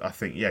I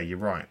think you're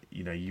right.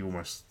 You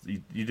almost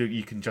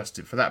you can just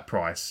it for that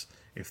price.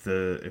 If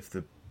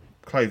the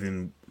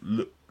clothing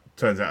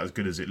turns out as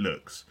good as it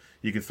looks,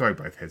 you could throw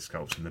both head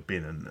sculpts in the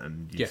bin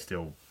and you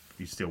still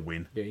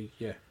win. Yeah.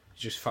 You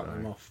just fuck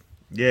them off.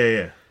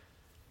 Yeah.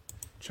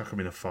 Chuck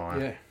them in a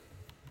fire.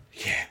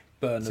 Yeah.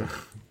 Burn them.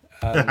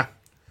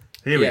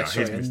 Here we are.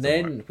 Sorry, Here's and Mr.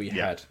 then White. we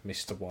had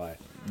Mr. White.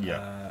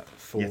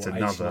 For Yet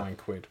another.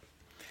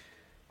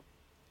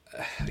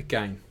 £89.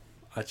 Again,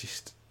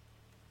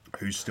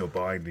 who's still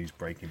buying these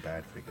Breaking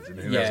Bad figures? And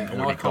who hasn't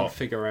already can't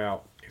figure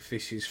out if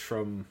this is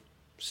from.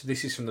 So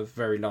this is from the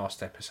very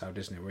last episode,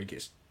 isn't it, where he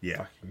gets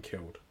fucking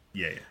killed?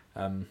 Yeah.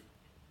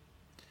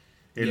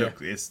 It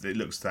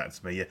looks that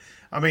to me. Yeah.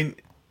 I mean,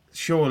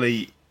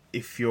 surely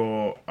if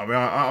you're,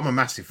 I'm a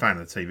massive fan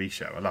of the TV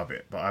show. I love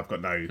it, but I've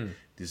got no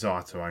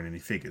desire to own any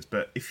figures.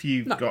 But if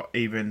you've got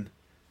even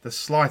the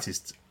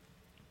slightest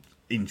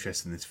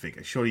interest in this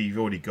figure, surely you've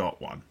already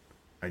got one,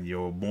 and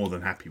you're more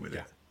than happy with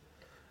it.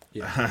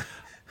 Yeah.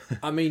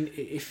 I mean,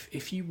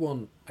 if you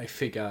want a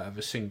figure of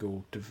a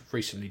single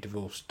recently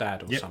divorced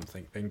dad or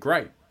something, then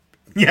great.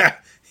 Yeah.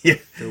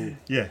 Fill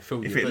if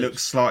your it boots.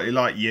 Looks slightly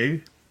like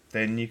you,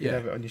 then you can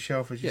have it on your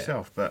shelf as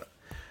yourself. But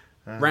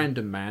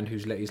random man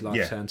who's let his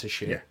life turn to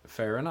shit.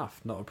 Fair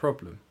enough, not a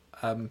problem.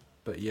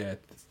 But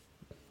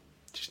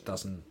just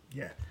doesn't.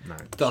 Yeah, no,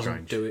 doesn't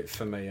strange. do it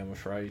for me, I'm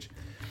afraid.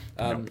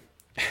 Nope.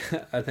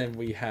 And then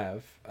we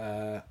have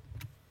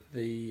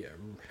the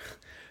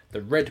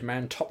Red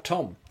Man Top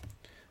Tom.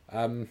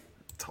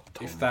 Top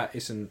Tom. If that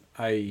isn't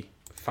a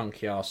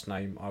funky ass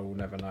name, I will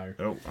never know.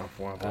 Oh,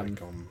 why have I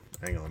gone?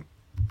 Hang on.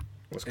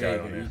 What's going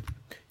on here?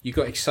 You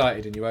got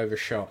excited and you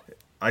overshot.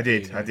 I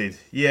did.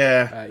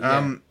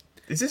 Yeah.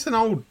 Is this an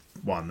old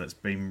one that's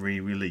been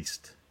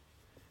re-released.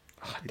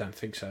 I don't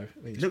think so.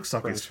 It looks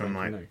like it's from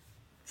brand like new.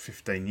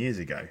 15 years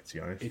ago, to be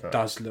honest. It but-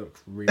 does look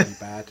really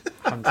bad.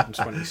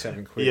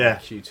 127 quid Yeah,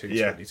 Q2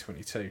 yeah.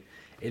 2022.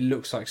 It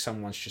looks like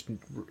someone's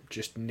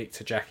just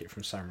nicked a jacket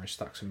from somewhere and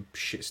stuck some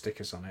shit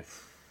stickers on it.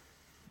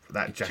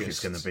 That It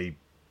jacket's just- going to be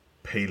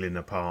peeling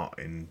apart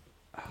in.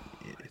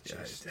 It's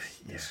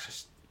yeah.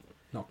 just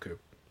not good.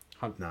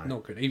 No.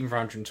 Not good. Even for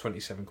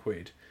 127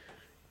 quid,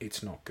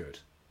 it's not good.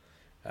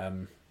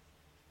 No,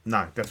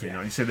 definitely Yeah.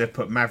 not. You said they've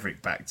put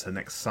Maverick back to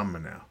next summer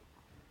now.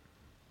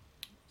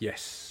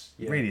 Yes.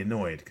 Yeah. Really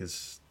annoyed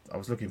because I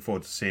was looking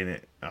forward to seeing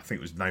it. I think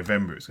it was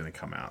November it was going to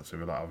come out, so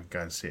we were like, I would go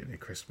and see it near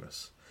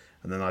Christmas.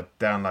 And then I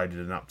downloaded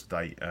an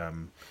up-to-date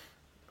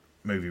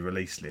movie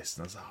release list,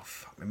 and I was like, oh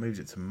fuck, they moved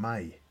it to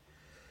May.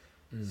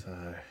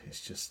 So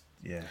it's just,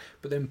 yeah.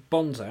 But then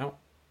Bond's out,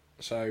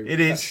 so It that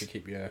is. should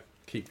keep you.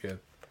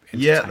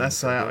 Yeah, entertained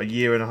that's for a out a bit.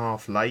 year and a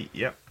half late.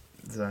 Yep.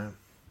 So,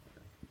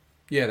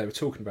 Yeah, they were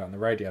talking about on the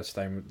radio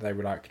today. They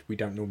were like, we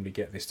don't normally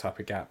get this type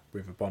of gap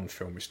with a Bond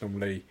film. It's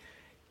normally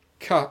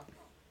cut,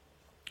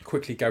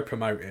 quickly go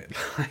promote it.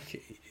 Like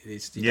you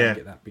Yeah. don't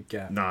get that big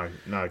gap. no,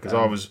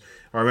 because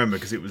I remember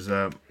because it was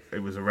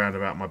around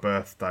about my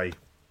birthday.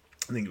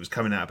 I think it was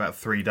coming out about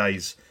 3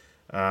 days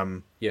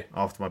Yeah.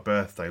 after my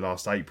birthday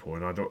last April,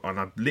 and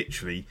I'd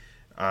literally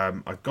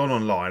I'd gone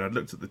online, I'd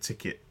looked at the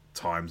ticket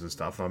times and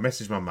stuff, and I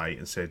messaged my mate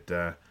and said,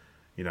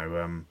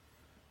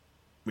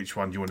 which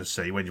one do you want to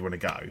see? When do you want to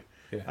go?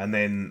 Yeah. And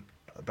then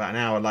about an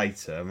hour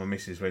later, my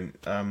missus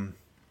went,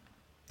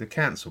 they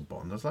cancelled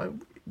Bond. I was like,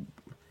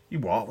 you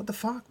what? What the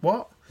fuck?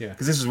 What? Yeah.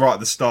 Because this was right at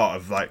the start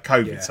of like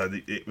COVID, Yeah. so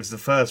it was the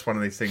first one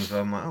of these things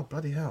where I'm like, oh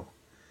bloody hell,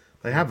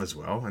 they have as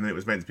well. And then it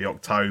was meant to be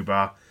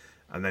October,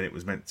 and then it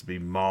was meant to be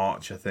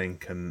March, I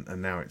think, and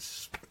now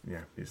it's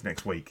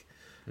next week.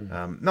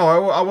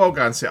 No, I will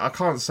go and see it. I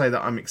can't say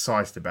that I'm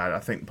excited about it. I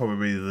think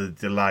probably the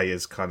delay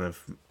has kind of,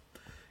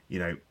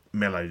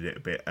 mellowed it a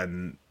bit,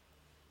 and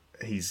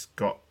he's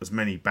got as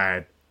many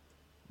bad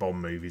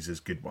Bond movies as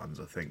good ones,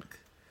 I think.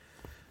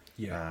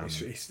 Yeah,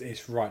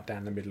 it's right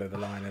down the middle of the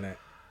line, isn't it?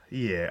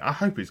 Yeah, I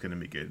hope it's going to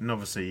be good. And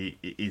obviously,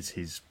 it is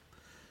his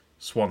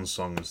swan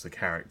song as the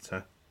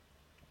character.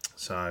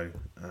 So,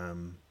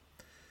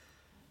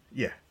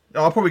 yeah.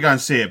 I'll probably go and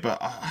see it, but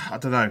I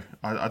don't know.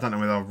 I don't know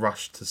whether I'll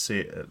rush to see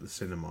it at the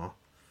cinema.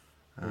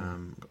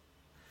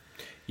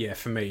 Yeah,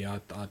 for me, I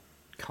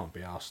can't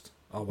be asked.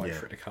 I'll wait Yeah.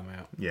 for it to come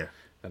out, Yeah.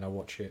 then I'll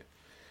watch it.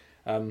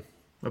 It'll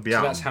be So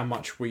out. that's how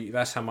much we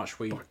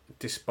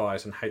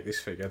despise and hate this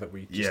figure that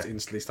we just Yeah.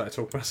 instantly started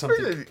talking about something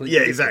completely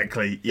Yeah, different.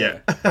 exactly. Yeah.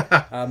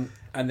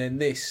 And then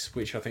this,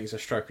 which I think is a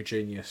stroke of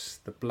genius,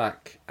 the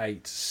Black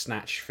 8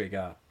 Snatch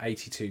figure,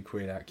 82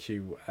 quid at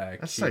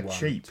That's so Q1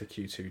 cheap. to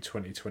Q2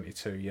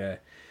 2022, yeah.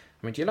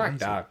 I mean, do you like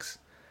dogs?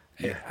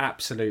 Yeah.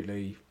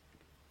 Absolutely,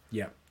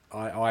 yeah.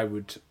 I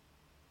would...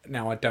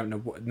 Now, I don't know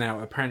what... Now,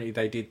 apparently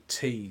they did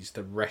tease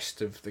the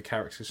rest of the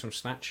characters from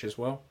Snatch as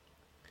well.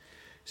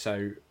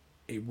 So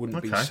it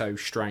wouldn't be Okay. so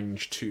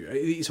strange to...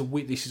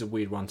 This is a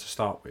weird one to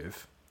start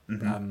with.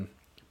 Mm-hmm.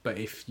 But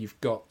if you've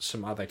got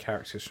some other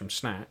characters from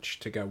Snatch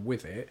to go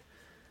with it,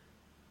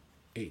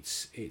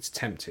 it's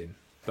tempting.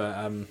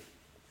 But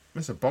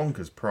It's a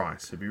bonkers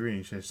price. It'd be really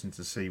interesting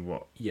to see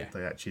what Yeah.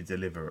 they actually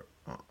deliver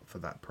for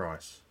that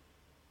price.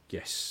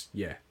 yes,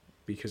 yeah,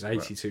 because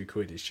 82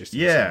 quid is just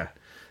Yeah. insane.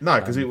 No,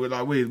 because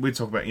we'd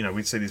talk about,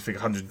 we'd see this figure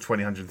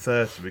 120,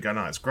 130. We'd go,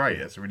 no, it's great.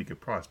 It's a really good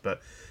price.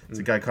 But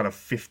to go kind of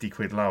 50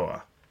 quid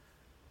lower,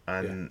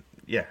 and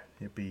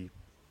it'd be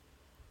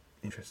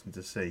interesting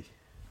to see.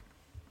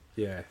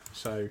 Yeah.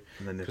 So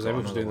And then they've because got they were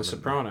another doing The one,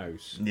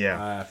 Sopranos,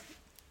 Yeah.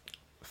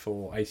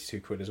 for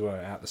 82 quid as well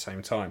at the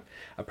same time.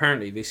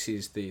 Apparently, this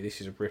is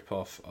a rip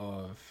off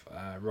of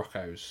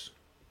Rocco's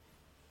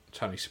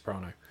Tony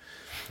Soprano.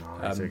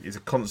 He's a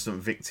constant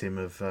victim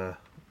of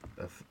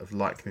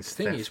likeness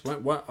The thing theft.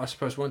 is, I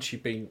suppose once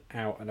you've been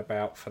out and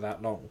about for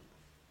that long,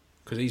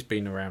 because he's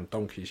been around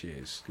donkey's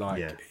years,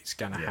 Yeah. it's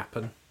going to Yeah.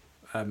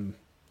 happen.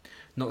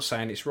 Not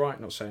saying it's right,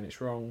 not saying it's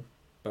wrong,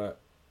 but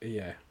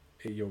yeah,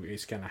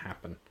 it's going to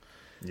happen.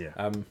 Yeah.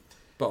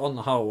 But on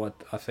the whole,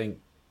 I think,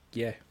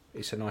 yeah,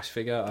 it's a nice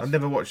figure. I've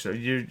never watched it.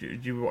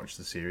 You watched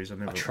the series? I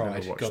tried.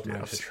 Never watched God it.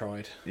 knows I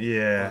tried.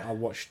 Yeah. I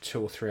watched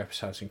 2 or 3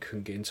 episodes and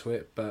couldn't get into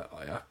it. But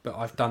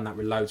I've done that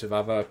with loads of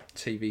other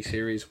TV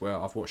series where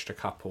I've watched a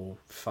couple,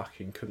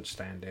 fucking couldn't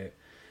stand it,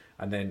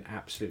 and then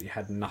absolutely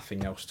had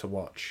nothing else to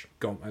watch.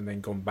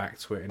 Gone back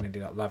to it and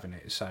ended up loving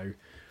it. So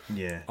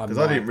Yeah, I because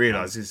I didn't might-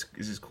 realise this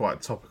is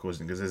quite topical,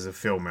 isn't it? Because there's a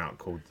film out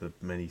called The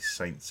Many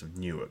Saints of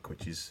Newark,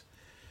 which is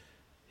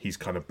his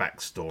kind of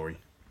backstory.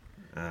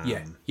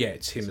 yeah,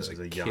 it's him as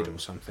a kid or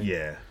something.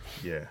 Yeah.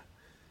 Yeah,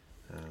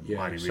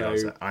 I only so-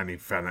 realised that. I only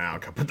found that out a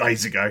couple of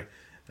days ago.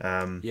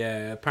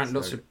 Yeah, apparently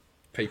lots of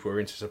people who are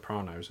into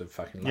Sopranos are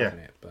fucking loving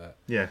it, but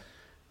Yeah.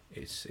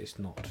 it's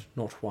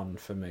not one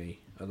for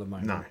me at the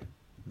moment.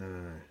 No.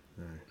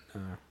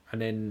 And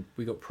then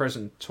we got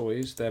Present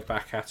Toys. They're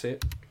back at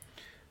it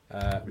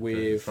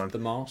with fun- the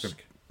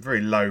mask. Very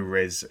low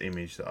res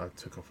image that I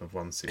took off of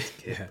 1/6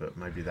 kit, Yeah. but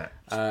maybe that.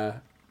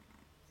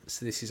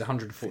 So this is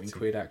 114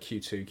 quid at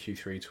Q2,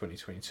 Q3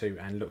 2022,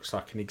 and looks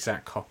like an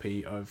exact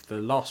copy of the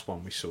last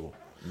one we saw.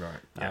 Right.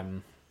 Yeah.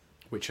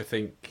 Which I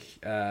think,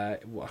 I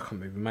can't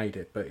remember who made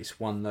it, but it's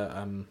one that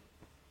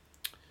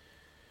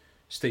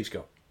Steve's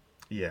got.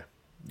 Yeah.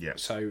 Yeah.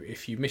 So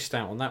if you missed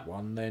out on that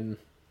one, then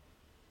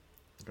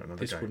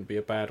this wouldn't be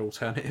a bad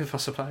alternative, I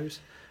suppose.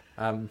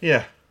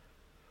 Yeah.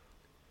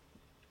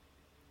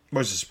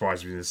 Most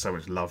surprised me there's so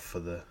much love for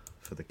the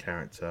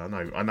character. I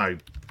know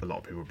a lot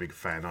of people are a big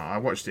fan. I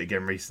watched it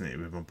again recently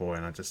with my boy,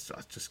 and I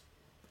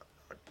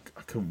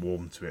couldn't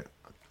warm to it.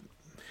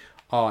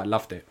 Oh, I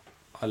loved it.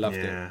 I loved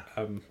it.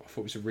 I thought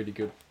it was a really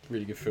good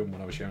film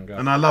when I was younger.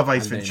 And I love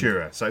Ace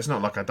Ventura, so it's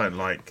not like I don't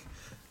like.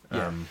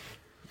 And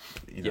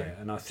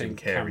I think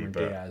Cameron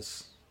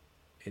Diaz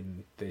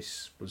in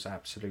this was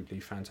absolutely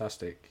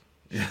fantastic.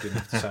 She didn't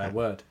have to say a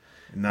word.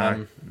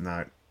 No.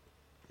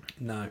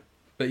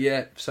 But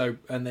yeah, so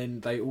and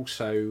then they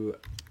also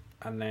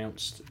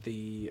announced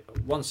the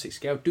 1/6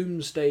 scale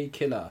Doomsday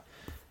Killer,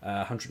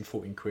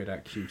 114 quid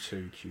at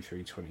Q2,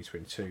 Q3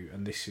 2022,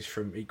 and this is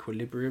from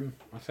Equilibrium,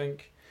 I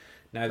think.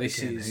 Now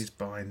who's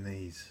buying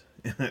these?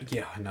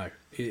 Yeah, I know,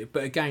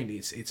 but again,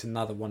 it's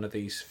another one of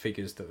these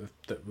figures that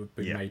have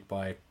been made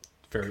by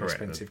very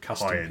expensive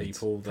custom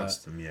people.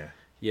 Custom.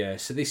 Yeah.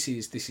 So this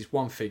is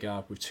one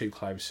figure with 2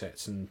 clothes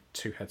sets and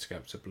 2 head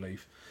sculpts, I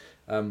believe,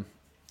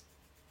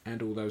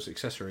 and all those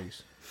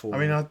accessories.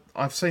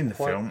 I've seen the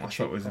film. I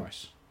thought it was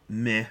price.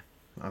 Meh.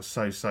 I was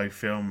so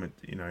film. It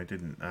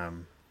didn't.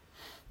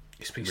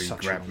 It's been really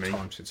such a long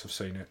time since I've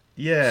seen it.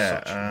 Yeah.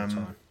 Such a long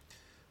time.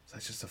 So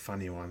it's just a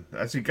funny one.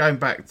 Actually, going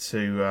back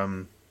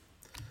to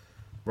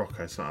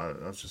Rocco, so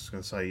I was just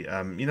going to say,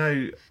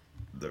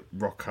 that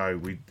Rocco,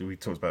 we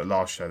talked about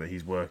last show that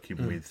he's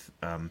working with,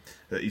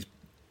 that he's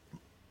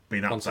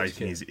been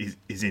updating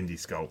his indie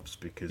sculpts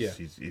because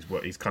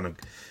he's kind of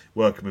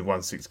working with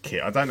 1/6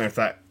 kit. I don't know if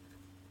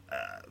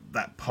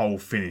that poll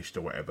finished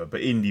or whatever,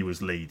 but Indy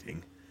was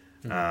leading.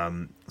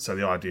 So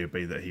the idea would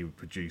be that he would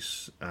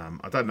produce.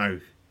 I don't know.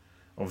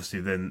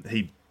 Obviously, then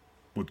he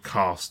would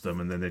cast them,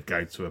 and then they'd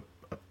go to a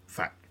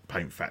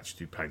paint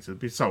factory to paint. So it'd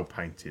be sold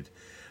painted.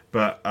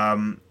 But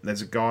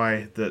there's a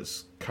guy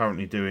that's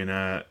currently doing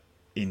a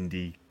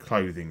indie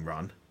clothing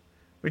run,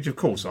 which of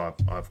course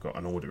I've got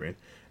an order in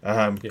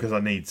because I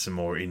need some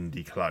more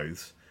indie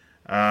clothes.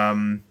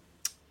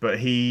 But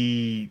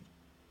he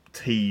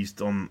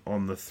teased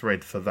on the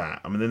thread for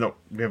that. I mean,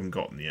 we haven't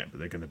got them yet, but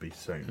they're going to be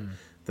soon.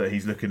 That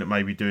he's looking at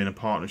maybe doing a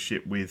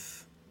partnership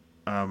with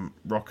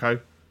Rocco,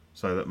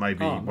 so that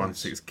maybe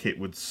 1/6 kit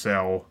would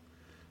sell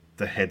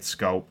the head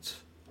sculpt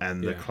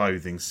and the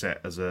clothing set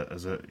as a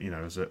thing.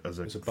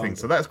 bundle.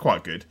 So that's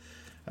quite good.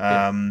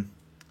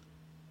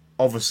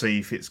 Obviously,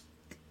 if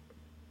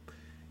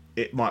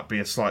it might be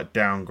a slight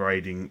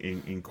downgrading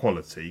in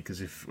quality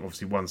because if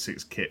obviously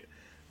 1/6 kit,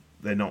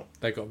 they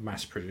got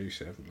mass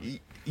produced it, haven't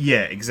they?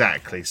 Yeah,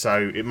 exactly.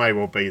 So it may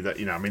well be that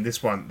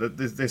this one,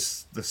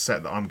 the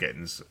set that I'm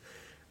getting,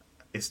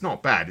 it's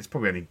not bad. It's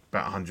probably only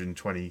about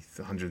 120,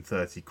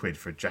 130 quid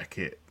for a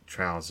jacket,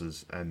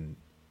 trousers, and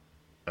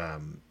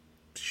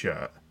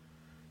shirt.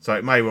 So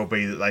it may well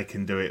be that they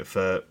can do it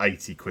for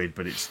 80 quid,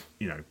 but it's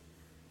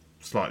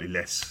slightly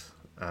less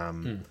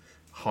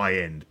high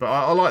end. But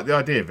I like the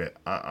idea of it.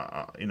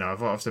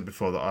 I've said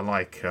before that I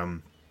like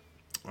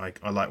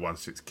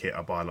 1/6 kit.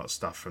 I buy a lot of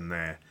stuff from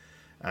there,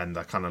 and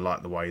I kind of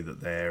like the way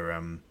that they're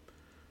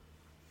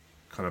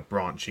kind of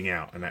branching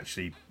out and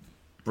actually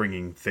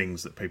bringing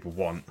things that people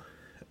want.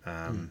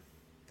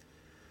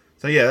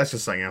 So yeah, that's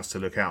just something else to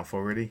look out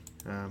for, really.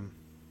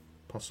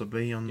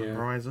 Possibly on the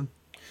horizon.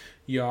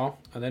 Yeah,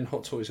 and then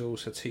Hot Toys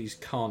also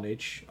teased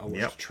Carnage. I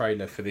watched a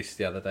trailer for this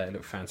the other day. It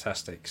looked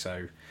fantastic.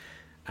 So,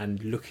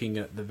 and looking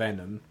at the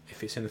Venom,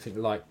 if it's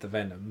anything like the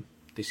Venom,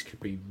 this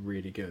could be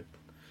really good.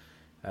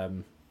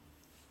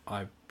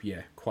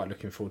 Quite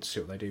looking forward to see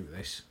what they do with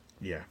this.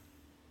 Yeah.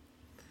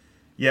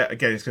 Yeah,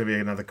 again, it's going to be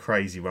another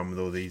crazy one with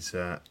all these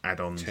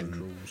add-ons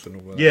tendrils and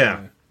all that.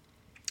 Yeah,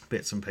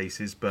 bits and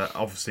pieces. But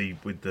obviously,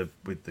 with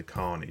the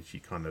Carnage,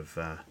 you kind of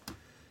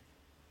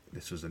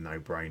this was a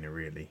no-brainer,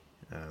 really.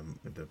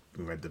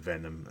 We had the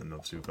Venom, and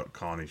obviously we've got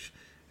Carnage.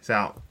 It's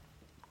out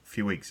a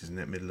few weeks, isn't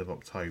it? Middle of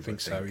October. I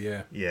think so.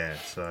 Yeah. Yeah.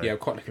 So I'm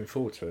quite looking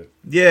forward to it.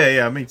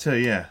 Yeah, me too.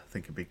 Yeah, I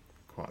think it'd be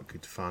quite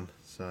good fun.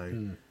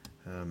 So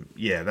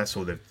that's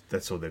all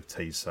they've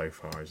teased so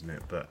far, isn't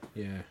it? But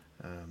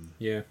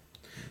yeah.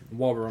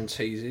 While we're on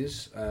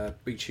teases,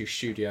 Big Chief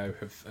Studio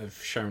have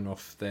shown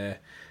off their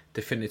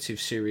definitive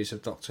series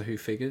of Doctor Who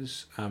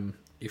figures.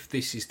 If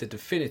this is the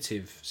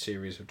definitive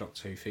series of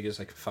Doctor Who figures,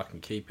 they can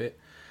fucking keep it.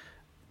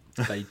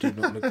 They do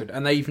not look good,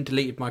 and they even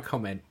deleted my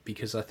comment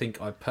because I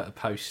think I put a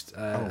post.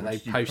 They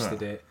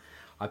posted it.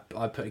 I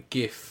put a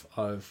GIF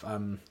of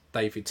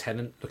David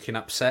Tennant looking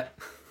upset,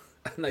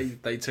 and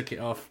they took it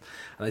off,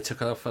 and they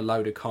took off a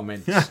load of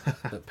comments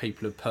that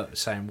people have put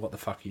saying, "What the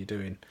fuck are you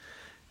doing?"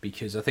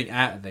 Because I think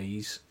out of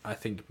these, I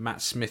think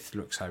Matt Smith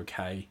looks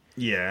okay.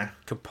 Yeah.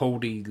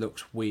 Capaldi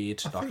looks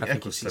weird. I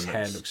think his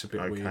hair looks a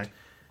bit weird.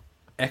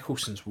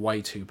 Eccleston's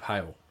way too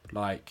pale.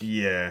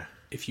 Yeah.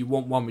 if you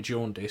want one with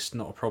jaundice,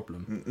 not a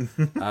problem.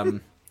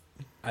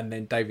 And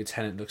then David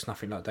Tennant looks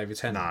nothing like David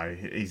Tennant. No,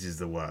 his is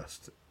the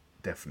worst.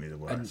 Definitely the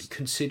worst. And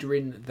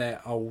considering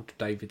their old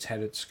David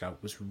Tennant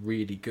sculpt was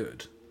really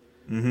good,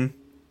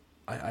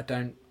 I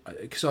don't,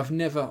 because I've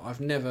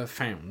never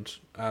found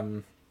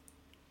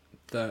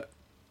that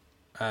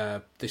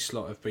this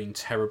lot have been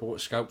terrible at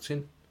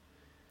sculpting.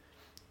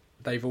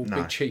 They've all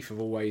Big Chief have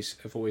always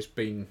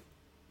been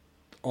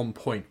on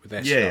point with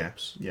their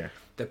sculpts. Yeah.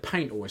 The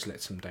paint always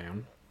lets them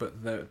down,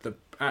 but the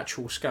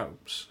actual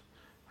sculpts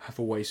have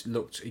always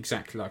looked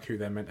exactly like who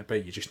they're meant to be.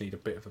 You just need a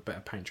bit of a better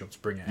paint job to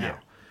bring it out.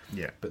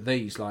 Yeah. But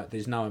these, like,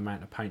 there's no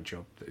amount of paint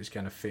job that is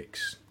going to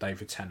fix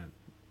David Tennant.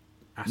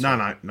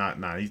 No.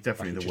 He's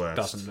definitely the worst.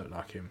 Doesn't look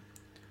like him.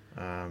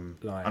 And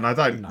I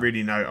don't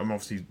really know.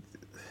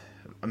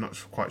 I'm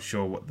not quite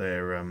sure what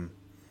they're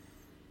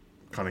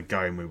kind of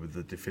going with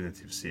the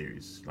definitive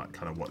series, like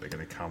kind of what they're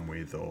going to come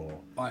with, or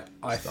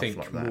I think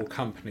like more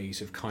companies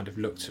have kind of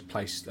looked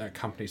at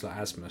companies like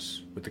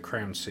Asmus with the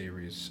Crown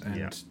series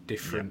and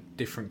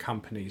different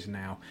companies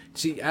now.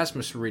 See,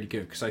 Asmus were really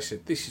good because they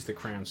said this is the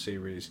Crown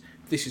series,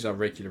 this is our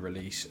regular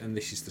release, and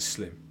this is the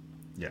Slim.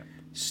 Yeah.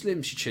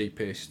 Slim's your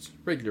cheapest,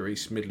 regular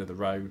release middle of the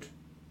road,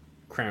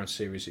 Crown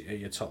series are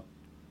your top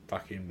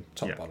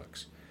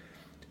bollocks.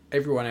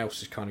 Everyone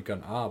else has kind of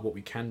gone, what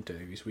we can do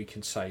is we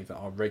can say that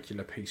our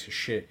regular piece of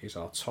shit is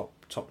our top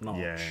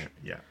notch.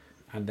 Yeah.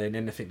 And then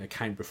anything that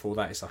came before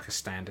that is like a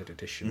standard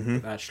edition.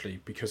 But actually,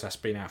 because that's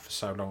been out for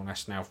so long,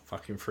 that's now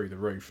fucking through the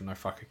roof and no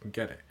fucker can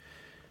get it.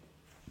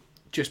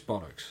 Just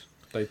bollocks.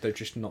 They've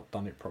just not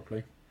done it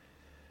properly.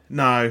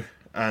 No,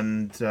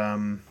 and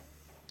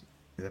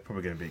they're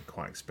probably going to be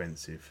quite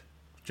expensive,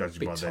 judging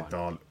Big by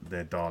time.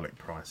 their Dalek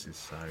prices.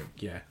 So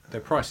yeah, their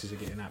prices are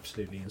getting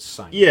absolutely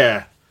insane.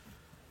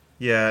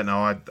 Yeah,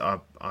 no,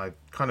 I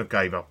kind of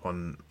gave up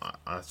on.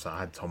 So I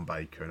had Tom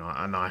Baker,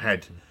 and I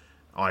had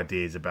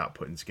ideas about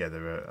putting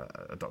together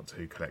a Doctor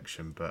Who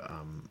collection, but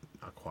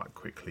I quite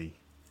quickly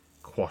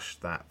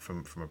quashed that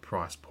from a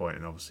price point,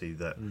 and obviously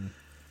that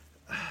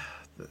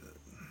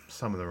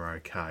some of them are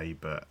okay,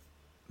 but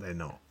they're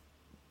not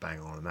bang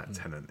on, and that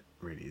Tennant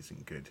really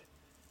isn't good.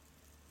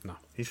 No,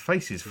 his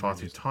face is far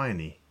too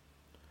tiny.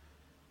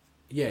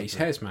 Yeah, his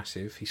hair's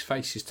massive. His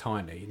face is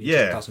tiny. And he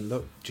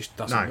just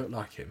doesn't look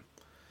like him.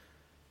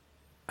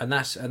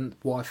 And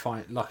what I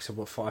find, like I said,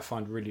 what I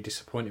find really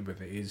disappointing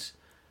with it is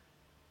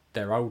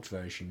their old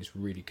version is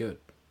really good.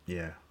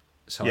 Yeah.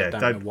 So I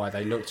don't know why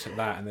they looked at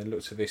that and then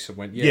looked at this and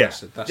went,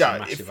 that's a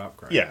massive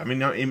upgrade. Yeah, I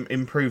mean,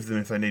 improve them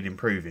if they need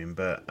improving,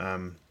 but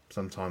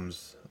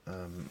sometimes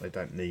they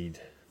don't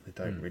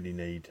really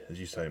need, as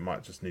you say, it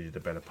might just needed a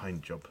better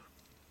paint job.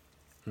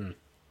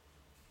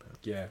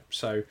 Yeah,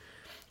 so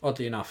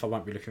oddly enough, I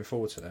won't be looking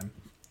forward to them.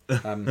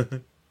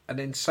 And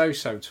then So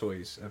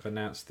Toys have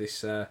announced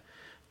this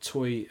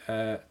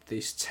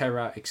this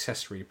Terra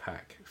accessory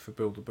pack for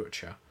Bill the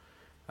Butcher,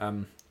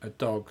 a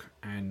dog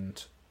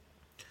and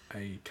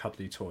a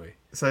cuddly toy.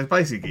 So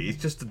basically,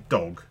 it's just a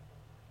dog,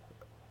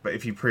 but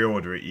if you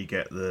pre-order it, you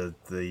get the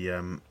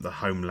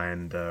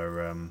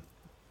Homelander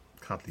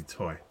cuddly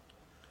toy.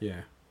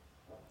 Yeah.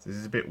 So this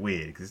is a bit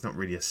weird because it's not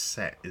really a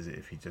set, is it?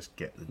 If you just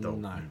get the dog,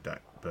 No.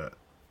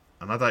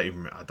 I don't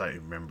even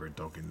remember a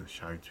dog in the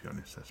show. To be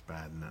honest, that's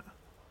bad, isn't it?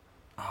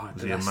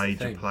 Was he a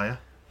major player?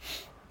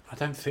 I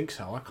don't think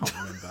so. I can't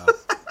remember.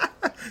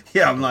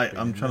 Yeah,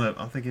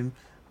 I'm thinking,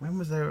 when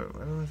was there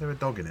a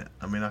dog in it?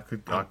 I mean, I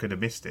could have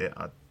missed it.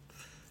 But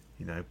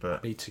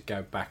I need to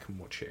go back and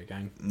watch it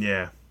again.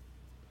 Yeah.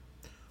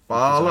 But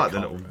I like the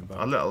little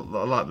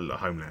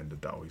Homelander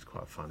doll. He's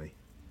quite funny.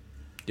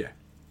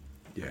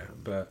 Yeah,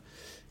 but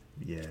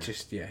yeah,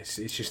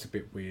 it's just a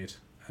bit weird.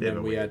 And Yeah, then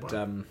a we weird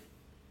had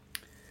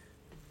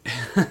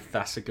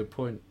that's a good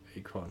point,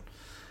 Equan.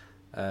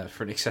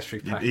 For an accessory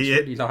pack, it's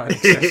really like an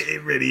accessory.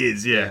 It really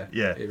is. Yeah,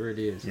 it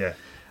really is. Yeah.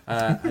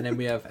 And then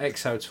we have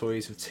XO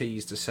Toys have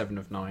teased a 7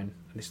 of 9, and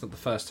it's not the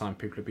first time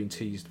people have been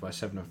teased by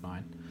 7 of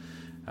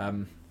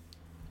 9.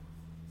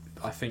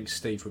 I think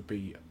Steve would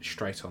be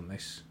straight on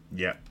this.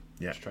 Yeah.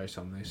 Straight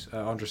on this.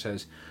 Andra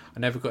says, I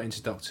never got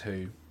into Doctor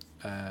Who,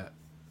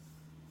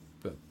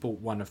 but bought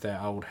one of their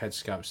old head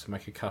sculpts to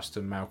make a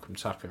custom Malcolm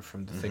Tucker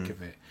from the thick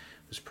of it.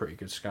 It was pretty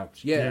good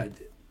sculpts. Yeah,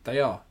 they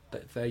are.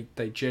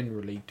 They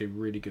generally do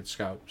really good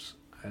sculpts,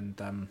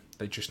 and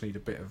they just need a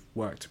bit of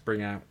work to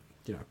bring out,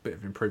 a bit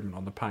of improvement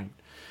on the paint.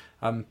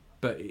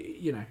 But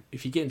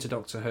if you get into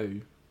Doctor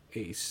Who,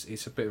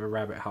 it's a bit of a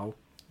rabbit hole.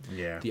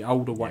 Yeah. The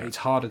older one, it's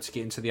harder to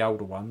get into the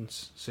older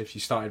ones. So if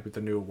you started with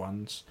the newer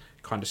ones,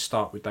 kind of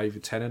start with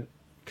David Tennant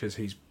because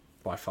he's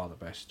by far the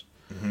best.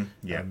 Mm-hmm.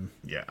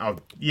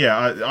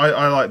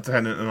 I like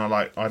Tennant,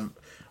 and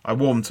I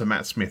warmed to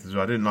Matt Smith as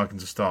well. I didn't like him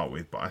to start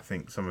with, but I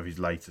think some of his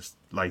later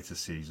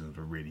seasons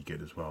were really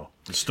good as well.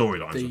 The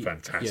storylines were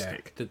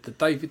fantastic. Yeah, the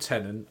David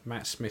Tennant,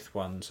 Matt Smith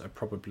ones are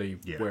probably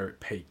where it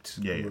peaked.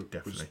 Yeah,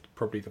 definitely. Was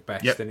probably the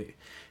best. Yep. Then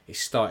it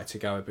started to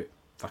go a bit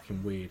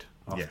fucking weird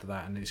after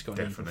that, and it's got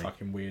even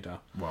fucking weirder.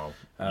 Well,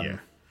 And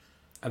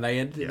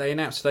they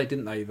announced today,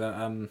 didn't they,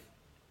 that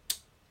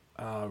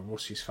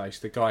what's his face?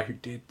 The guy who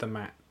did the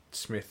Matt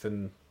Smith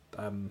and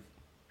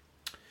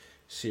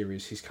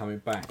series. He's coming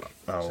back.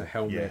 Oh, so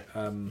Helmet.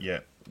 yeah.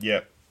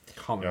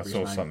 Can't remember I his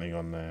saw name. something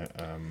on there.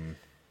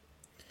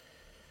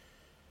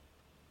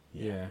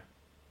 Yeah.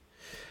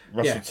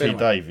 Russell Yeah, T anyway.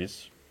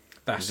 Davies.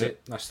 That's Is it?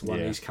 it? That's the one.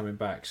 Yeah. He's coming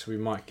back, so we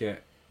might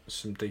get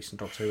some decent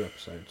Doctor Who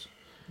episodes.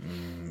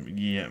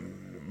 Yeah,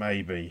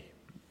 maybe,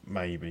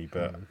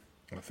 but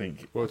I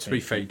think. Well, to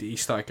be fair, he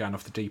started going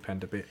off the deep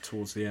end a bit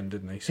towards the end,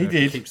 didn't he? So He if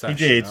did. keeps He that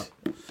shit did.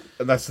 up-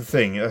 And that's the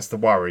thing. That's the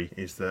worry.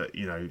 Is that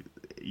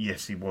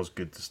yes, he was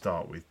good to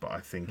start with, but I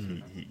think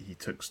he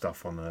took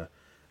stuff on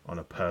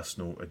a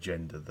personal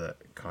agenda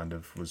that kind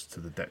of was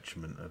to the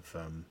detriment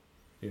of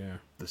Yeah.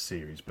 the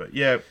series. But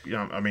yeah,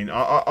 I mean,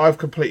 I've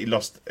completely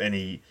lost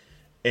any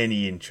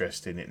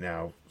interest in it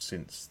now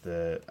since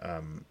the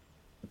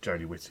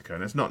Jodie Whittaker,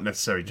 and it's not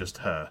necessarily just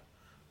her.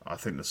 I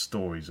think the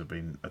stories have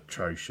been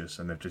atrocious,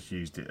 and they've just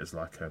used it as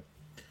like a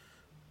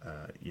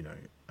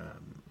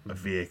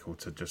vehicle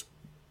to just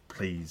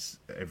please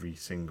every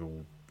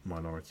single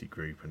minority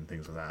group and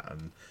things like that,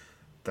 and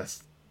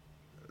that's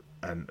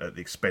at the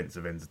expense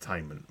of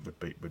entertainment would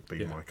be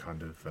Yeah. my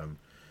kind of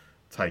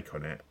take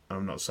on it.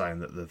 I'm not saying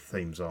that the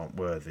themes aren't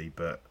worthy,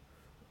 but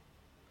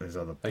there's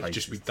other They places could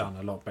just be done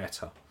a lot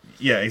better.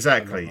 Yeah,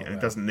 exactly. Not And it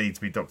that. doesn't need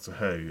to be Doctor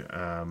Who.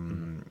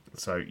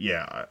 So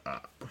yeah,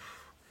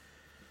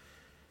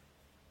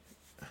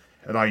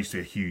 and I used to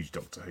be a huge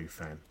Doctor Who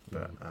fan,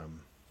 but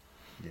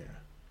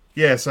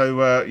yeah.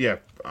 So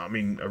I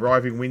mean,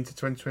 arriving winter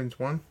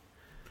 2021.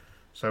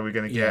 So we're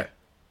going to get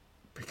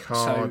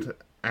Picard So-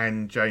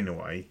 and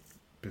Janeway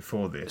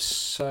before this.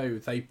 So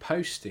they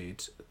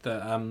posted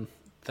that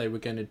they were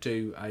going to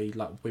do a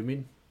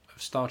women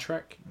of Star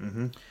Trek.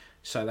 Mm-hmm.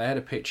 So they had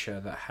a picture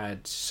that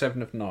had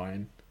 7 of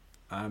 9,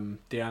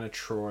 Deanna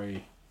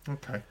Troi,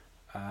 Okay.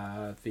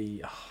 I've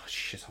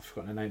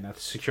forgotten her name now. The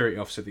security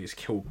officer that is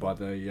killed by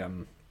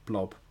the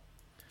blob.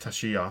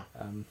 Tashiya.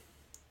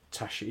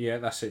 Tasha, yeah,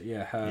 that's it.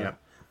 Yeah, her Yeah.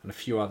 and a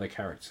few other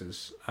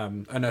characters,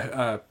 and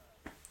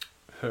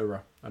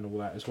Hura and all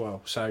that as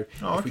well. So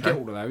if we okay. get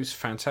all of those,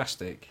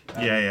 fantastic.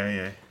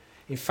 Yeah.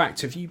 In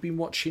fact, have you been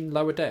watching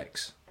Lower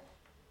Decks?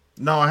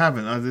 No, I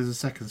haven't. There's a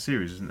second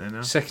series, isn't there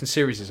now? Second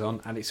series is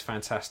on, and it's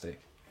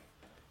fantastic.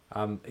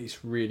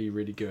 It's really,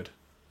 really good.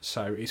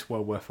 So it's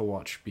well worth a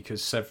watch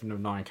because 7 of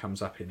 9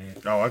 comes up in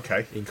it Oh,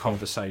 okay. in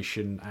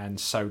conversation, and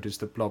so does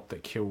the blob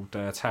that killed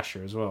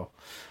Tasha as well.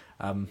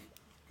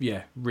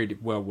 Yeah, really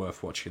well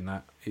worth watching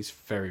that. It's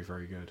very,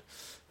 very good.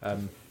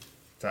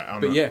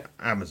 But yeah.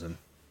 Amazon.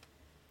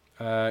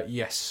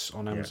 Yes,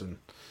 on Amazon.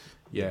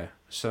 Yeah,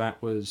 so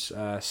that was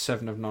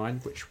 7 of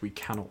 9, which we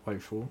cannot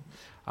wait for.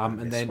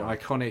 And then one.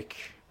 Iconic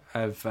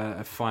have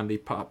finally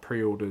put up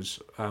pre-orders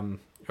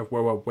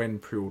when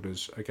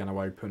pre-orders are going to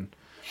open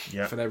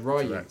Yeah. for their So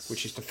Ryu, that's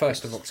which is the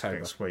 1st of October.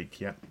 Next week,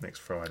 yeah. Next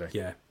Friday.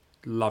 Yeah,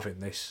 loving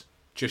this.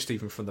 Just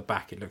even from the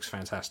back, it looks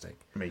fantastic.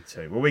 Me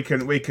too. Well, we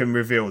can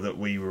reveal that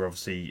we were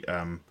obviously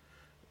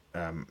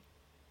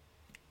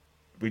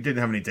we didn't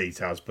have any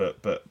details, but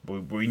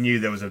we knew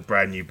there was a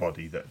brand new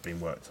body that had been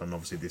worked on.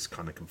 Obviously, this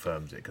kind of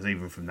confirms it because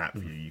even from that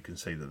view, you can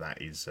see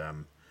that is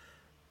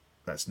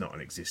that's not an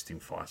existing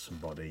Fyson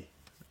body.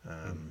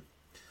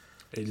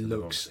 It they've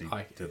looks. obviously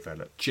I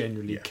developed.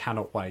 genuinely Yeah.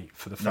 cannot wait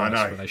for the No, I first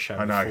know, where they show I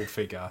the know. full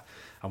figure,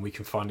 and we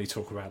can finally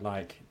talk about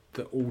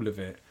all of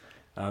it.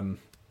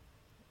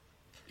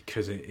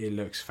 Because it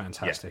looks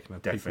fantastic, Yeah,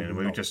 and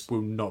definitely. people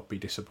will not be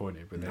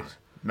disappointed with this.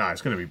 No,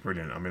 it's going to be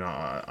brilliant. I mean,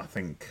 I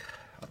think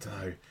I don't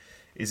know.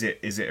 Is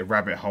it a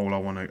rabbit hole I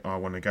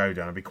want to go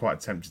down? I'd be quite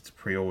tempted to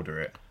pre-order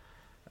it.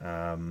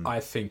 I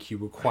think you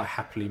will quite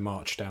happily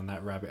march down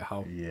that rabbit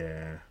hole.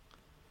 Yeah,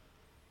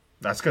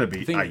 that's going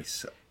to be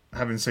ace.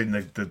 Having seen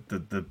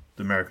the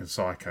American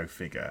Psycho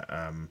figure,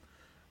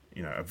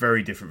 a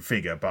very different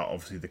figure, but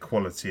obviously the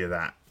quality of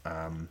that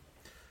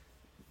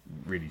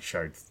really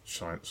shone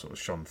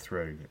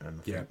through. And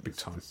I Yeah, think big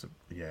time.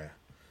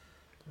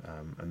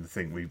 And the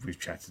thing we've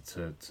chatted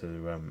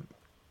to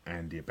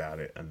Andy about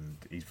it, and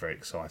he's very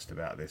excited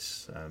about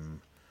this.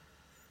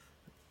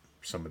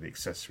 Some of the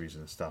accessories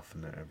and stuff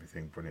and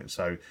everything, brilliant.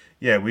 So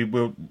yeah, I'm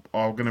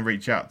going to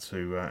reach out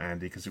to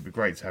Andy because it'd be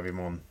great to have him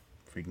on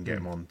if we can get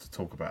him on to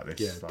talk about this.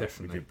 Yeah, like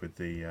definitely. we did with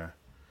the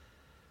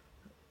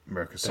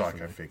American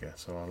Psycho figure.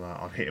 So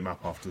I'll hit him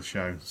up after the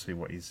show and see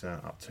what he's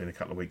up to in a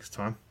couple of weeks'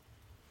 time.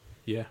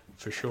 Yeah,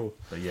 for sure.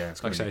 But yeah,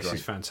 it's Like going I to say, be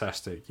this is great.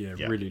 fantastic. Yeah,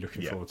 Yeah, really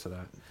looking yeah. forward to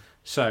that.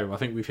 So I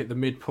think we've hit the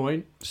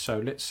midpoint. So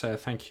let's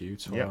thank you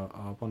to Yeah.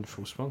 our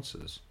wonderful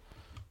sponsors.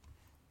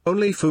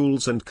 Only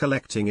Fools and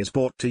Collecting is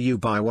brought to you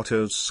by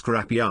Watto's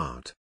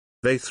Scrapyard.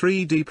 They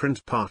 3D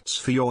print parts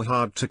for your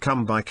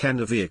hard-to-come-by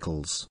Kenner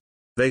vehicles.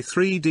 They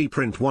 3D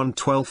print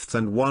 1/12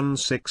 and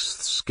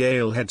 1/6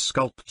 scale head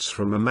sculpts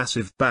from a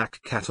massive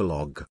back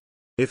catalogue.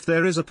 If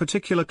there is a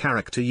particular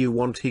character you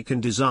want, he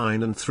can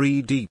design and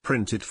 3D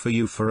print it for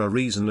you for a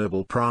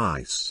reasonable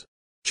price.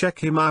 Check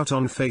him out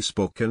on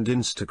Facebook and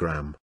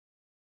Instagram.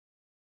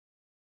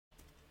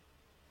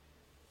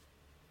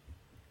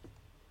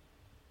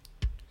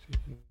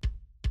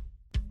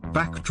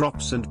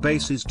 Backdrops and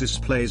bases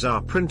displays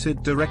are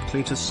printed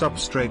directly to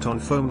substrate on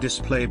foam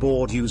display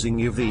board using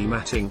UV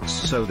matte inks,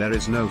 so there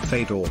is no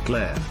fade or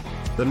glare.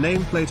 The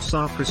nameplates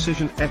are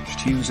precision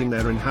etched using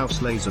their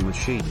in-house laser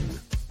machine.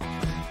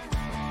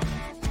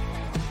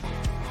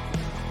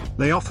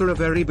 They offer a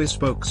very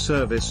bespoke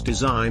service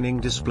designing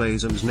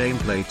displays and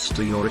nameplates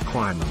to your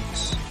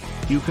requirements.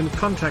 You can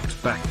contact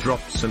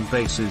Backdrops and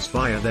Bases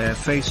via their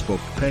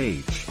Facebook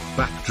page,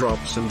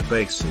 Backdrops and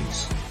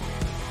Bases.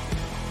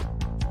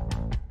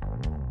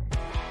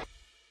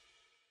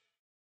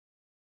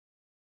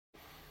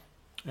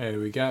 There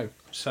we go.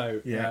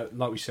 So, Yeah.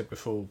 like we said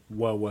before,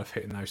 well worth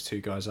hitting those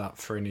two guys up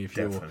for any of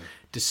your Definitely.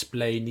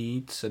 display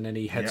needs and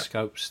any head Yep.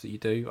 sculpts that you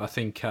do. I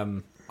think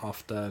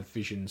after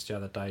Visions the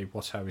other day,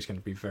 Watto is going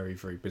to be very,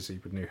 very busy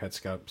with new head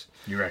sculpts.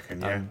 You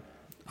reckon? Yeah.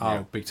 Oh,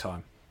 Yeah. big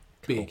time.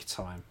 Cool. Big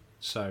time.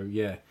 So,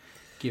 yeah,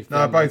 give No,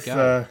 them both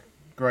a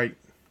go.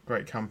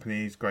 great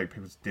companies, great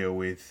people to deal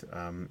with.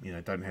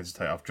 Don't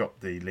hesitate. I've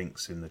dropped the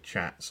links in the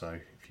chat, so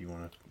if you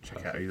want to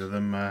check out either of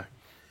them,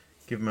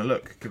 give them a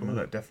look. Give them a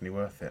look. Definitely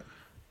worth it.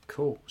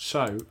 Cool.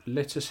 So,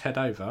 let us head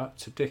over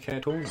to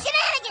Dickhead Corner.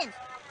 Shenanigans!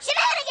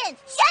 Shenanigans!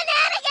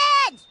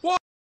 Shenanigans!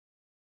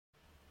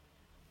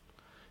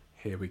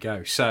 Here we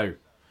go. So,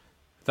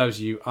 those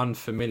of you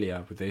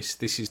unfamiliar with this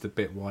is the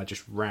bit where I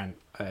just rant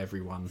at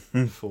everyone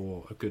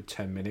for a good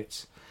 10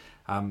 minutes.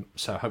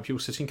 So I hope you're all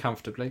sitting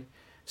comfortably.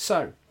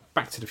 So,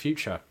 Back to the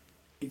Future.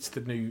 It's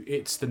the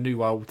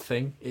new old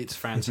thing. It's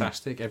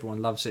fantastic.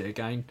 Everyone loves it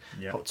again.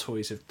 Yeah. Hot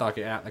Toys have dug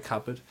it out of the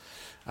cupboard.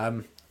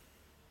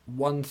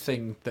 One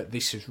thing that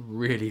this has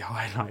really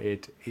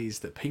highlighted is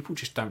that people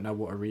just don't know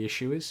what a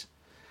reissue is.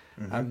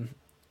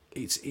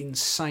 It's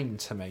insane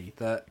to me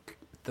that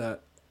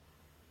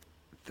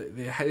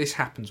this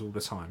happens all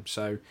the time.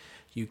 So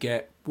you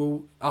get,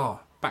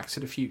 Back to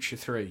the Future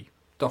 3,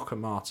 Doc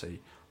and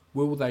Marty,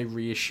 will they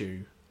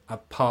reissue a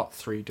Part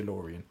 3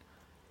 DeLorean?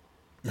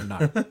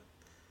 No.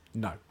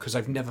 No, because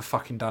they've never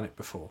fucking done it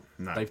before.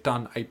 No. They've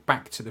done a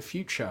Back to the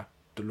Future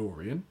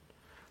DeLorean.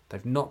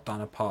 They've not done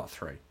a Part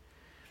 3.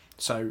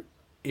 So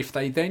if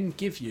they then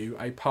give you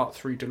a Part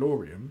 3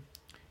 DeLorean,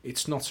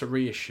 it's not a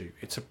reissue.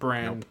 It's a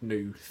brand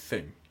new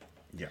thing.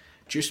 Yeah.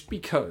 Just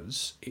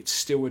because it's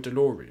still a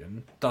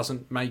DeLorean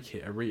doesn't make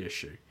it a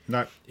reissue.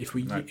 No. If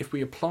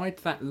we applied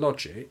that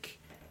logic,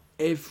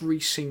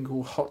 every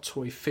single Hot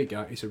Toy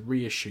figure is a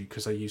reissue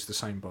because they use the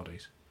same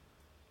bodies.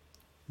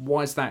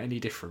 Why is that any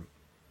different?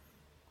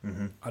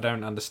 I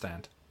don't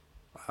understand.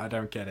 I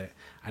don't get it.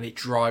 And it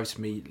drives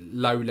me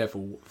low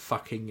level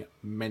fucking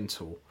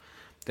mental.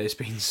 There's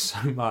been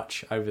so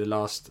much over the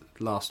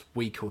last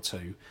week or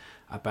two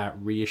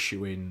about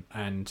reissuing,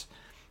 and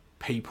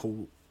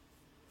people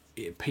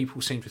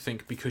seem to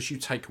think because you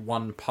take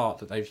one part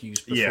that they've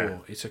used before, Yeah.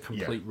 it's a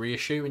complete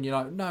reissue, and you're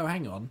like, no,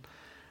 hang on.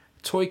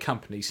 Toy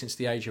companies since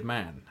the age of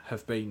man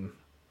have been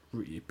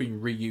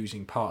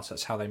reusing parts.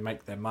 That's how they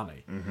make their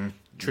money.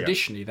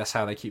 Traditionally, that's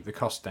how they keep the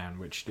cost down,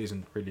 which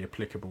isn't really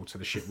applicable to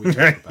the shit we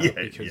talk about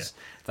because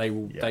they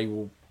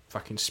will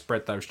fucking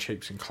spread those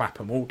cheeks and clap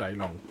them all day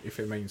long if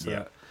it means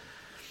that.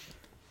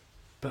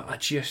 But I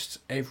just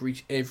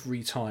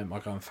every time I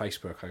go on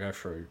Facebook, I go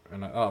through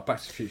and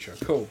Back to the Future,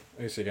 cool.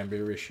 Is it going to be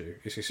a reissue?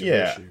 Is this a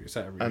reissue? Is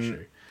that a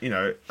reissue?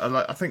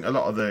 I think a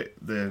lot of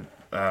the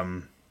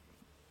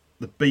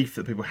beef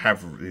that people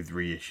have with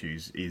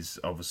reissues is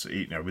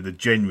obviously, with a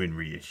genuine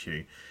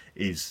reissue,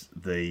 is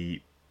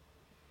the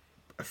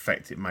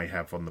effect it may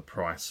have on the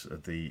price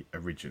of the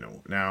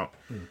original. Now,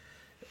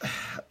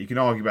 you can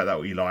argue about that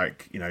what you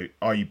like.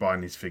 Are you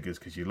buying these figures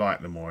because you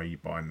like them, or are you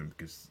buying them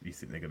because you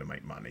think they're going to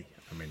make money?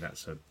 I mean,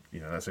 that's a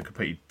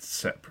completely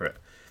separate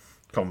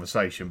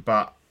conversation.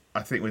 But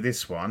I think with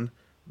this one,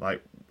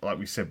 like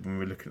we said when we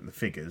were looking at the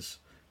figures,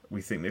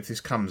 we think that if this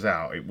comes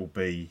out, it will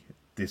be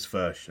this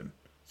version.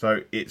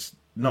 So it's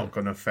not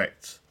going to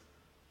affect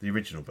the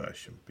original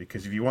version,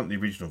 because if you want the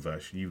original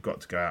version, you've got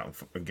to go out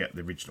and get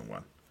the original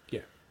one. Yeah.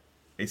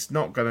 It's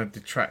not going to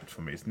detract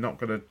from it. It's not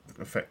going to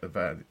affect the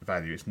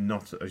value. It's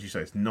not, as you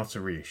say, it's not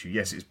a reissue.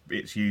 Yes,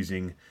 it's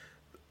using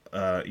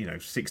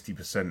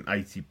 60%,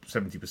 80%,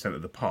 70%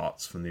 of the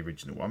parts from the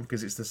original one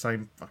because it's the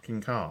same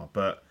fucking car.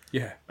 But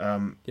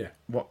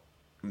what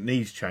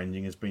needs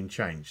changing has been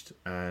changed,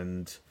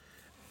 and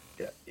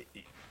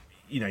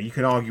you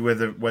can argue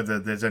whether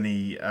there's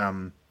any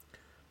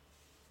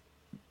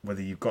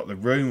whether you've got the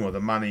room or the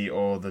money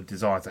or the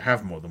desire to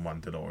have more than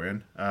one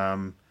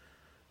DeLorean.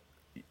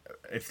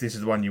 If this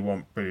is the one you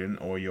want,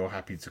 brilliant, or you're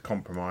happy to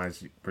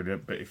compromise,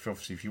 brilliant. But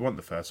if you want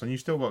the first one, you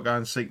still got to go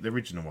and seek the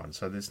original one.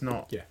 So it's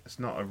not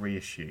a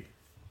reissue.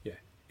 Yeah.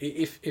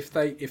 If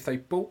they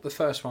bought the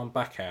first one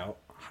back out,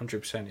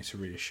 100% it's a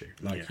reissue.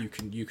 Like you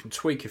can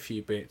tweak a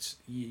few bits,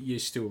 you're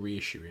still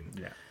reissuing.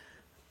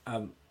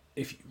 Yeah.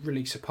 If you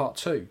release a part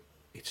 2,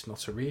 it's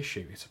not a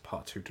reissue. It's a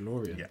part 2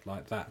 DeLorean. Yeah.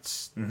 Like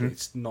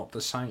it's not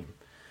the same.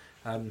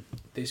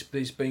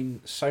 There's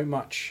been so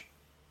much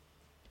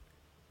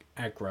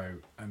aggro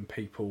and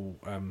people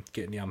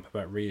getting the ump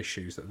about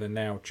reissues that they're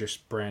now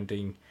just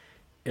branding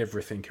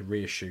everything a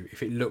reissue.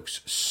 If it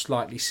looks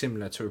slightly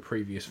similar to a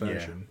previous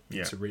version,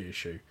 it's a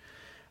reissue.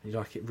 And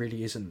you're like, it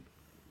really isn't.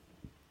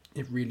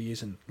 It really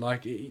isn't.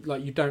 Like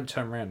you don't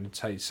turn around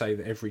and say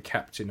that every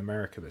Captain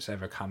America that's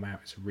ever come out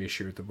is a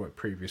reissue of the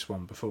previous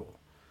one before.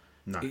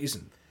 No. It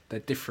isn't. They're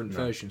different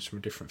versions from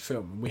a different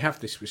film. And we have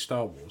this with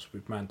Star Wars,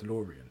 with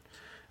Mandalorian.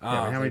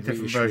 How many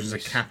different versions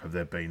of Cap have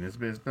there been?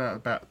 There's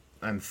about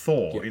and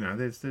Thor,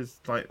 there's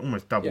like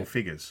almost double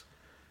figures.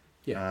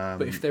 Yeah,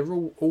 but if they're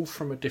all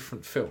from a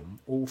different film,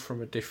 all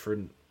from a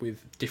different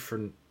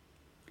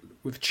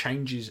with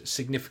changes,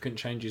 significant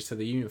changes to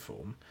the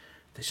uniform,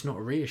 it's not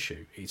a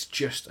reissue. It's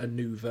just a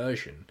new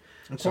version.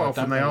 And quite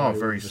often they are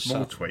very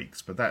small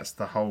tweaks, but that's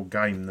the whole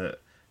game that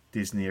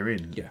Disney are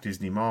in. Yeah.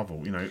 Disney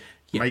Marvel,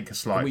 make a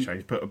slight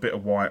change, put a bit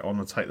of white on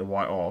and take the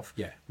white off.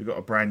 Yeah, we've got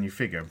a brand new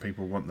figure, and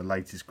people want the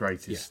latest,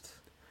 greatest. Yeah.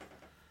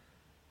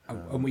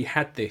 And we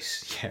had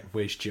this. Yeah,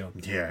 where's John?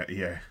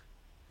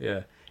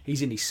 Yeah.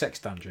 He's in his sex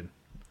dungeon.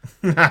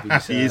 He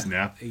is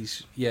now.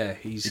 He's.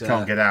 He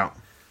can't get out.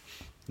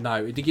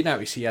 No, did you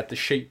notice he had the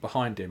sheep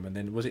behind him, and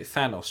then was it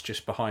Thanos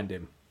just behind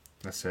him?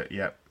 That's it.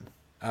 Yep.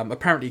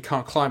 Apparently, he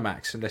can't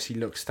climax unless he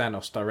looks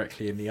Thanos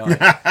directly in the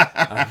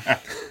eye.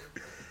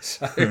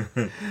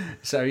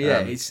 So yeah,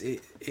 it's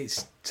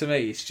to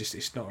me,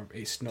 it's not.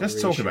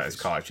 Just talking about this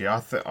car, actually,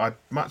 I'd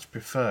much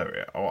prefer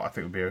it, or I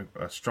think it would be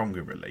a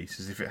stronger release,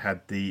 is if it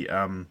had the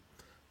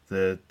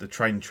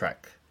train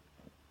track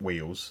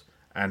wheels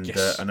and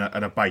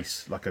a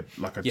base like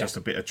just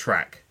a bit of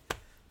track.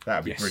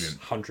 That'd be brilliant.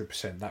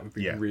 100%. That would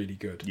be really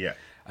good. Yeah.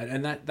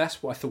 And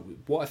that's what I thought.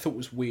 What I thought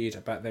was weird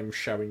about them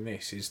showing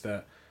this is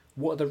that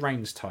what are the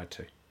reins tied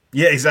to?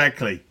 Yeah,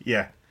 exactly.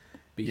 Yeah.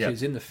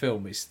 Because in the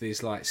film,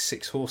 there's like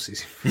 6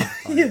 horses.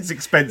 It's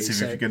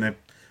expensive if you're going to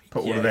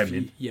put all of them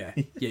in. Yeah,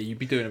 you'd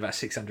be doing about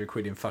 600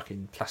 quid in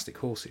fucking plastic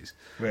horses.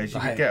 Whereas you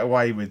could get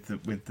away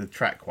with the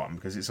track one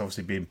because it's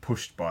obviously being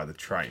pushed by the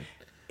train.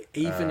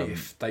 Even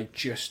if they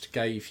just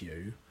gave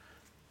you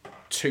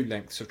 2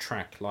 lengths of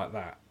track like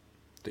that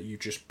you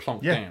just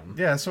plonk down.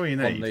 Yeah, that's all you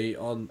need.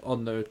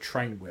 On the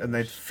train wheels. And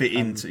they'd fit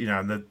into,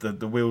 and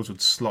the wheels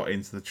would slot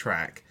into the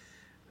track.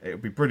 It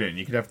would be brilliant.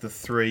 You could have the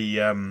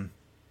 3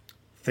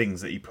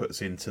 things that he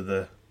puts into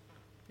the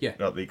like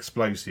the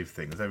explosive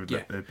things. They'd be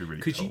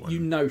really cool. Because you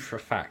know for a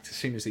fact, as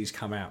soon as these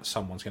come out,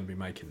 someone's going to be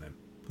making them.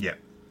 Yeah,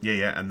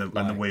 and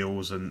the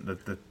wheels and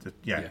the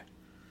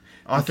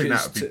I think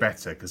that would be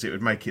better because it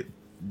would make it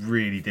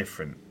really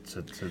different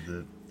to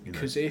the.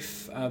 Because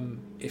if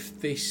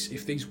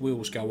these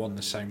wheels go on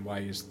the same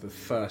way as the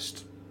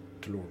first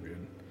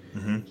DeLorean,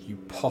 you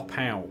pop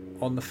out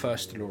on the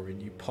first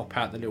DeLorean, you pop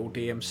out the little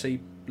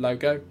DMC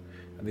logo,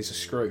 and there's a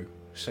screw.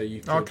 So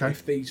you could,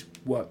 if these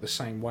work the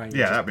same way,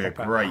 that'd be a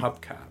great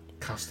hubcap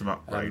custom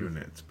upgrade,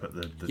 wouldn't it? To put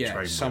the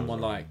train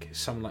someone like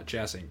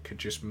Jazz Inc. could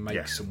just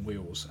make some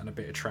wheels and a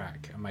bit of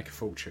track and make a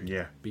fortune.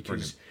 Yeah,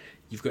 because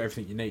you've got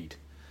everything you need.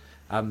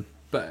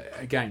 But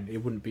again, it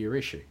wouldn't be your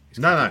issue.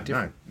 No.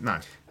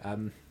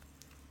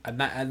 And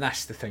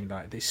that's the thing.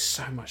 Like, there's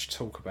so much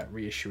talk about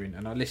reissuing,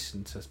 and I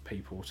listen to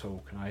people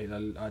talk, and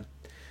I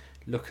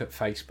look at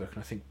Facebook, and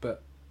I think,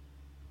 but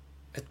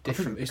a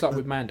different. It's like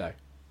with Mando.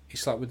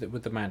 It's like with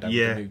the Mando, with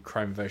the new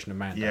Chrome version of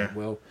Mando. Yeah.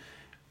 Well,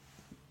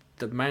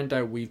 the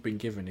Mando we've been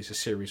given is a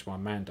Series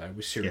 1 Mando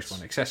with Series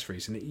 1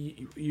 accessories, and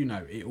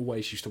it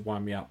always used to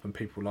wind me up when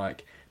people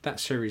like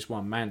that Series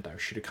 1 Mando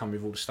should have come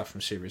with all the stuff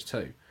from Series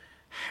 2.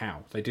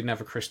 How? They didn't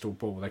have a crystal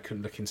ball. They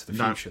couldn't look into the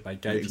future. They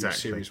gave you a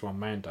Series 1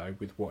 Mando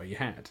with what he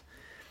had.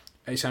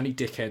 It's only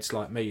dickheads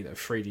like me that have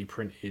 3D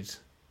printed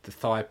the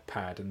thigh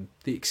pad and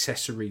the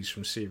accessories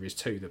from Series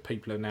 2 that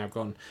people have now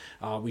gone,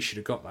 we should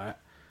have got that.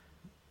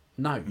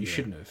 No, you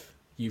shouldn't have.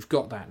 You've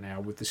got that now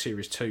with the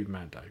Series 2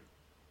 Mando.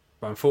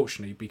 But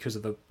unfortunately, because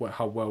of the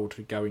whole world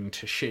going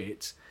to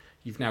shit,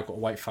 you've now got to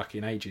wait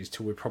fucking ages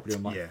till we're probably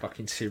on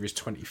fucking Series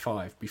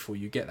 25 before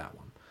you get that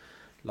one.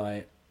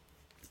 Like...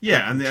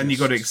 Yeah, and you've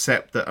got to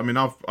accept that. I mean,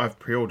 I've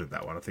pre-ordered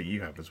that one. I think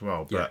you have as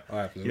well. But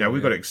I have as well,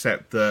 we've got to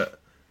accept that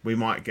we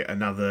might get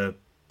another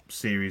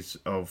series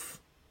of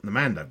the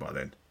Mando by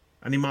then,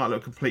 and he might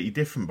look completely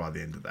different by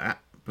the end of that.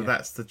 But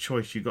that's the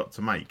choice you got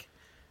to make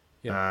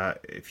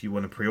if you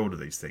want to pre-order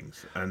these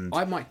things. And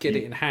I might get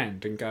it in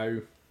hand and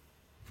go.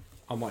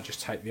 I might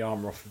just take the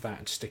armour off of that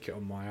and stick it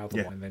on my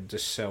other one, and then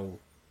just sell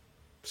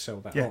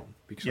that on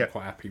because I'm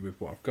quite happy with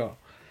what I've got.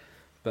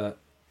 But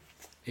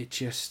it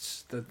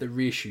just the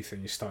reissue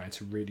thing is starting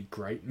to really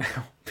grate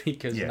now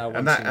because no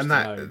one seems to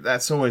know.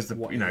 That's always the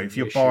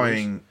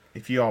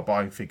if you are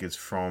buying figures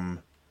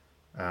from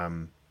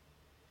a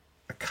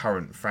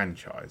current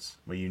franchise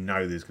where you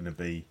know there's going to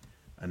be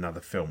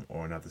another film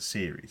or another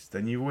series,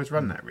 then you always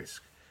run that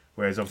risk.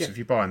 Whereas obviously if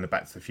you're buying the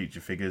Back to the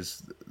Future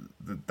figures,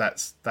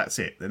 that's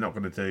it. They're not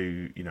going to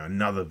do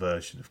another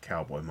version of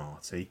Cowboy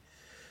Marty.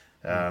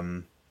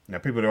 Now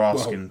people are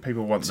asking.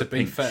 People want the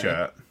pink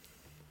shirt.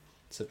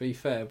 To be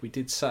fair, we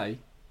did say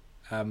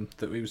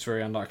that it was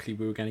very unlikely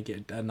we were going to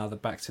get another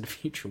Back to the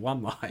Future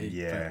one, Marty.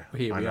 Yeah,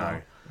 but here we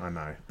are. I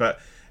know.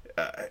 But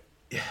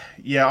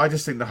yeah, I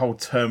just think the whole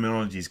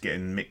terminology is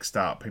getting mixed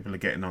up. People are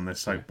getting on their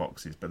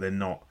soapboxes, but they're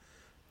not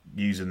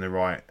using the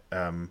right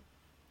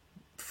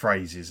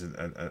phrases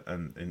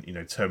and you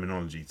know,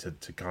 terminology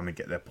to kind of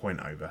get their point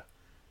over,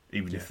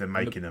 even if they're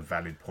making a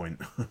valid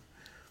point.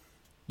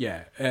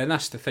 Yeah, and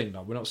that's the thing.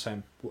 Like, we're not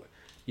saying,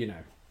 you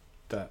know,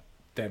 that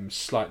them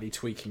slightly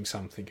tweaking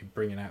something and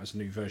bringing out as a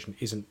new version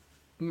isn't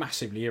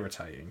massively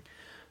irritating,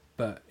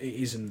 but it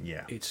isn't.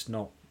 Yeah. It's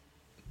not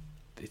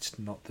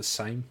the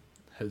same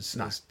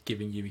as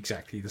giving you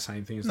exactly the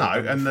same thing as No,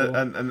 they've done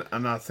before.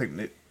 and I think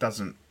it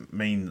doesn't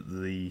mean that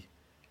the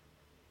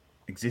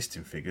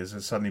existing figures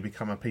have suddenly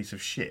become a piece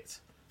of shit.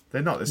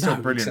 They're not. They're still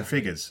brilliant exactly.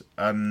 figures,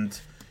 and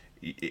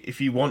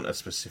if you want a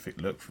specific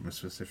look from a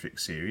specific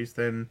series,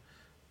 then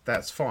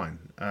that's fine.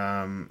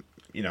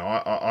 You know,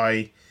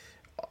 I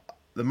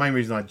the main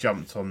reason I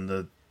jumped on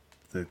the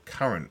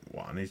current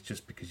one is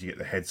just because you get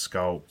the head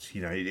sculpt.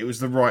 You know, it was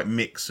the right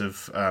mix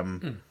of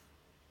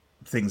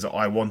things that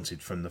I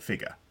wanted from the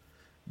figure.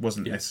 It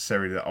wasn't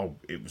necessarily that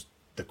it was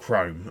the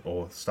chrome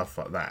or stuff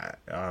like that.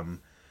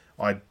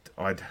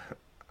 I'd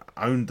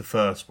owned the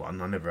first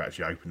one. I never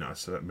actually opened it,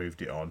 so I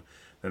moved it on.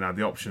 Then I had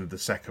the option of the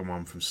second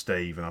one from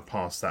Steve, and I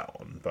passed that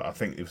on. But I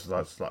think it was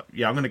like,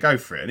 yeah, I'm going to go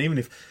for it. And even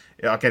if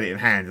I get it in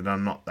hand and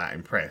I'm not that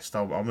impressed,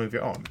 I'll move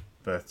it on.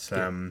 But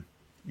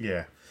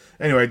yeah.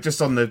 Anyway,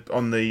 just on the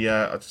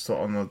I just thought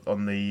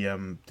on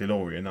the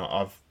DeLorean,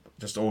 I've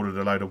just ordered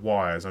a load of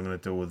wires. I'm going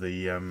to do all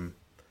the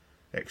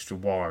extra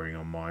wiring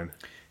on mine.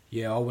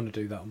 Yeah, I want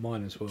to do that on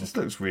mine as well. Just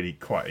looks really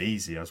quite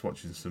easy. I was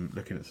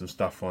looking at some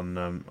stuff on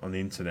the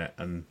internet,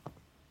 and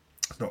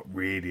it's not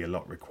really a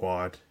lot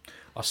required.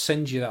 I'll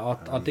send you that.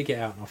 I'll dig it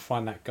out and I'll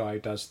find that guy who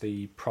does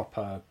the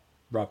proper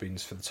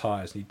rubbings for the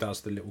tyres, and he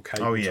does the little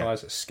cable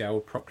tyres that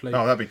scaled properly.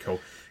 Oh, that'd be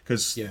cool.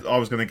 Because I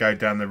was going to go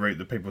down the route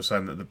that people were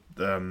saying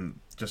that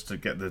just to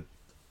get the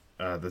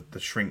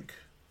shrink,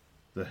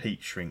 the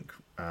heat shrink,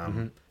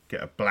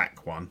 get a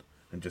black one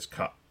and just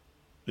cut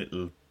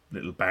little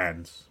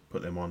bands,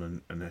 put them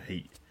on, and the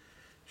heat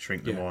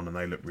shrink them on, and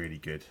they look really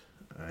good.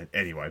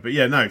 Anyway, but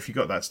yeah, no, if you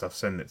got that stuff,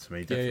 send it to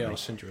me. Definitely. Yeah, I'll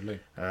send you a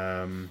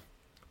link.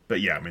 But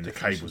yeah, I mean, the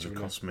cables have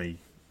cost me,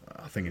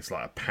 I think it's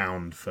like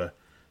 £1 for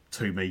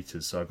 2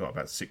 meters, so I've got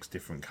about 6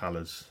 different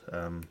colours.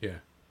 Yeah.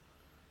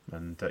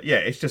 And yeah,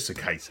 it's just a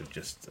case of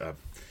just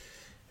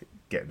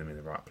getting them in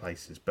the right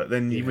places. But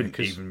then you wouldn't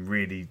even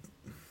really,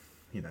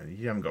 you know,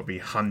 you haven't got to be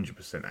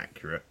 100%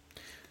 accurate.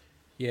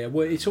 Yeah,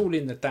 well, it's all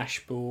in the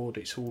dashboard.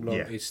 It's all on.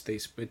 It's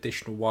this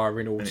additional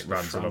wiring all and to it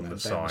runs the front along the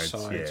and sides.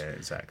 down the sides. Yeah,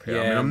 exactly.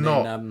 Yeah, I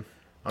mean,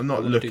 I'm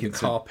not looking to to the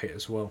carpet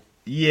as well.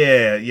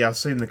 Yeah, I've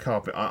seen the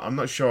carpet. I'm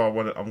not sure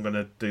I'm going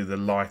to do the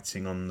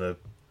lighting on the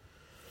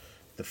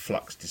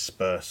flux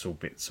dispersal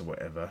bits or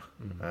whatever.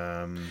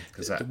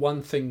 Because the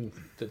one thing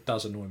that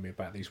does annoy me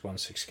about these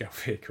 1/6 scale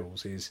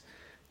vehicles is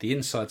the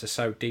insides are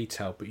so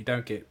detailed, but you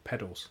don't get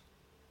pedals.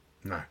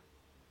 No,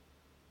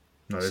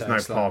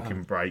 there's no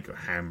parking brake or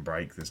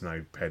handbrake. There's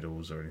no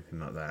pedals or anything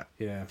like that.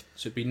 Yeah,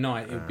 so it'd be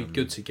nice. It'd be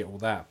good to get all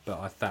that,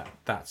 but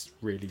that's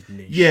really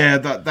niche. Yeah,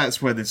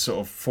 that's where this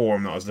sort of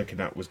forum that I was looking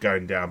at was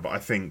going down. But I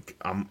think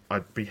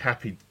I'd be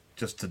happy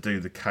just to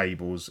do the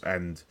cables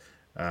and,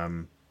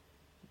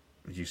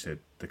 as you said,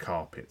 the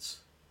carpets.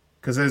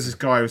 Because there's this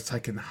guy who was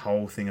taking the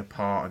whole thing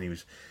apart and he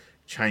was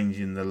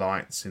changing the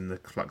lights in the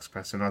flux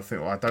capacitor. And I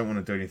think, well, I don't want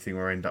to do anything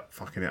or end up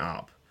fucking it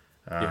up.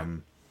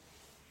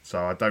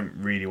 So I don't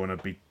really want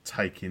to be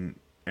taking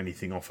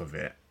anything off of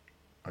it.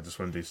 I just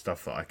want to do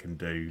stuff that I can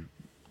do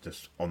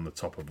just on the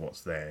top of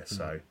what's there.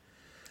 So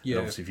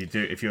obviously,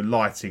 if you're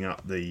lighting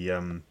up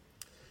the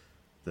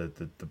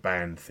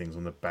band things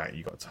on the back,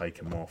 you've got to take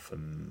them off.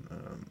 And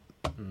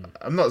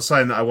I'm not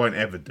saying that I won't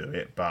ever do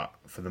it, but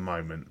for the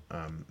moment,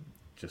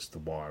 just the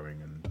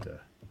wiring and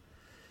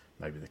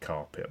maybe the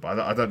carpet. But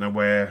I don't know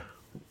where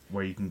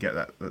you can get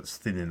that's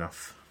thin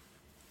enough.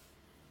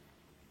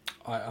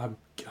 I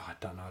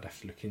don't know. I'd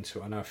have to look into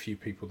it. I know a few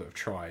people that have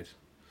tried.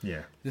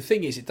 Yeah. The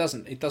thing is, it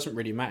doesn't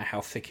really matter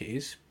how thick it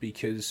is,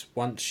 because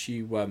once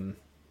you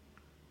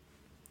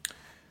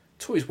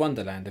Toys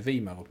Wonderland have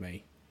emailed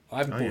me. I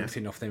haven't bought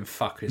anything off them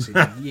fuckers in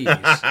years.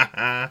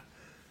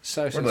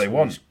 So what do they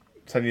want?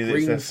 Tell you that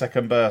it's their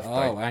second birthday.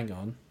 Oh, hang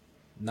on.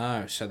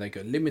 No, so they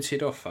got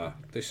limited offer.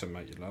 This will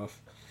make you laugh.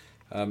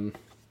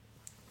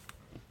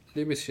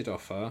 Limited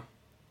offer.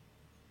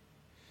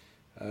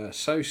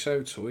 So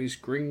Toys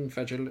Green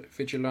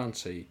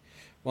Vigilante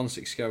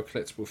 1/6 scale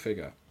collectible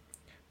figure.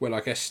 Well,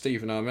 I guess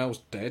Stephen Amell's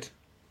dead.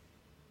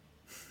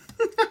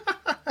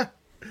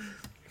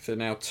 If they're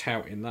now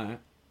touting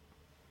that,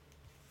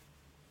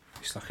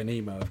 it's like an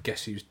email of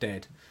guess who's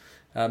dead.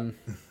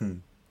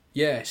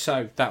 Yeah,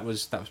 so that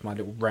was my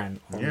little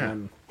rant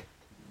on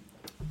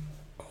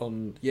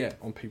on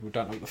people who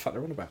don't know what the fuck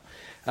they're on about.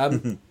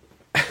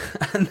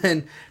 And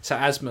then so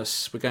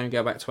Asmus, we're going to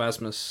go back to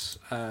Asmus.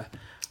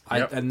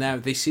 And now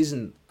this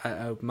isn't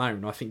a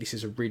moan. I think this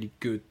is a really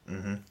good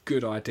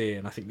idea,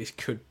 and I think this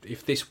could,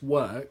 if this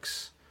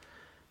works,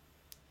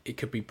 it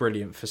could be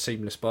brilliant for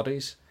seamless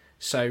bodies.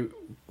 So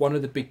one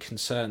of the big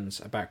concerns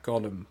about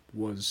Gollum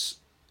was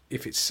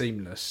if it's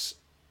seamless,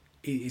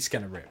 it's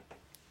going to rip.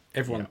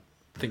 Everyone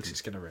thinks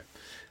it's going to rip.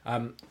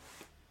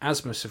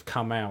 Asmus have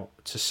come out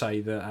to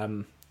say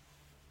that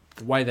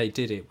the way they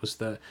did it was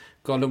that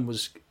Gollum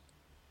was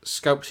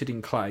sculpted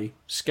in clay,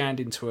 scanned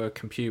into a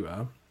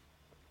computer,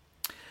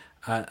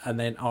 and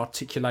then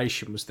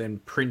articulation was then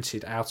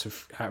printed out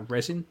of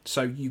resin.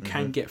 So you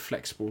can get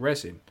flexible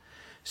resin.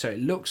 So it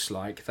looks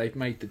like they've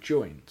made the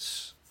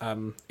joints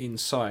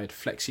inside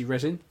flexi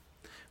resin,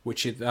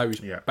 which are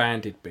those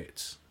banded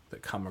bits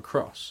that come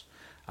across.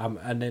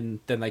 And then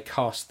they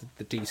cast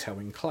the detail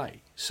in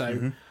clay.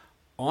 So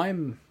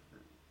I'm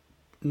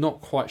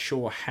not quite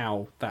sure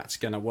how that's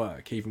going to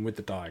work, even with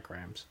the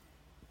diagrams.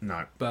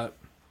 No. But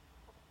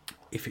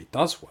if it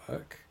does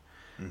work,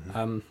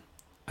 and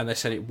they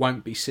said it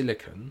won't be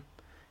silicon,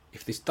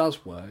 if this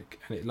does work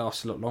and it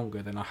lasts a lot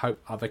longer, then I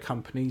hope other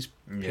companies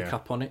pick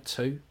up on it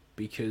too,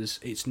 because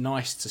it's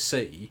nice to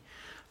see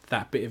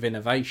that bit of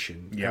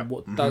innovation. Yeah. And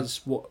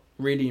what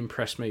really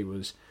impressed me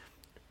was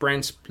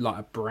like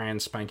a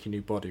brand spanking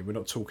new body. We're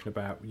not talking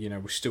about,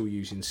 we're still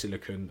using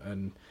silicon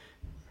and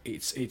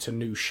it's a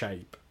new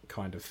shape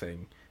kind of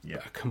thing. Yeah.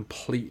 But a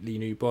completely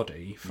new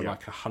body for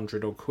like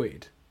 £100 odd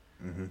quid.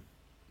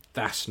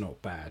 That's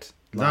not bad.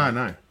 Like,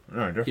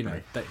 No,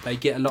 definitely. They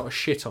get a lot of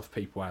shit off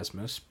people,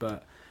 Asmus,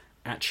 but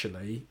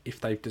actually, if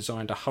they've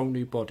designed a whole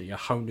new body, a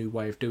whole new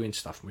way of doing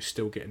stuff, and we're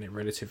still getting it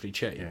relatively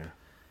cheap,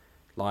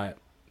 like,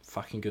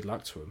 fucking good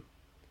luck to them.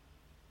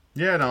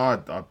 Yeah, no,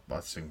 I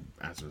sing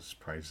Asmus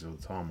praises all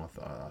the time.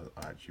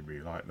 I actually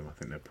really like them. I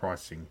think their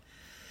pricing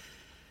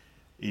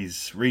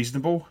is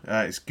reasonable.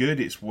 It's good.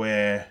 It's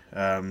where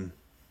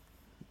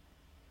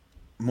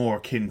more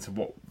akin to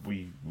what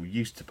we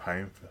used to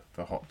paying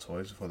for Hot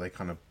Toys before they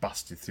kind of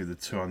busted through the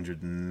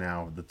 200 and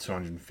now the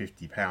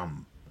 £250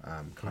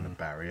 kind of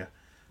barrier.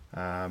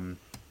 And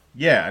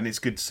it's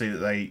good to see that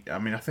they. I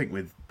mean, I think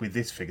with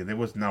this figure there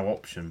was no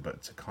option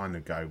but to kind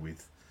of go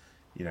with,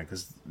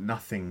 because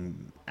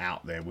nothing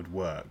out there would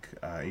work.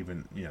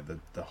 Even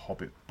the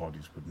Hobbit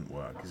bodies wouldn't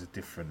work. It's a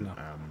different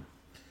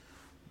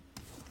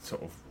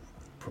sort of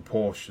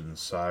proportions.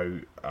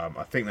 So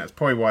I think that's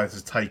probably why this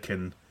has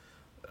taken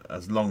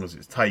as long as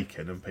it's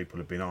taken, and people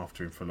have been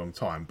after him for a long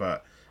time.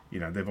 But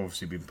they've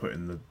obviously been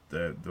putting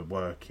the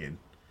work in,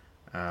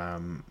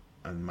 and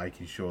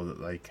making sure that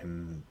they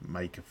can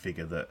make a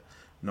figure that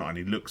not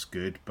only looks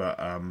good but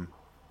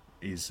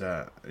is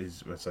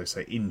as they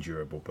say,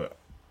 indurable but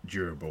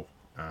durable.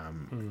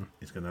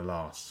 Is going to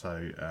last.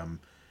 So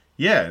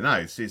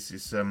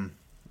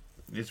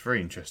it's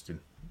very interesting.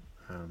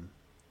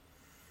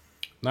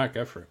 No,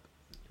 go for it.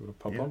 You want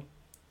to pop on?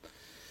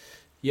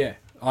 Yeah,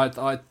 I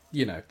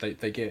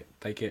they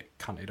get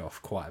cunted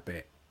off quite a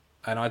bit,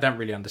 and I don't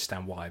really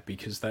understand why,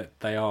 because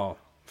they are,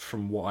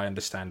 from what I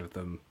understand of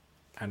them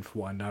and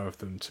from what I know of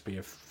them, to be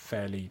a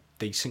fairly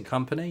decent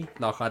company.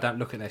 Like, I don't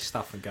look at their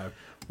stuff and go,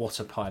 what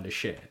a pile of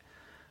shit.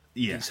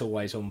 Yeah. It's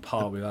always on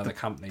par with other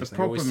companies. They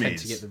always tend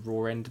to get the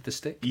raw end of the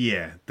stick.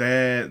 Yeah,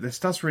 their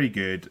stuff's really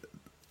good.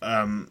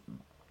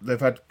 They've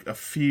had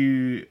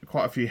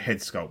quite a few head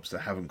sculpts that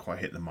haven't quite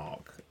hit the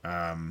mark.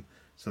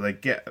 So they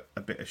get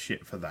a bit of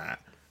shit for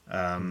that.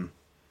 And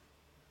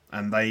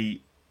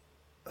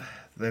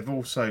they've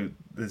also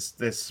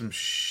there's some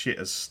shit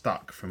has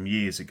stuck from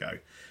years ago,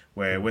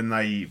 where when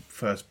they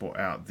first brought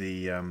out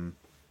the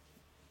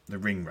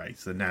ring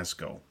wraiths, the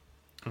Nazgul,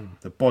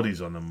 the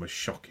bodies on them were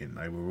shocking.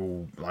 They were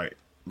all like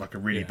a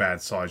really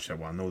bad sideshow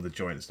one, all the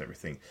joints and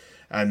everything.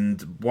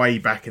 And way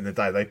back in the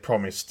day, they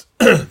promised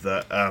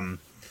that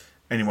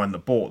anyone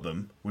that bought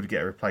them would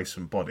get a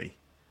replacement body.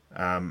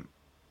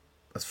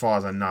 As far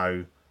as I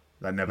know,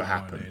 that never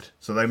happened.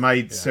 So they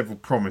made several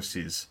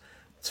promises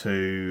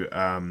to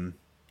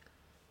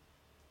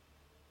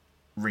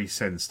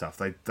resend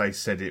stuff. They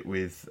said it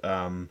with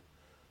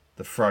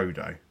the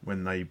Frodo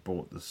when they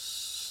bought the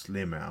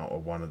Slim out,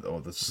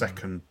 or the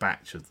second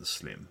batch of the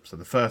Slim. So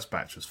the first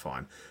batch was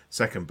fine.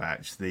 Second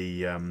batch,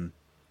 the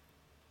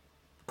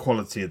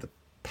quality of the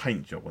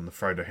paint job on the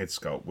Frodo head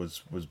sculpt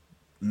was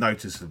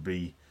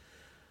noticeably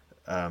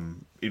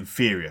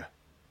inferior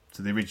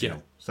to the original.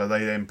 Yeah. So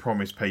they then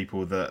promised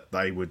people that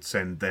they would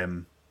send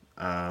them.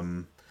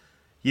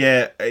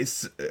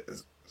 It's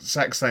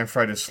Zack saying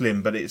Frodo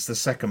Slim, but it's the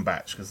second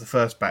batch, because the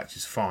first batch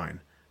is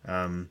fine,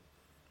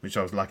 which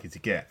I was lucky to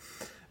get.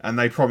 And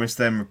they promised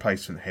them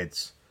replacement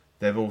heads.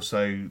 They've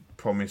also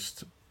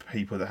promised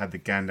people that had the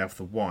Gandalf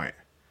the White,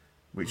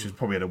 which has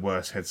probably had a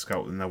worse head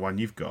sculpt than the one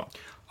you've got.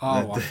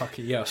 Oh, I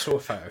saw a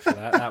photo for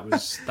that.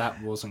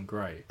 That wasn't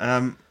great.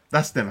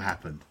 That's never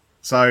happened.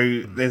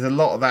 So there's a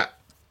lot of that.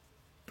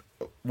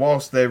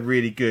 Whilst they're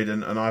really good,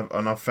 and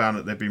I've found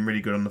that they've been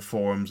really good on the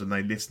forums, and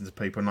they listen to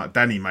people. And like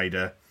Danny made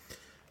a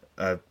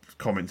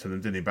comment to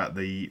them, didn't he, about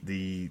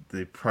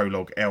the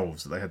prologue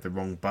elves, that they had the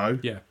wrong bow.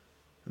 Yeah.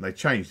 And they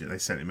changed it. They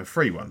sent him a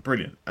free one.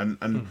 Brilliant.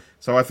 And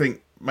so I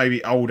think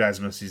maybe old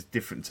Asmus is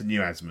different to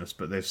new Asmus,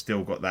 but they've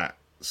still got that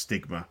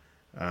stigma.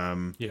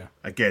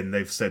 Again,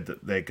 they've said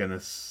that they're going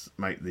to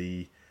make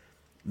the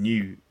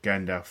new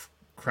Gandalf,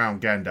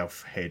 Crown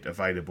Gandalf head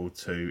available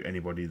to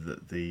anybody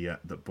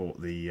that bought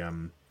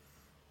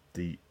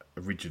the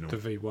original The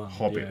V1,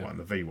 Hobbit yeah. one,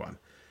 the V1.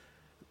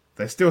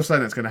 They're still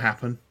saying that's going to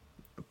happen,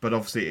 but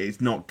obviously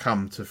it's not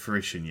come to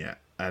fruition yet,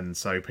 and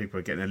so people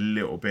are getting a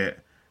little bit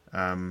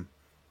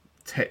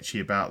tetchy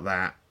about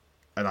that.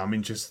 And I'm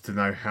interested to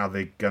know how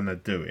they're going to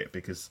do it,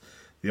 because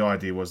the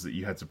idea was that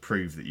you had to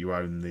prove that you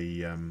own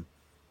the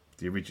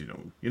original.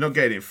 You're not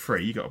getting it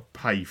free; you got to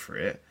pay for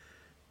it.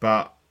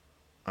 But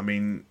I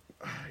mean,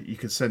 you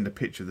could send a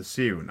picture of the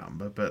serial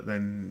number, but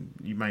then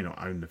you may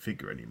not own the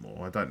figure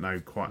anymore. I don't know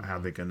quite how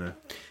they're going to.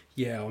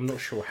 Yeah, I'm not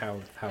sure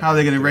how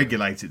They're going to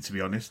regulate it, to be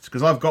honest,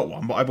 because I've got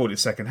one, but I bought it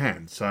second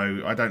hand,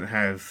 so I don't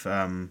have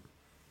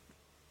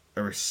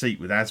a receipt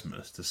with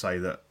Asmus to say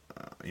that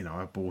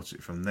I bought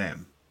it from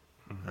them.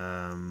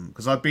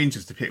 Because I'd be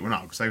interested to pick one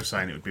up, because they were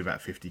saying it would be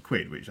about 50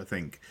 quid, which I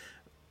think,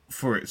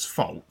 for its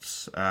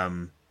faults, 50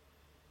 got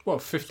to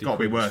be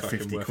quid worth is fucking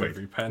 50 worth quid.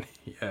 every penny.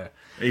 Yeah.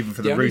 Even for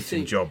The the only routing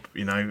thing- job,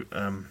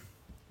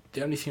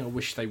 The only thing I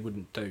wish they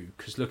wouldn't do,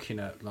 because looking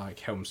at like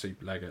Helmsley,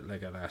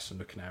 Legolas, and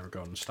looking at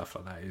Aragorn and stuff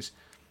like that, is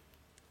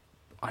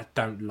I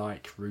don't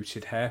like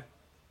rooted hair.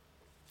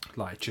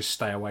 Like, just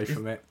stay away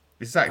from it.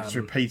 is Zach's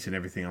repeating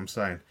everything I'm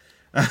saying?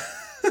 Yeah,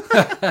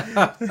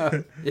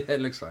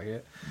 it looks like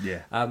it.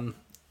 Yeah. I'm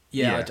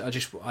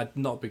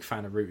not a big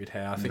fan of rooted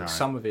hair. I think No.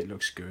 some of it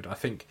looks good. I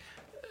think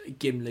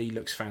Gimli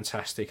looks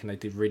fantastic, and they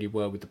did really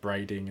well with the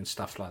braiding and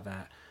stuff like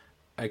that.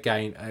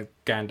 Again,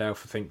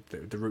 Gandalf, I think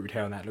the rooted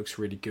hair on that looks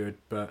really good.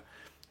 But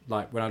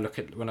like when I look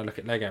at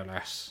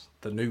Legolas,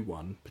 the new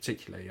one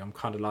particularly, I'm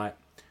kind of like,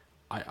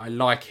 I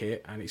like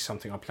it, and it's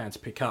something I plan to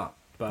pick up.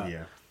 But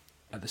Yeah.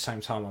 at the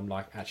same time, I'm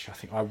like, actually, I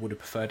think I would have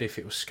preferred if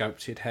it was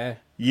sculpted hair.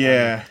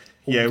 Yeah.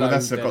 Yeah, well, Although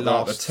they've their got the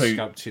last two.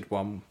 sculpted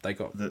one they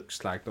got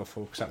slagged off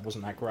for because that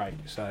wasn't that great.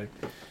 So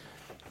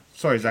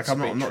Sorry, Zach, a I'm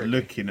bit not tricky.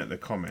 looking at the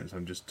comments.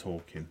 I'm just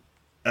talking.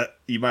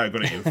 You may have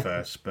got it in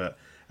first, but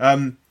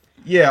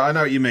yeah, I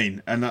know what you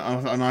mean, and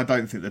I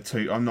don't think the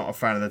two. I'm not a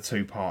fan of the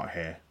 2-part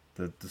hair,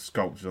 the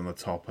sculptures on the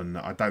top, and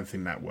I don't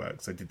think that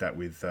works. They did that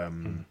with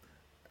Elrond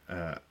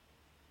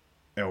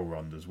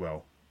as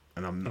well,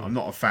 and I'm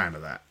not a fan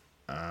of that.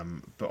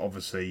 But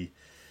obviously,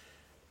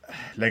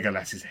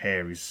 Legolas's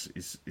hair is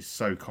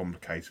so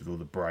complicated with all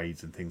the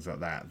braids and things like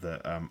that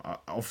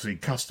obviously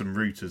custom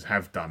rooters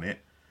have done it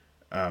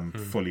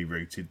fully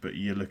rooted, but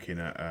you're looking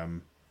at I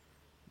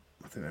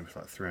think that was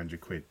like 300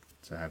 quid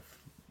to have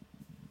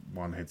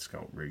one head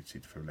sculpt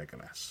rooted for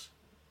Legolas,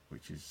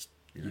 which is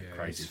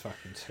crazy. it's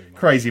fucking too much.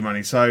 Crazy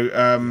money.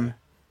 So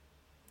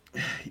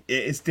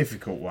it's a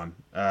difficult one,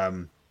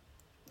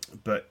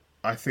 but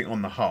I think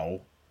on the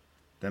whole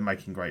they're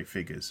making great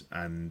figures,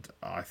 and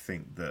I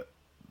think that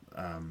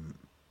I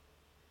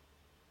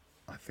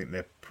think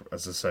they're,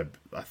 as I said,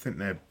 I think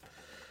they're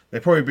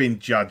probably being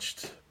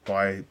judged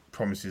by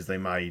promises they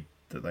made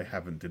that they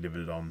haven't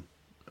delivered on,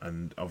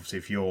 and obviously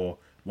if you're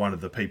one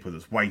of the people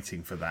that's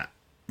waiting for that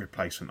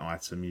replacement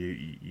item,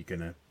 you're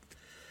gonna,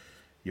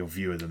 your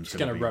view of them's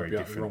gonna be rub very you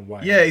up the different. wrong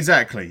way. Yeah,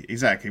 exactly.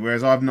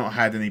 Whereas I've not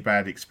had any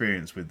bad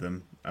experience with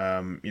them.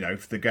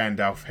 If the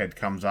Gandalf head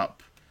comes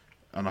up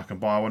and I can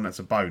buy one, that's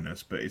a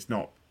bonus, but it's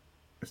not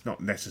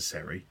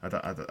necessary. I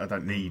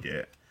don't need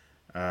it.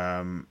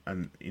 And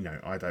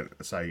I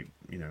don't say,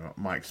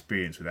 my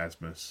experience with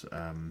Asmus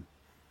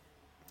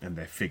and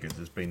their figures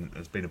has been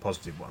a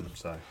positive one.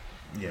 So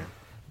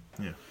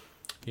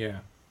Yeah.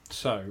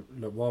 So,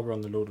 look, while we're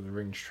on the Lord of the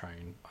Rings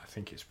train, I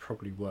think it's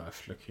probably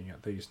worth looking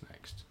at these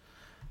next.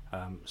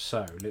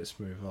 So, let's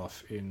move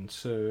off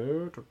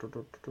into...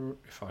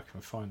 If I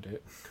can find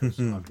it, because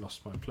I've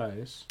lost my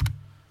place.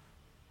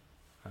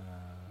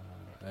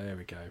 There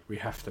we go. We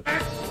have to...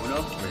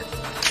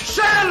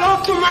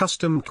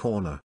 Custom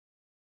Corner.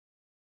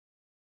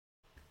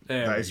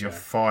 There that we is your go.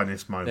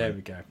 finest moment. There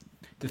we go.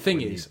 The thing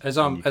When is, you- as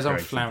when I'm you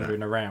created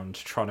floundering that. around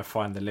trying to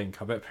find the link,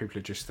 I bet people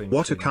are just thinking...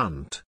 What a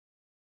cunt.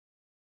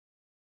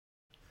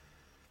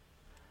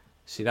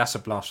 See, that's a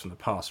blast from the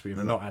past. We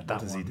have not had that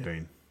What is he one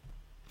doing?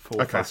 for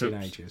Okay, so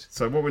fucking ages.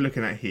 so what we're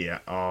looking at here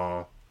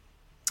are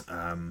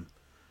some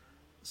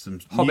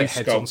Hobbit new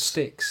heads on sculpts.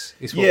 sticks.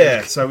 Is what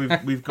Yeah, so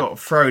we've got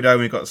Frodo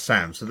and we've got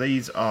Sam. So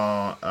these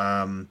are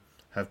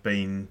have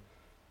been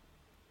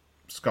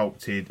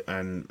sculpted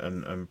and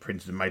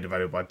printed and made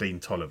available by Dean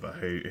Tolliver,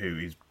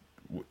 who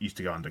used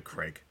to go under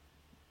Craig.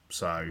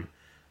 So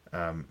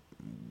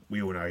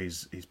we all know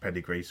his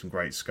pedigree, some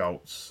great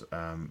sculpts,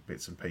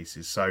 bits and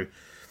pieces. So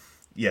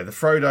yeah, the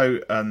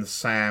Frodo and the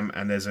Sam,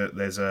 and there's an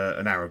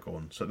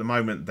Aragorn. So at the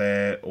moment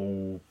they're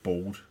all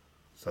bald,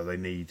 so they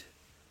need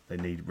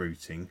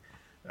rooting.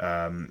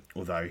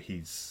 Although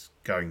he's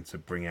going to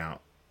bring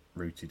out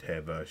rooted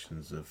hair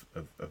versions of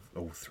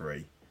all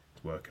three.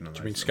 He's working on those.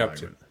 you mean at the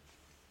sculpted? moment.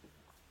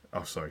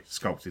 Oh, sorry,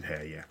 sculpted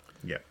hair.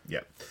 Yeah.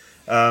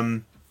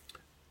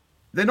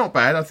 They're not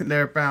bad. I think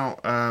they're about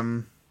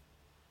about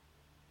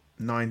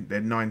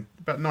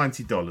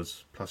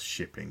 $90 plus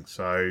shipping.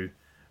 So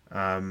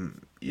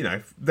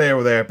there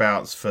or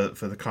thereabouts for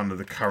the kind of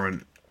the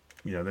current.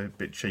 They're a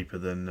bit cheaper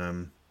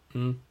than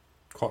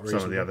Quite some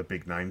reasonable. of the other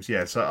big names.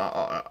 Yeah, so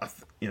I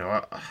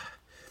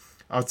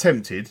I was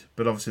tempted,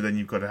 but obviously then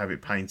you've got to have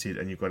it painted,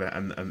 and you've got to,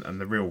 and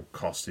the real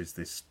cost is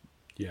this.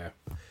 Yeah.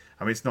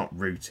 I mean, it's not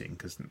routing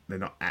because they're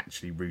not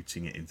actually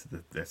routing it into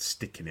they're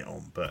sticking it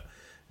on, but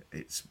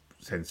it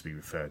tends to be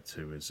referred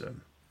to as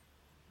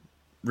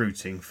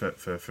routing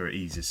for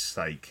ease's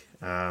sake.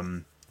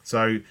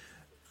 So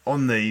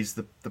on these,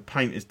 the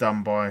paint is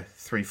done by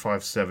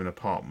 357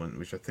 Apartment,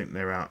 which I think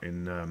they're out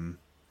in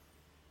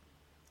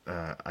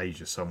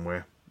Asia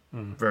somewhere.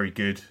 Very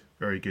good.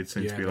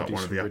 Seems to be like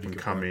one of the up and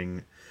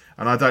coming.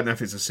 And I don't know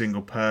if it's a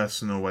single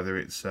person or whether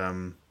it's I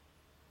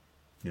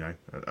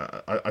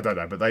don't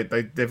know, but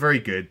they're very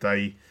good.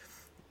 They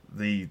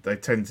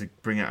tend to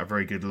bring out a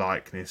very good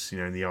likeness,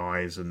 in the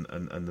eyes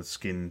and the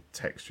skin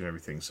texture and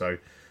everything. So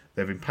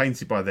they've been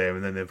painted by them,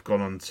 and then they've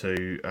gone on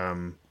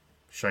to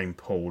Shane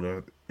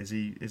Paul. Is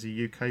he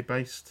UK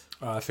based?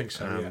 I think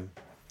so.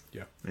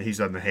 Yeah. He's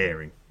done the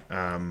herring,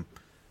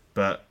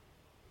 but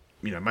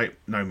make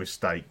no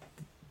mistake,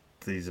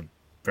 these are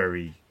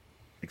very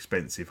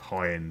expensive,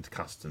 high-end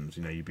customs.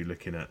 You'd be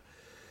looking at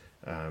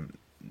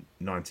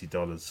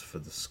 $90 for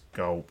the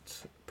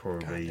sculpt,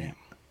 probably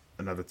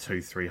another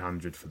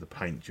 $200-300 for the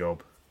paint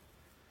job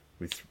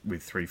with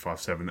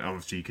 357.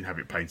 Obviously, you can have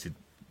it painted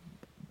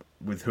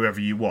with whoever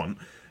you want,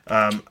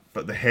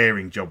 but the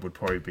herring job would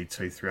probably be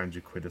 $200-300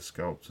 a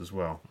sculpt as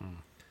well.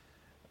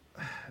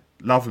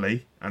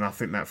 Lovely, and I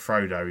think that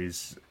Frodo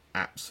is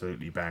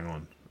absolutely bang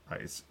on.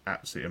 It's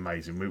absolutely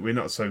amazing. We're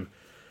not so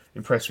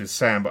impressed with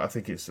Sam, but I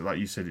think it's like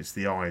you said, it's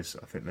the eyes.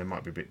 I think they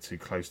might be a bit too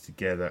close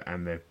together,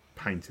 and they're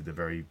painted a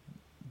very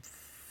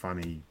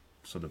funny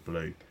sort of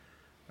blue.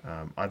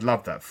 I'd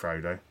love that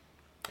Frodo.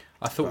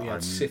 I thought he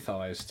had Sith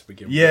eyes to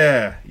begin with.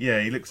 Yeah,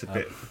 he looks a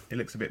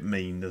bit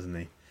mean, doesn't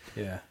he?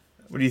 Yeah.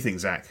 What do you think,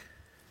 Zach?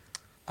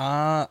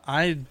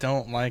 I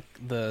don't like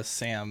the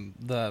Sam.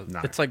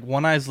 It's like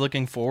one eye's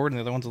looking forward and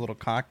the other one's a little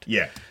cocked.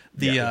 Yeah.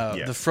 The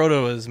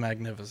Frodo is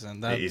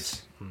magnificent. It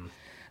is.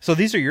 So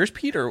these are yours,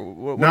 Pete, or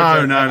what? No.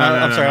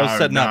 I'm sorry, I was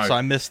setting up, so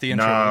I missed the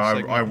intro.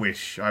 No, I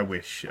wish.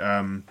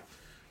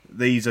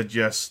 These are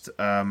just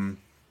on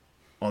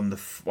one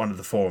of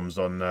the forums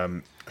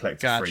on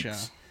Collector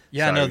Freaks.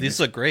 Yeah, so no, these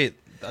look great.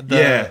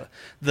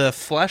 The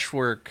flesh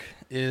work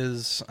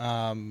is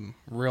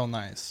real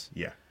nice.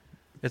 Yeah,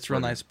 it's real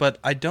nice. But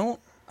I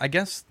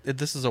guess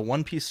this is a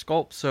one-piece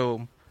sculpt,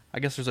 so I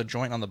guess there's a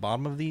joint on the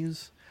bottom of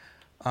these.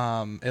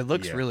 It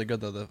looks really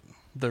good though.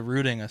 The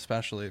rooting,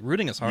 especially.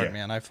 Rooting is hard,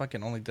 man. I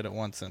fucking only did it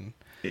once, and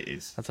it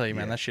is. I'll tell you,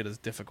 man, that shit is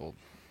difficult.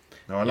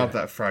 No, I love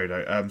that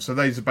Frodo. So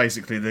these are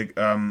basically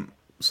the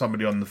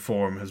somebody on the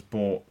forum has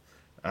bought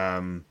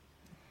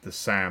the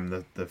Sam,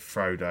 the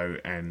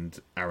Frodo, and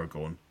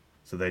Aragorn.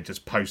 So they're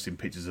just posting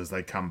pictures as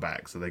they come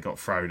back. So they got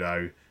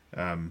Frodo,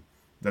 then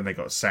they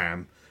got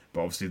Sam,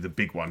 but obviously the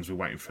big ones we're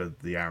waiting for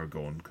the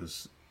Aragorn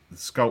because the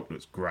sculpt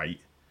looks great,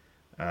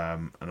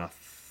 and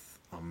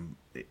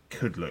it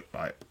could look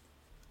like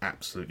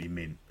absolutely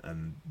mint,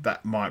 and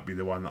that might be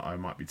the one that I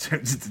might be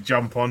tempted to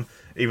jump on,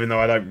 even though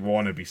I don't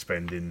want to be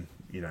spending,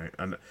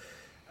 and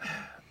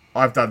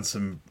I've done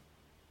some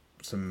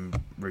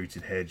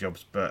rooted hair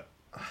jobs, but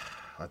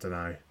I don't know.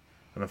 I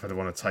don't know if I'd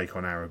want to take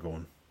on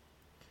Aragorn.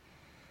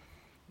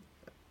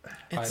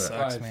 It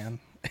sucks, man.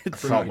 I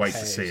can't wait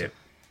to see it.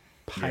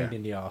 Pain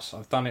in the arse.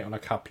 I've done it on a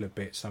couple of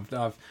bits.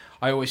 I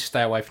always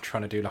stay away from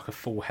trying to do like a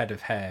full head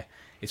of hair.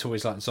 It's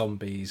always like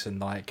zombies and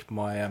like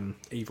my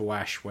Evil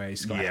Ash where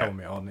he's got a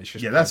helmet on. It's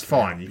just that's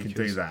fine. You can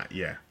do that.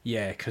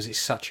 Yeah, because it's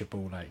such a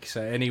ball ache.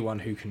 So anyone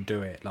who can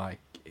do it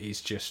is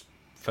just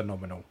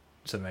phenomenal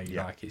to me.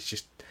 Like it's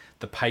just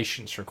the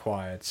patience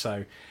required.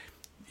 So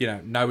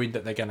knowing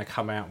that they're going to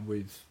come out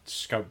with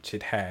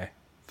sculpted hair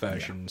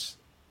versions,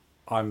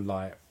 I'm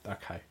like,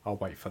 okay, I'll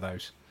wait for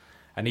those.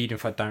 And even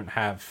if I don't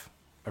have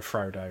a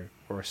Frodo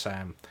or a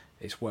Sam,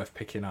 it's worth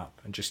picking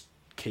up and just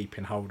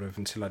keeping hold of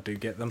until I do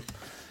get them.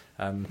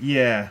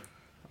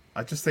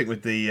 I just think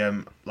with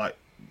the like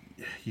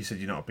you said,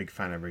 you're not a big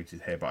fan of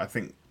rooted hair, but I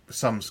think for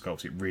some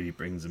sculpts it really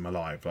brings them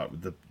alive, like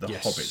with the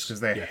hobbits, because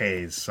their hair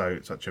is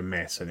such a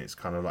mess, and it's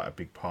kind of like a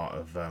big part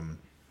of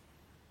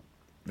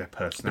their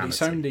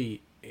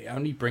personality. But it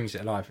only brings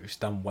it alive if it's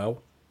done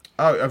well.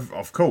 Oh,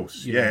 of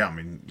course, I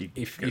mean,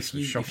 if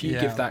you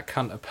give that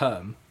cunt a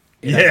perm,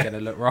 it ain't gonna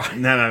look right.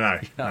 No. You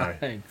know what I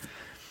mean?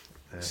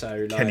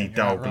 So Kenny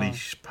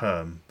Dalglish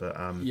perm, but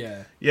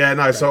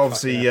no. So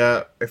obviously,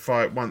 if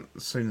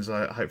as soon as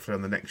hopefully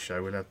on the next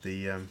show we'll have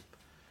the a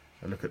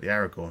look at the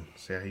Aragorn,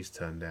 see how he's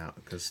turned out.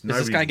 Because is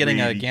this guy getting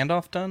a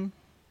Gandalf done?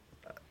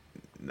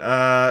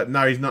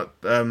 No, he's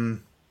not.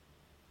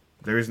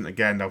 There isn't a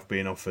Gandalf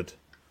being offered.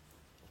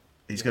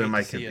 He's going to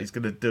make it. He's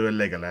going to do a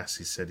Legolas.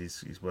 He said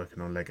he's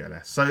working on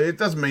Legolas. So it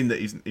doesn't mean that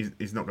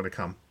he's not going to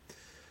come.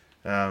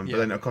 But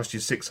then it'll cost you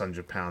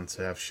 £600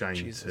 to have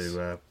Shane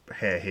to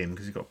hair him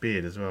because he's got a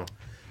beard as well.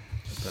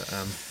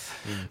 But,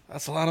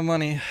 that's a lot of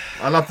money.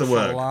 I love the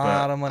work. A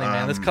lot of money,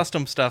 man. This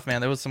custom stuff, man.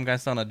 There was some guy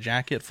selling a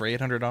jacket for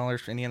 $800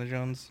 for Indiana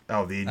Jones.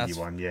 Oh, the indie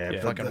one,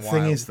 But the wild.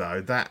 thing is,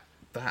 though, that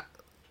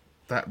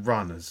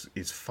run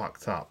is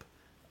fucked up.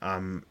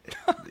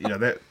 You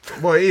know,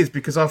 well, it is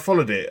because I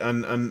followed it,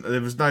 and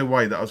there was no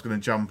way that I was going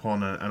to jump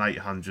on an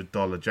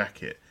 $800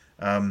 jacket.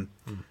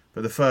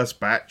 But the first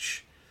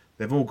batch,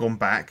 they've all gone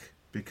back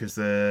because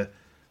the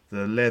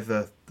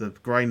leather, the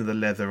grain of the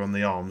leather on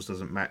the arms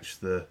doesn't match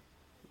the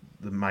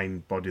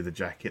main body of the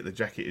jacket. The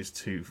jacket is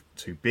too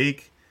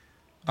big.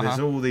 There's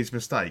all these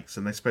mistakes,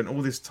 and they spent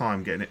all this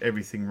time getting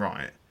everything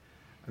right,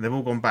 and they've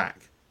all gone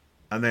back,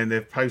 and then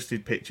they've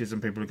posted pictures,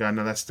 and people are going,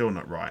 no, that's still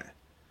not right.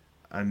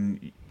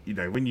 And you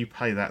know, when you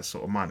pay that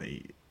sort of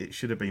money, it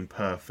should have been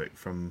perfect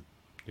from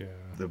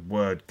the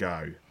word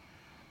go.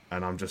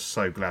 And I'm just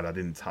so glad I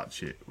didn't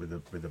touch it with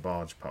a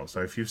barge pole.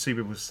 So if you see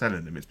people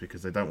selling them, it's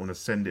because they don't want to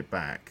send it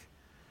back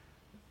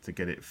to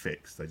get it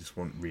fixed. They just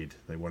want rid.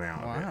 They want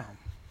out of it.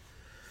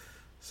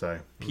 So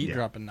Pete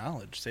dropping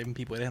knowledge, saving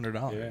people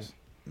 $800.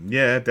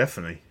 Yeah,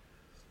 definitely.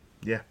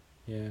 Yeah.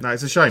 No,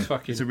 it's a shame.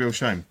 It's a real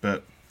shame.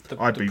 But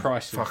I'd be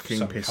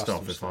fucking pissed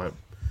off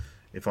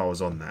if I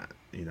was on that.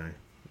 You know.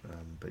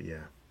 But yeah.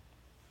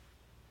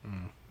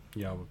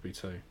 Yeah, I would be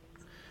too.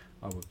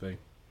 I would be.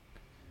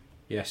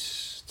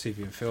 Yes,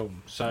 TV and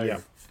film. So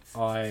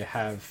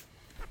I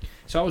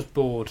was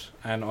bored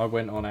and I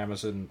went on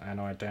Amazon and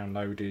I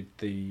downloaded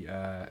the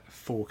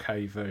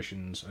 4K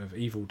versions of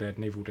Evil Dead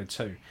and Evil Dead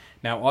 2.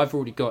 Now, I've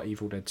already got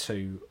Evil Dead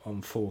 2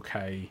 on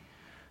 4K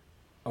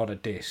on a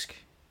disc.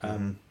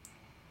 And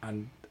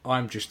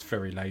I'm just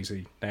very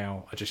lazy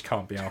now. I just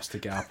can't be asked to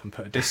get up and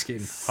put a disc in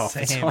half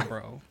the time.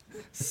 Bro.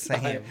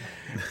 Same.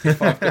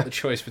 If I've got the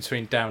choice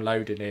between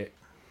downloading it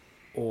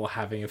or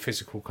having a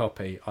physical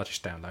copy, I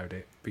just download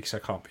it because I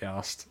can't be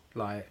asked.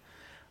 Like,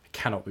 I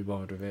cannot be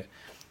bothered with it.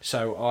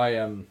 So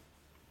I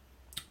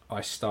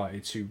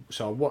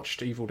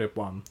watched Evil Dead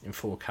 1 in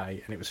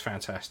 4K and it was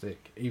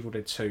fantastic. Evil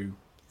Dead 2,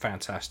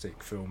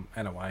 fantastic film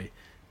anyway.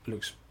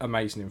 Looks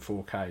amazing in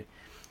 4K.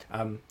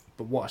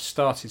 But what I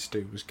started to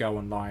do was go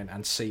online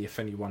and see if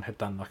anyone had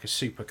done like a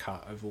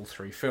supercut of all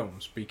three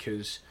films,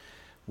 because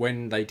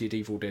when they did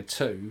Evil Dead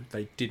 2,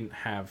 they didn't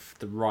have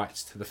the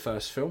rights to the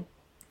first film.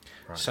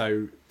 Right.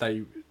 So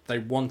they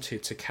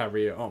wanted to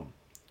carry it on.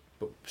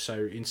 But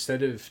so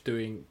instead of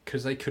doing,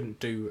 because they couldn't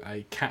do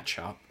a catch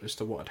up as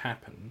to what had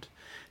happened,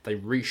 they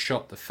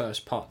reshot the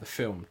first part of the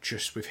film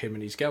just with him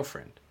and his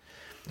girlfriend.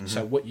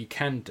 So what you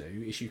can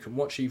do is you can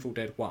watch Evil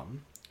Dead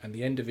 1, and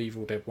the end of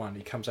Evil Dead 1,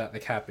 he comes out the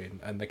cabin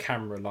and the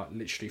camera like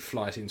literally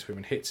flies into him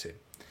and hits him.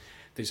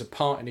 There's a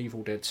part in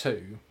Evil Dead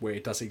 2 where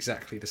it does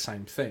exactly the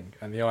same thing,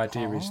 and the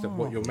idea is that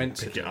what you're meant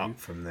to do, pick it up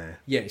from there.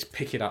 Yeah, is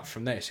pick it up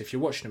from there. So if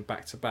you're watching them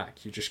back to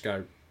back, you just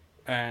go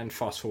and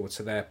fast forward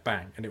to there,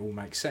 bang, and it all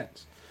makes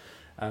sense.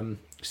 So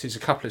there's a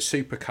couple of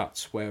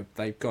supercuts where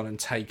they've gone and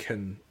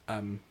taken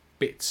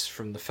bits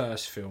from the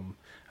first film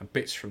and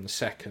bits from the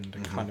second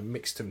and kind of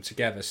mixed them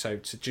together, so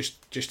to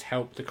just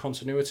help the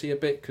continuity a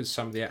bit, because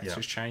some of the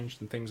actors changed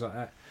and things like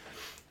that.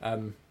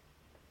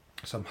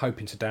 So I'm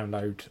hoping to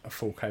download a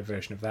 4K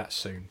version of that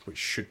soon, which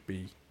should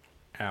be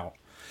out.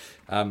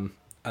 And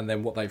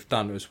then what they've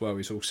done as well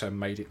is also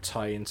made it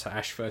tie into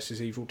Ash vs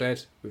Evil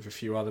Dead with a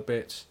few other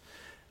bits.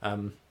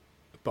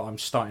 But I'm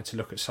starting to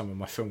look at some of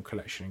my film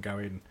collection and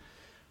going,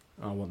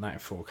 I want that in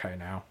 4K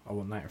now. I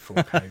want that in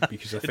 4K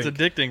because I think it's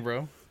addicting,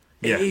 bro.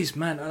 It is,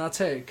 man. And I'll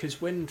tell you,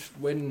 because when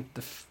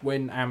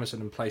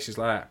Amazon and places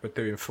like that were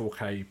doing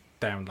 4K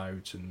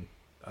downloads and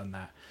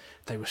that,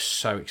 they were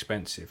so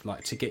expensive.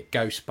 Like, to get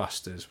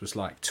Ghostbusters was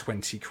like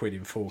 20 quid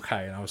in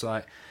 4K, and I was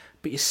like,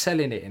 but you're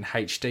selling it in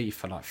HD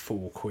for like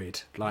 4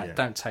 quid. Like,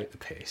 don't take the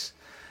piss.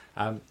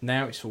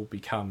 Now it's all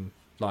become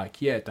like,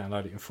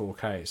 download it in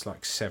 4K. It's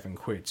like 7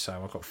 quid. So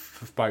I got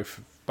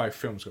both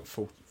films got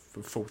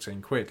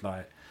 14 quid.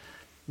 Like,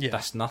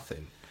 that's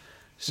nothing.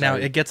 So now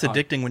it gets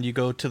addicting when you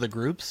go to the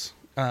groups,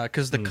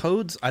 because the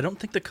codes, I don't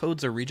think the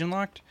codes are region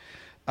locked.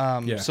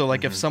 So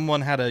like if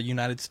someone had a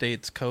United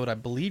States code, I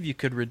believe you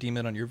could redeem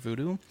it on your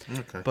Voodoo.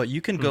 Okay. But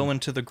you can go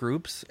into the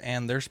groups,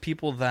 and there's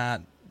people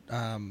that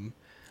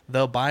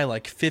they'll buy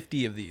like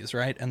 50 of these,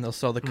 right? And they'll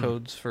sell the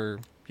codes for,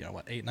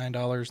 $8,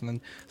 $9, and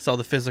then sell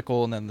the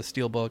physical and then the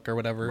steelbook or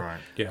whatever. Right.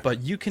 Yeah.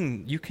 But you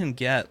can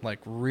get like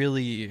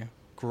really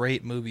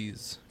great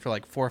movies for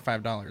like $4 or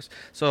 $5.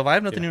 So if I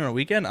have nothing to do on a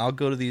weekend, I'll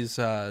go to these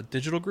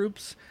digital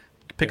groups,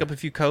 pick up a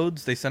few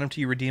codes, they send them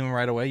to you, redeem them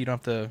right away. You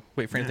don't have to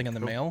wait for anything in the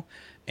mail.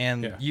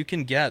 And you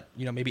can get,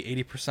 maybe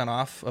 80%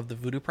 off of the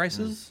Voodoo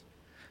prices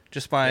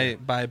just by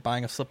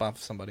buying a slip off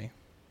of somebody.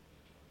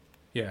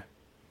 Yeah.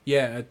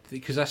 Yeah,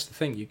 because that's the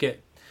thing. You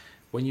get,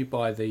 when you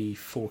buy the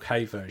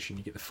 4K version,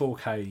 you get the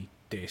 4K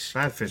disc.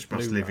 Badfish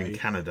must live in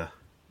Canada.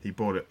 He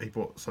bought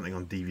something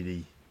on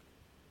DVD.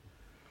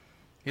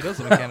 He does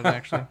live in Canada,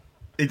 actually.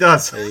 He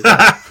does. There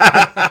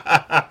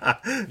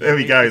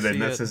we go, then.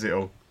 That says it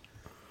all.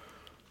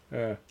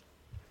 Yeah.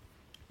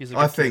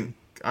 I think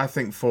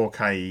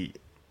 4K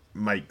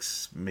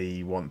makes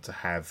me want to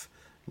have,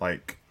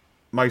 like,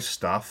 most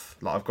stuff.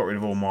 Like, I've got rid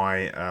of all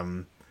my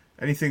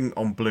anything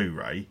on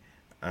Blu-ray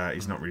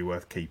is not really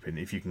worth keeping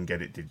if you can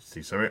get it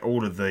digitally. So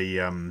all of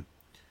the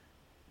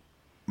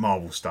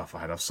Marvel stuff I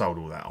had, I've sold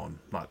all that on,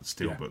 like the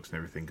steelbooks and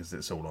everything, because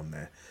it's all on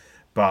there.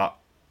 But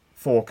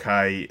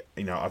 4K.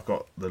 You know, I've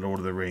got the Lord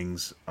of the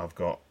Rings. I've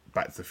got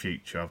Back to the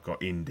Future. I've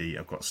got Indy.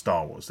 I've got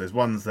Star Wars. There's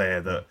ones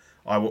there that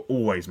I will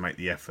always make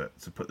the effort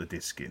to put the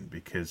disc in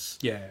because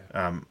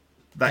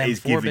that is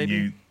M4, giving baby.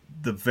 you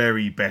the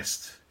very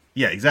best.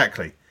 Yeah,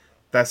 exactly.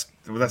 That's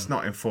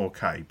not in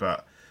 4K,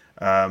 but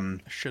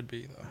It should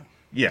be though.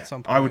 yeah,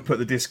 some I would point. put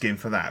the disc in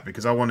for that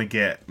because I want to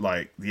get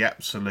like the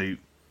absolute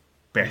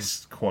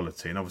best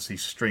quality, and obviously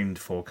streamed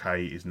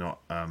 4K is not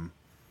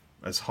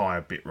as high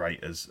a bit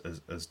rate as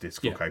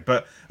disc 4K.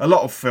 But a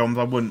lot of films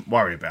I wouldn't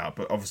worry about,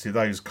 but obviously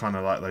those kind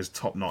of like those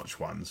top notch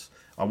ones,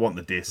 I want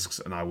the discs,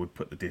 and I would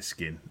put the disc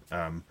in.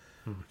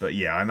 But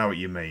yeah, I know what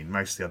you mean.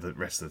 Most of the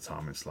rest of the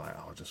time, it's like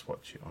I'll just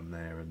watch it on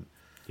there, and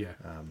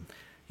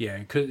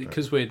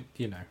because we're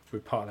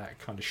part of that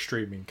kind of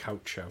streaming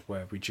culture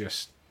where we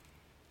just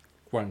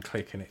one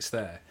click and it's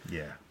there.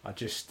 yeah, I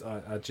just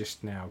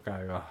now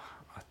go.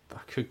 I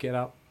could get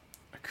up.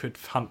 I could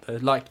hunt.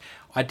 Like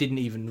I didn't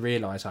even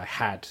realise I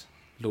had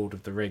Lord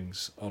of the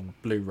Rings on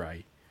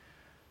Blu-ray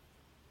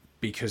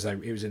because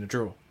it was in a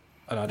drawer,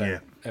 and I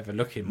don't ever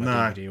look in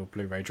my DVD or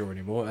Blu-ray drawer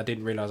anymore. I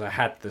didn't realise I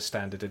had the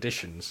standard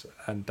editions,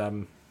 and I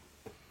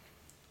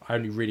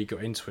only really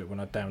got into it when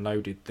I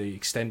downloaded the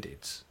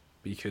extendeds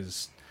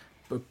because.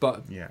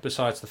 But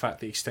besides the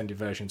fact the extended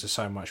versions are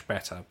so much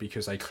better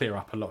because they clear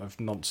up a lot of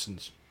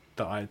nonsense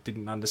that I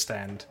didn't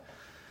understand,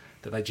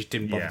 that they just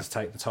didn't bother to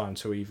take the time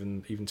to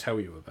even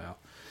tell you about.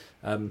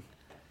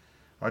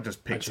 I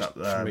just picked up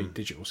for me,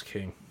 digital's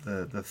king.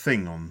 the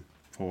thing on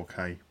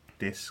 4K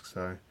disc,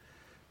 so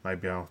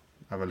maybe I'll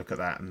have a look at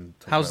that. And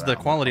talk How's about the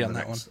that quality on the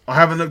that next. I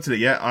haven't looked at it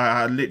yet.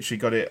 I literally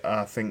got it.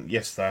 I think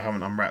yesterday. I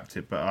haven't unwrapped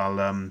it, but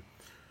I'll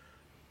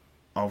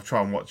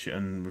try and watch it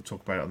and we'll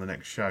talk about it on the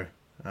next show.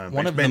 One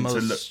it's of the meant to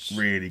look most-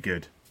 really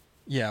good.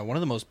 Yeah, one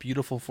of the most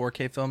beautiful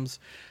 4K films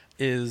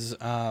is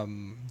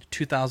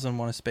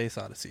 2001: A Space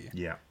Odyssey.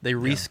 Yeah. They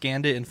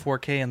rescanned it in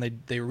 4K and they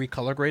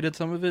recolor graded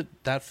some of it.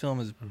 That film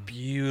is Hmm.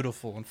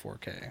 beautiful in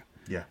 4K.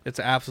 Yeah. It's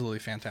absolutely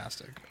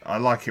fantastic. I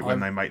like it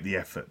when they make the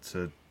effort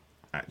to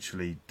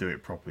actually do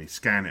it properly.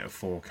 Scan it at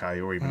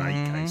 4K or even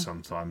 8K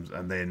sometimes,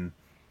 and then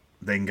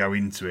go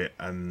into it.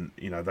 And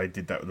they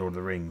did that with Lord of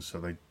the Rings, so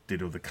they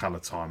did all the color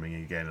timing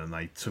again, and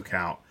they took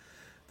out.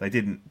 They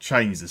didn't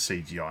change the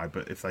CGI,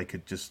 but if they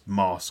could just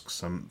mask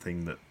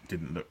something that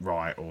didn't look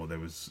right, or there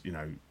was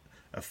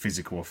a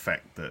physical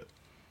effect that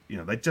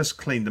they just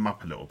cleaned them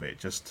up a little bit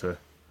just to.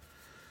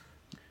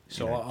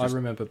 So I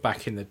remember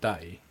back in the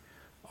day,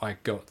 I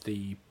got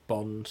the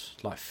Bond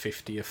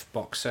 50th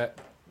box set.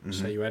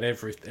 So you had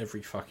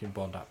every fucking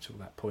Bond up till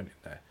that point in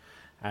there,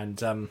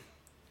 and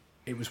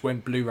it was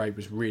when Blu-ray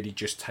was really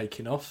just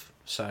taking off.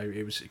 So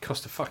it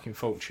cost a fucking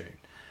fortune,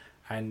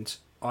 and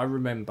I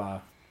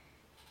remember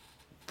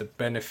the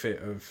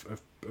benefit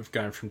of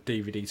going from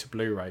DVD to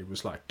Blu-ray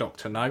was like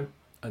Doctor No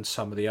and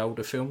some of the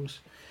older films,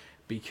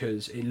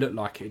 because it looked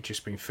like it had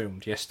just been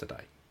filmed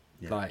yesterday.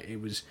 Yeah. Like it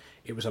was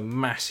a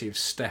massive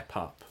step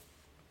up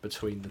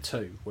between the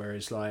two.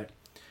 Whereas like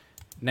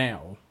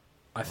now,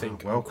 I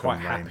think I'm welcome, quite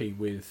Lane. happy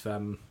with.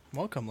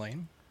 Welcome,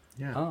 Lane.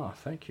 Yeah.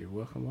 Thank you.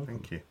 Welcome.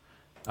 Thank you.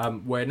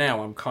 Where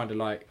now I'm kind of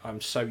like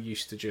I'm so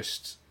used to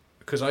just.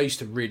 Because I used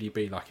to really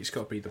be like, it's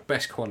got to be the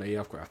best quality,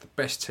 I've got to have the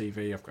best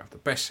TV, I've got to have the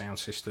best sound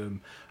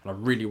system, and I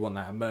really want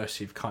that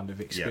immersive kind of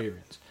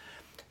experience.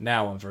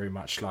 Now I'm very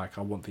much like,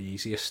 I want the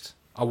easiest.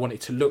 I want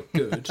it to look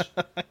good,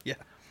 Yeah.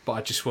 but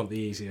I just want the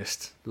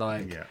easiest.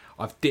 Like,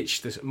 I've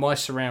ditched this. My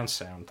surround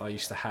sound I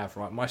used to have,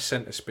 right, my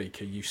centre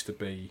speaker used to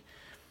be,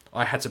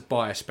 I had to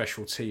buy a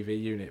special TV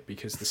unit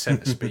because the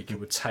centre speaker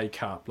would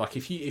take up, like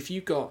if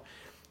you got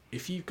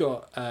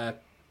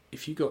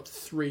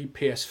 3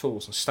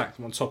 PS4s and stacked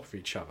them on top of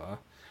each other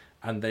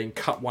and then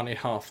cut one in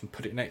half and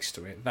put it next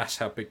to it, that's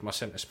how big my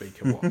centre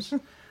speaker was.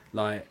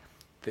 Like,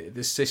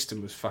 this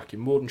system was fucking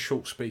more than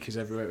short speakers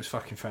everywhere. It was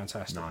fucking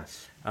fantastic.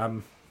 Nice.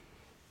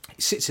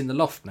 It sits in the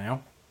loft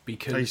now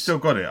because... So you still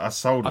got it? I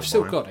sold it. I've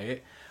still got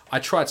it. I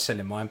tried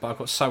selling mine, but I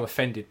got so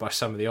offended by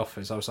some of the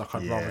offers. I was like,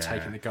 I'd rather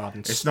take in the garden.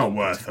 It's not stomp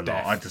worth to a lot.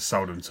 death. I just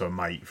sold them to a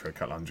mate for a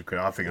couple £100.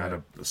 I think I had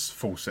a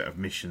full set of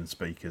Mission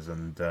speakers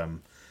and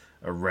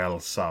a Rel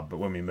sub, but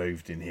when we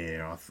moved in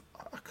here, I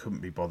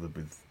couldn't be bothered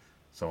with.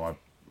 So I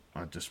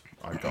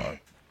got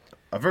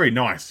a very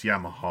nice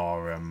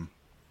Yamaha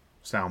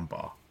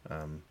soundbar.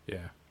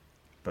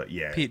 But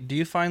yeah, Pete, do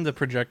you find the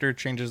projector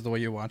changes the way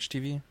you watch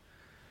TV?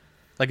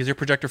 Like, is your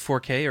projector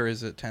 4K or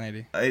is it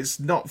 1080? it's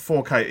not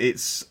 4K.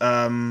 It's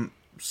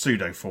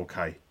pseudo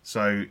 4K.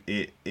 So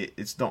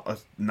it's not a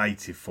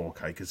native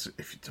 4K because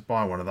to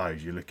buy one of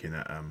those, you're looking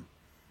at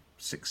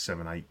 6,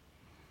 7, 8.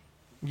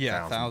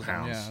 Yeah,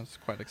 £1,000. Yeah, it's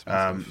quite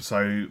expensive.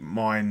 So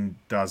mine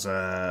does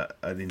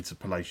an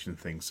interpolation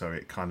thing, so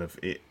it kind of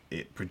it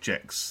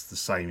projects the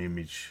same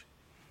image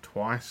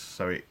twice,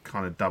 so it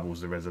kind of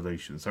doubles the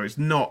resolution. So it's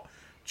not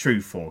true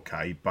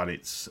 4K, but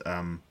it's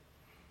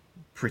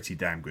pretty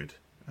damn good.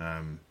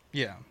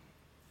 Yeah.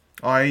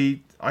 I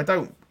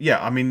don't.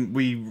 Yeah, I mean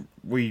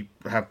we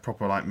have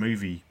proper like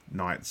movie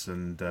nights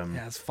and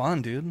Yeah, it's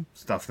fun, dude.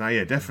 stuff. No,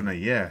 yeah,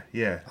 definitely,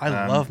 yeah.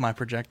 I love my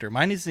projector.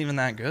 Mine isn't even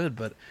that good,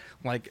 but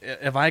like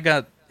if I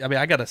got a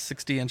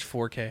 60-inch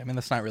 4K. I mean,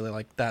 that's not really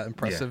like that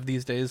impressive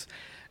these days.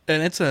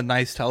 And it's a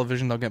nice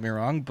television, don't get me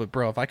wrong, but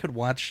bro, if I could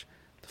watch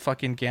the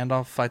fucking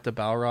Gandalf fight the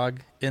Balrog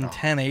in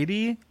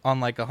 1080 on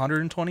like a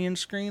 120-inch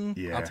screen,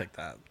 I'll take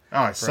that.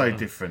 Oh, it's so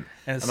different.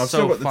 And I've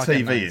still got the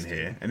TV in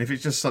here, and if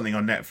it's just something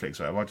on Netflix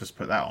or whatever, I'll just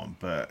put that on.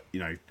 But, you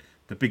know,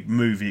 the big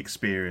movie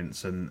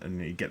experience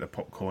and you get the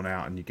popcorn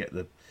out and you get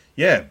the...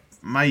 Yeah,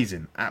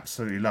 amazing.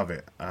 Absolutely love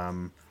it.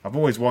 I've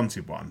always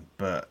wanted one,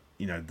 but,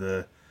 you know,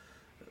 the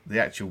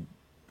actual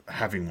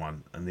having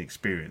one and the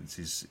experience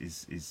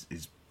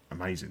is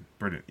amazing.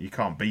 Brilliant. You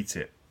can't beat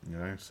it, you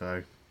know,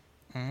 so...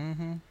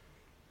 Mm-hmm.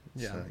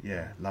 Yeah. So,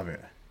 yeah, love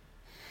it.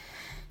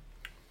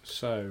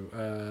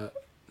 So,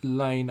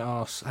 Lane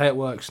asks, how it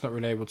works, not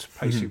really able to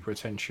pay super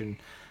attention,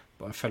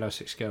 but a fellow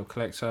 6-scale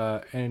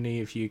collector. Any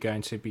of you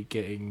going to be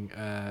getting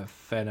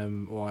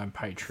Venom or Iron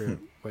Patriot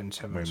when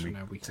 10 months from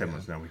now we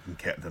can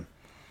get them?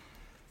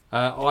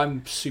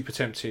 I'm super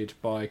tempted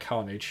by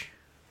Carnage.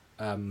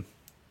 Venom,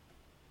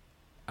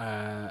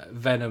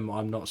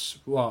 I'm not...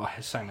 Well,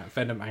 saying that,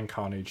 Venom and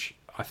Carnage,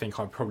 I think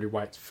I'd probably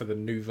wait for the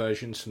new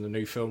versions from the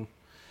new film.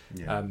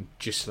 Yeah.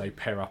 Just so they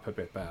pair up a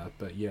bit better.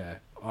 But yeah,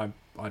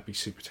 I'd be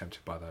super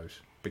tempted by those,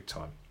 big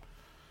time.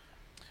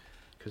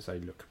 Because they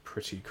look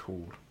pretty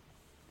cool.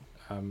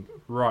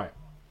 Right.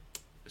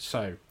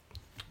 So,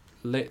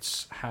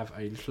 let's have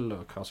a little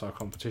look at our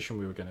competition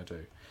we were going to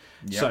do.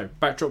 Yep. So,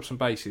 Backdrops and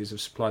Bases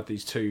have supplied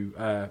these two...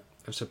 have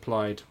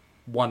supplied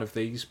one of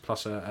these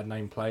plus a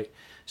nameplate.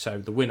 So,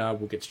 the winner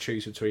will get to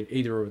choose between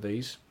either of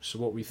these. So,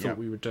 what we thought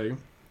we would do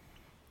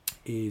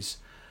is...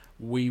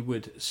 We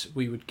would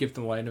give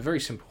them away in a very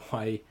simple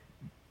way.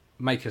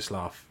 Make us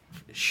laugh.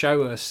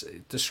 Show us,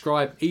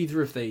 describe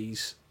either of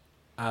these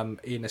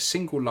in a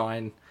single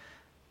line,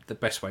 the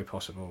best way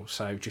possible.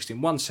 So just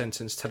in one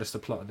sentence, tell us the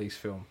plot of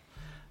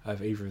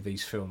either of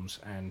these films,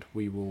 and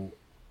we will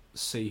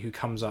see who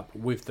comes up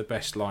with the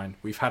best line.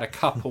 We've had a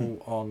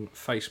couple on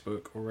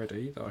Facebook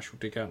already that I shall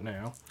dig out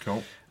now.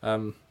 Cool.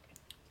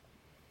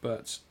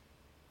 But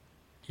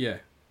yeah,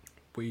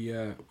 we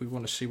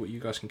want to see what you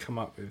guys can come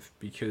up with,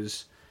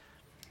 because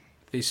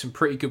there's some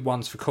pretty good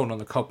ones for Corn on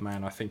the Cob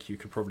Man. I think you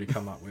could probably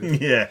come up with.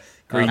 Yeah,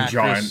 Green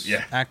Giant.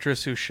 Yeah,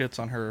 actress who shits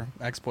on her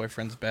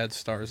ex-boyfriend's bed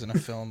stars in a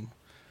film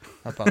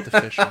about the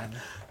fish man.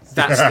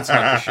 That's the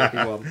type of shit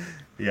we want.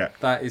 Yeah,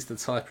 that is the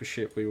type of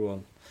shit we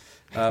want.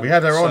 We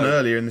had her on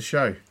earlier in the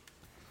show.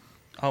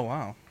 Oh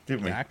wow,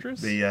 didn't we? The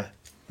actress? The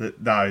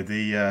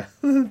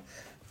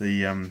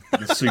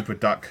Super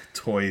Duck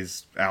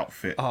Toys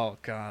outfit. Oh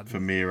god, for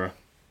Mira.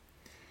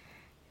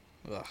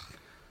 Ugh.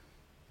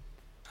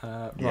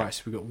 Right,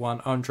 so we've got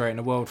one. Andre, in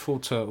a world full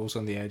turtles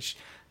on the edge,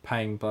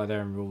 paying by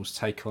their own rules,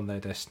 take on their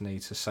destiny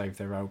to save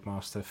their old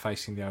master,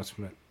 facing the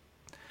ultimate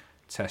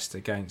test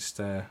against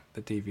the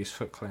devious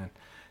Foot Clan.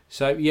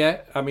 So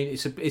yeah, I mean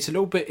it's a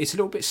little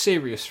bit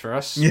serious for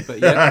us, but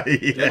yeah,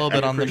 a little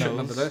bit on the nose.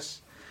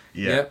 Nonetheless.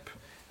 Yep.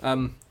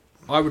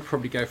 I would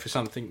probably go for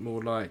something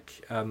more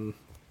like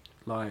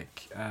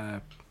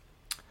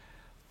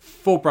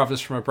Four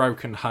Brothers from a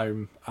Broken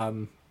Home,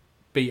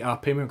 beat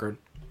up immigrant.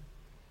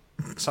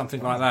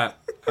 Something like that.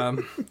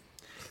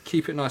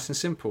 Keep it nice and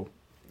simple.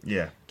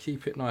 Yeah.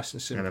 Keep it nice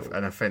and simple.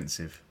 And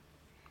offensive.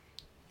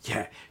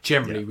 Yeah.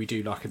 Generally, we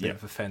do like a bit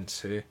of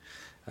offence here.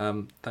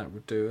 That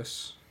would do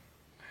us.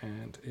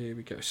 And here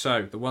we go.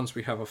 So, the ones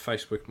we have on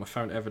Facebook, my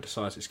phone ever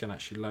decides it's going to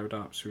actually load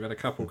up. So, we've had a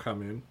couple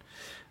come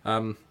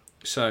in.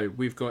 So,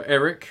 we've got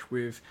Eric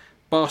with...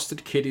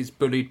 Bastard kid is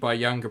bullied by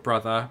younger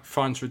brother,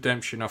 finds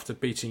redemption after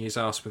beating his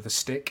ass with a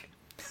stick.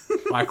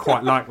 I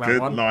quite like that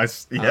one.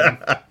 Nice.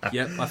 Yeah.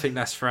 Yep, I think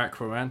that's for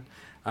Aquaman.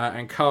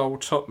 And Carl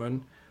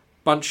Topman,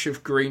 bunch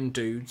of green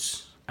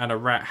dudes and a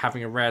rat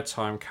having a rad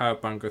time,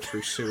 cowabunga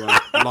through sewer,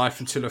 life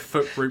until a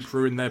foot group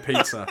ruined their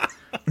pizza.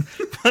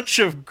 Bunch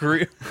of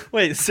green...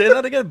 Wait, say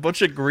that again?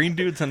 Bunch of green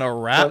dudes and a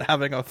rat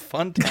having a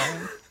fun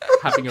time?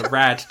 Having a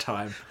rad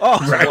time. Oh,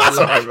 rad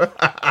time.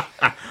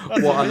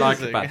 What I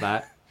like about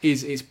that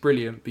is it's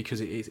brilliant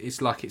because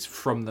it's like it's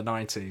from the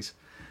 90s.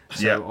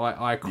 So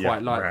I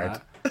quite like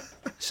that.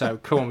 So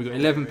come on, we've got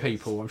 11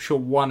 people. I'm sure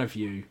one of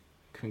you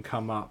can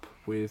come up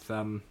with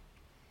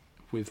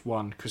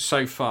one, because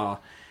so far,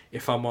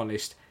 if I'm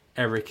honest,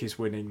 Eric is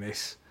winning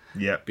this.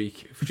 Yeah.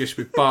 Just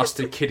with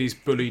bastard kid is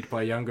bullied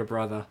by younger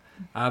brother.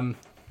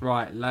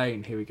 Right,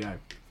 Lane, here we go.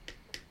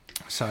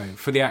 So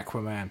for the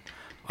Aquaman,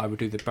 I would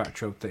do the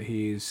backdrop that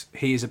he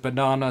is a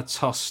banana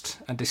tossed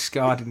and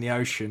discarded in the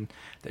ocean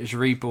that is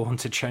reborn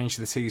to change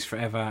the seas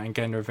forever and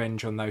gain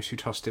revenge on those who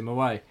tossed him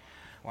away.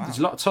 Wow. There's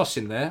a lot of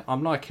tossing there.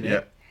 I'm liking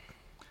it.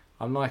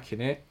 I'm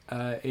liking it.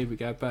 Here we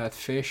go. Bird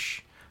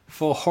fish.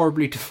 4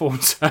 horribly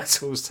deformed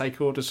turtles take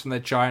orders from their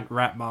giant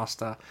rat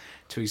master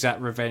to exact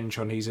revenge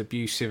on his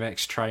abusive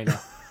ex-trainer.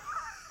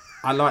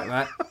 I like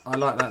that.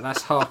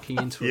 That's harking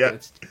into a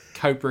bit of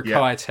Cobra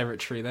Kai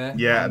territory there.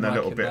 Yeah, and a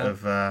little bit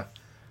of,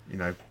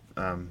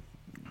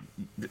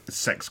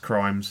 sex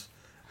crimes.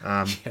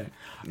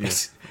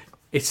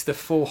 It's the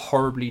 4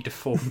 horribly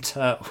deformed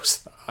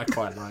turtles that I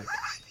quite like.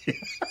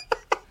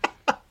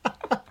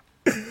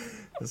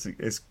 That's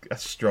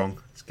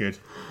strong. It's good.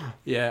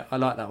 Yeah, I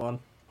like that one.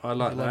 I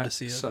like I'd that. love to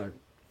see it.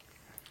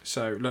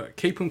 So look,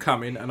 keep them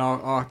coming, and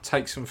I'll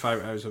take some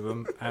photos of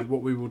them. And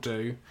what we will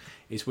do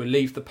is we'll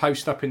leave the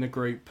post up in the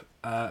group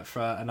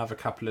for another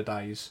couple of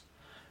days,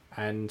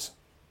 and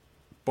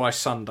by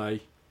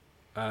Sunday,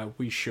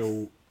 we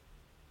shall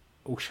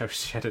also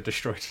shed a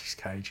Destroyer's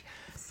Cage.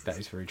 That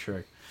is very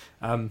true.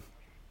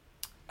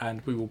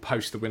 And we will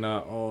post the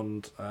winner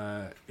on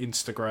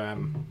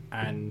Instagram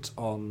and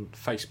on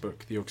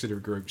Facebook, the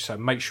auxiliary group. So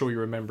make sure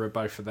you're a member of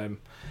both of them,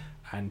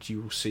 and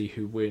you will see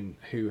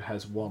who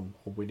has won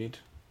or winned,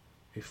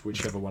 if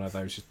whichever one of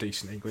those is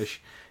decent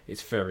English.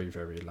 It's very,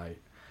 very late.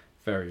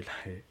 Very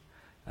late.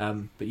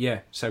 But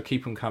yeah, so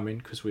keep them coming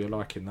because we are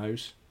liking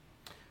those.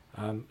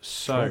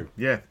 So,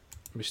 yeah.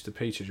 Mr.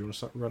 Peter, do you want to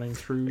start running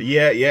through?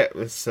 Yeah.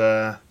 It's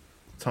time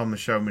of the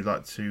show, and we'd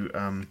like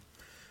to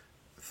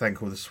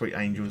thank all the sweet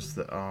angels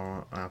that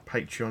are our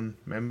Patreon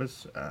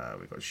members.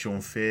 We've got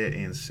Sean Fear,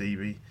 Ian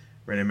Seeby,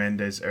 René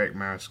Mendes, Eric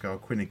Mariscal,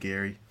 Quinn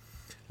Aguirre,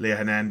 Leah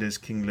Hernandez,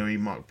 King Louis,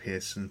 Mark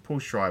Pearson, Paul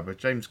Schreiber,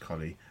 James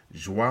Colley,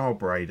 Joao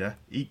Brader,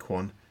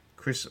 Equan,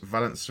 Chris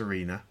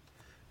Valencerina,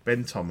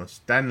 Ben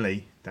Thomas,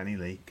 Danny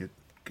Lee, good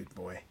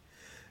boy,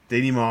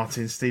 Deanie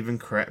Martin, Stephen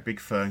Crett, Big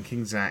Fern,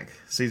 King Zach,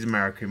 Caesar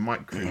American,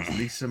 Mike Cruz,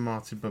 Lisa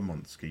Martin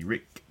Bermondsky,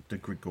 Rick De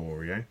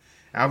Gregorio,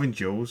 Alvin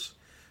Jules,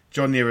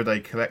 John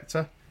Nearaday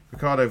Collector,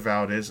 Ricardo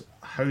Valdez,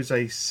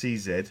 Jose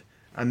CZ,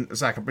 and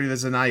Zach, I believe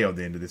there's an A on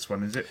the end of this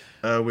one, is it?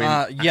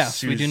 Erwin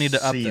yes, we do need to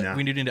Asusina. update.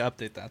 We do need to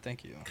update that.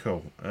 Thank you.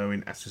 Cool.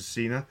 Erwin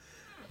Asusina,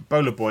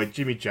 Bowler Boy,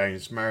 Jimmy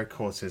Jones, Mario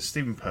Cortez,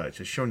 Stephen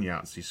Purchase, Sean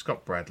Yahtzee,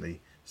 Scott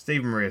Bradley,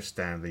 Stephen Maria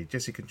Stanley,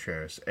 Jesse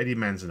Contreras, Eddie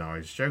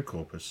Manzanares, Joe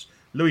Corpus,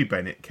 Louis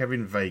Bennett,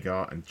 Kevin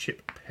Vagar, and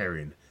Chip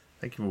Perrin.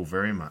 Thank you all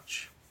very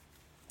much.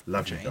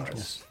 Love you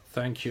guys.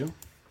 Thank you,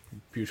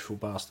 beautiful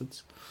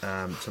bastards.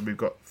 So we've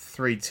got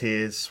 3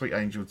 tiers. Sweet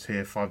Angel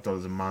tier,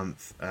 $5 a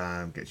month.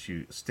 Gets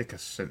you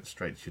stickers sent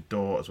straight to your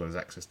door, as well as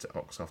access to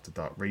Ox After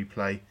Dark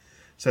replay.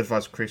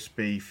 Certified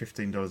Crispy,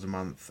 $15 a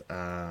month.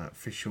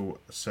 Official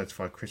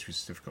Certified Crispy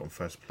certificate on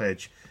first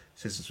pledge.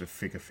 Assistance with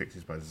figure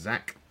fixes by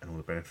Zach, and all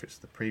the benefits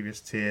of the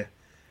previous tier.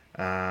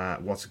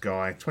 What a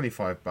Guy,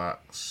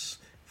 $25.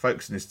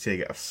 Folks in this tier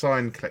get a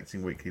signed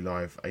Collecting Weekly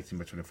Live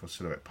 18x24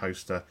 silhouette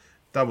poster.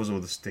 Doubles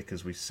all the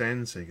stickers we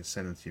send, so you can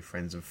send them to your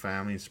friends and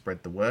family and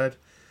spread the word.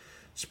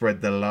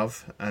 Spread the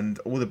love, and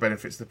all the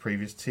benefits of the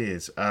previous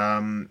tiers.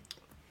 We're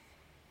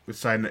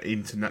saying that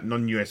internet,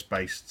 non-US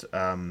based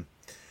Patreons,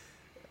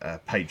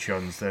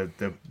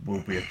 there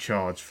will be a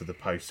charge for the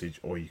postage,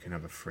 or you can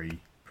have a free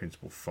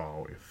printable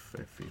file if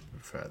you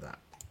prefer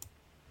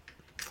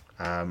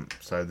that.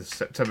 So the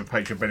September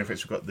Patreon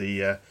benefits, we've got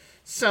the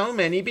So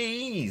Many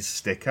Bees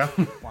sticker,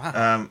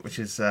 Wow. which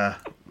is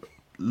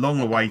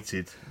long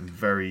awaited and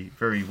very,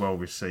 very well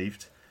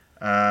received.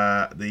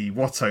 The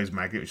Watto's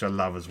magnet, which I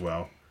love as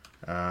well.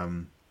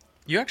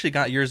 You actually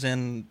got yours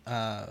in,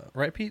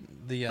 right, Pete?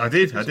 I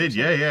did.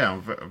 Yeah.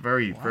 I'm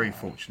very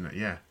fortunate.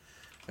 Yeah.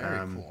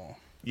 Very cool.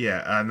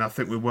 Yeah, and I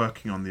think we're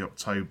working on the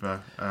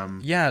October. Yeah,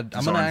 I'm gonna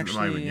designs at actually.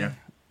 the moment, yeah.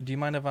 Do you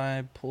mind if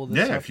I pull this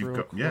Yeah, up if you've real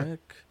got-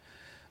 quick?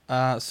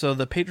 yeah. So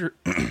the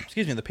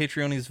the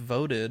Patreonies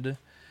voted,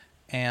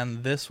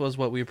 and this was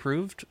what we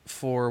approved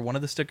for one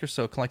of the stickers.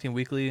 So Collecting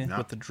Weekly Yeah.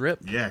 with the drip.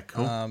 Yeah,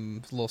 cool.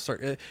 It's a little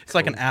start. It's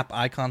like an app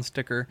icon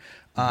sticker,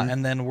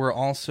 and then we're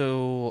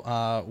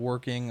also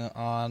working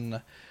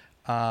on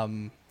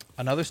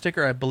another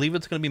sticker. I believe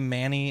it's going to be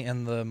Manny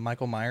and the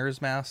Michael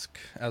Myers mask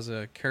as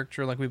a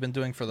character, like we've been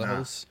doing for the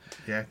hosts.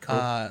 Yeah,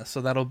 cool.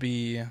 So that'll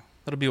be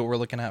what we're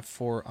looking at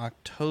for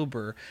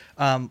October.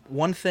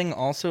 One thing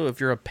also, if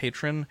you're a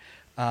patron,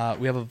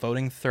 we have a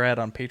voting thread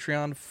on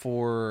Patreon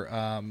for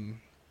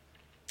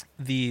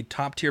the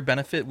top tier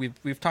benefit.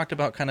 We've talked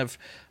about kind of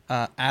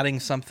adding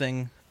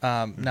something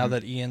now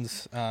that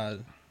Ian's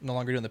no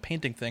longer doing the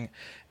painting thing,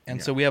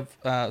 and so we have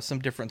some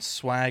different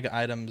swag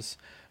items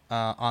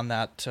on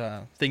that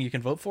thing you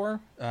can vote for.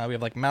 We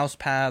have like mouse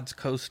pads,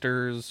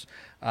 coasters,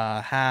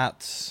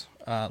 hats,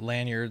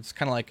 lanyards,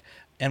 kind of like,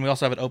 and we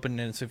also have it open,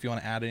 and so if you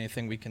want to add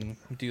anything, we can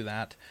do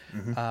that.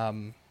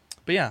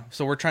 But yeah,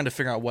 so we're trying to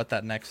figure out what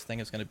that next thing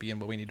is going to be and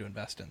what we need to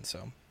invest in.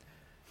 So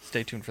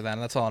stay tuned for that.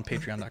 And that's all on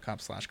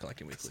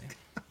patreon.com/collectingweekly.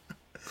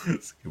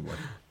 That's a good one.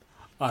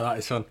 I like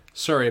this one.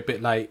 Sorry, a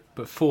bit late,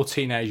 but 4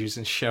 teenagers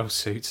in shell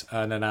suits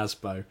and an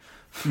Asbo.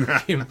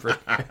 Fucking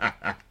brilliant.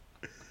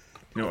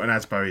 You know what an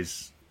ASBO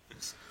is?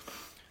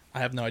 I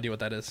have no idea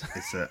what that is.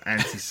 It's an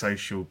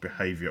antisocial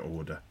behaviour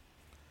order.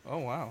 Oh,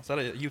 wow. Is that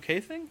a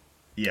UK thing?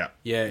 Yeah.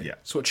 Yeah, Yeah.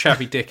 it's what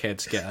chavvy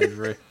dickheads get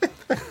over it.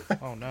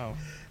 Oh, no.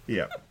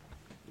 Yeah.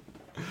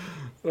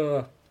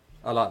 I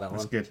like that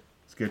That's one. good.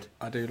 It's good.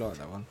 I do like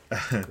that one. I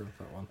agree with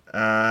that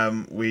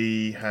one.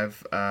 We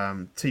have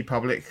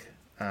TeePublic,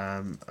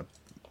 a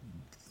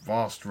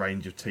vast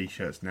range of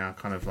T-shirts now,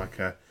 kind of like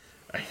a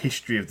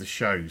history of the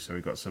show. So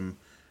we've got some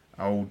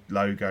old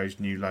logos,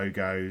 new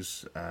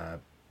logos,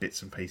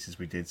 bits and pieces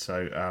we did.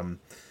 So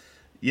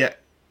yeah,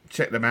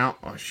 check them out.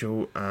 I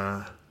shall.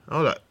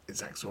 Oh look,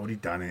 Zach's already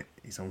done it.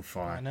 He's on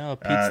fire. I know.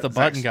 Pete's the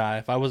button Zach's- guy.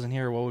 If I wasn't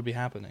here, what would be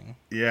happening?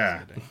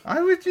 Yeah.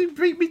 I would you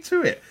beat me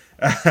to it.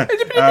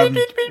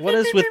 What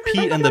is with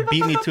Pete and the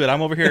beat me to it?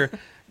 I'm over here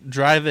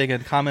driving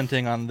and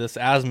commenting on this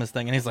Asmus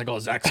thing, and he's like, "Oh,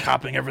 Zach's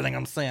copying everything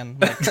I'm saying."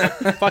 I'm like,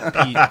 fuck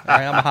Pete. All right,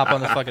 I'm gonna hop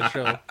on this fucking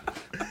show,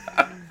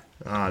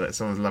 That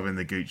someone's loving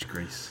the gooch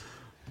grease.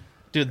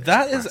 dude.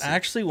 That is classic.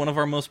 actually one of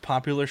our most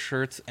popular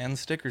shirts and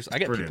stickers. I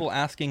get Brilliant. people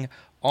asking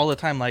all the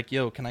time, like,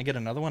 "Yo, can I get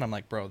another one?" I'm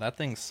like, "Bro, that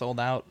thing's sold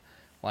out,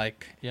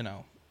 like,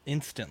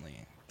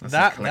 instantly." That's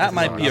That a that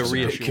might be a collector's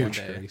reissue one Gooch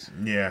day. grease.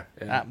 Yeah.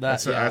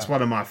 That's That's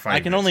one of my favorites. I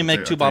can only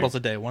make 2 bottles I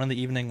a day, one in the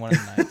evening, one in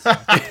the night. So.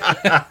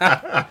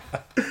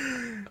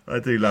 I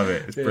do love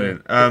it. It's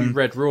brilliant. It'll be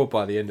Red Raw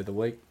by the end of the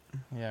week.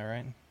 Yeah,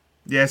 right.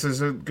 Yeah, so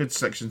there's a good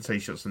selection of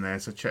t-shirts in there,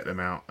 so check them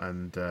out.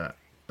 And as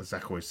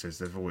Zach always says,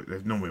 they've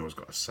normally always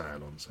got a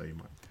sale on, so you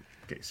might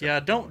get yourself. Yeah,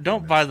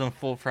 don't buy them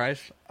full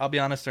price. I'll be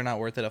honest, they're not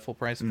worth it at full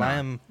price. Buy No.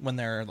 them when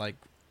they're like,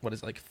 what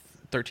is it, like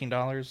 $13?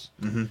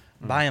 Mm-hmm.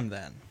 Buy them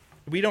then.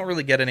 We don't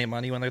really get any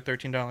money when they're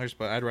 $13,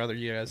 but I'd rather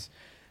you guys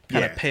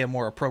kind of Yeah. pay a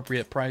more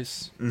appropriate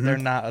price. They're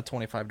not a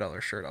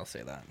 $25 shirt, I'll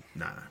say that.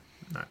 No.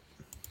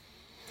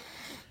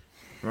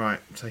 Right,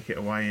 take it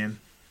away, Ian.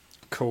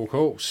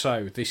 Cool.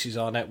 So this is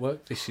our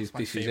network. This is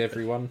favorite.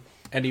 everyone,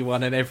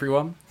 anyone and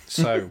everyone.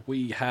 So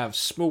we have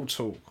Small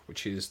Talk,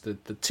 which is the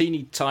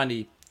teeny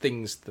tiny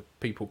things that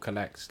people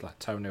collect, like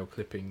toenail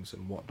clippings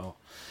and whatnot,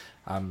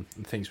 and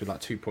things with like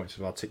 2 points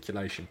of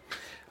articulation.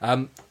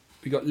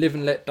 We got Live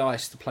and Let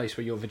Dice, the place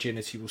where your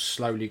virginity will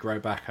slowly grow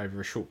back over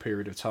a short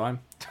period of time.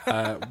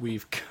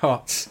 We've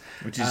got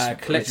Which is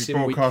Collecting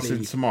broadcasted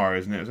Weekly. tomorrow,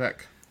 isn't it,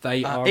 Zach?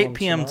 They are 8 on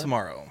p.m.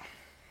 tomorrow.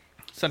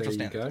 Central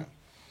There you Standard. go.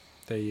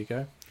 There you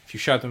go. If you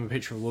show them a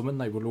picture of a woman,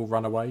 they will all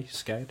run away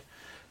scared.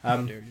 How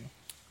dare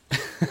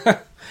you.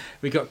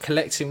 We got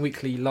Collecting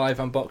Weekly live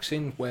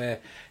unboxing, where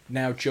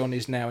now John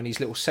is now in his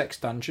little sex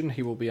dungeon.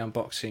 He will be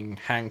unboxing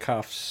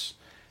handcuffs,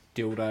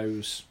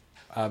 dildos.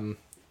 I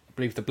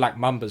believe the Black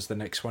Mamba's the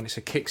next one. It's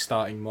a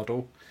kickstarting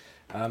model,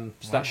 so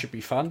that should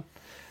be fun.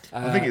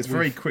 I think it's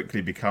very we've-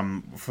 quickly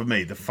become, for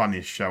me, the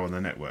funniest show on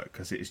the network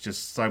because it's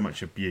just so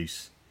much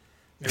abuse.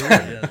 It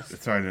really is.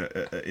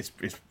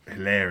 It's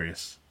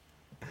hilarious.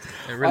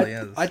 It really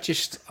is. I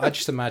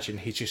just imagine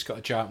he's just got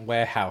a giant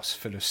warehouse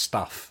full of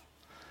stuff.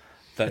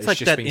 It's has like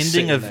just that been ending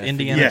sitting of there for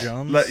Indiana years.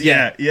 Jones.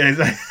 Yeah,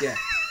 exactly. Yeah.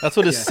 That's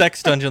what his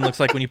sex dungeon looks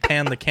like when you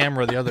pan the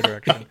camera the other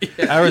direction.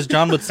 Or as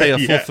John would say, a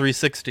full Yeah.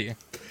 360.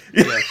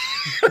 Yeah.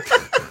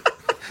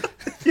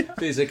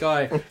 There's a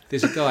guy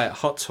at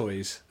Hot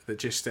Toys that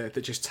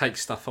just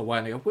takes stuff away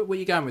and they go, where are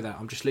you going with that?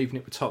 I'm just leaving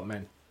it with top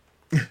men.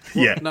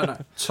 Yeah. No,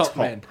 top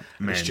men.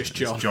 Man, It's just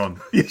John. John.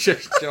 It's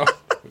just John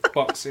with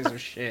boxes of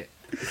shit.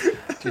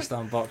 Just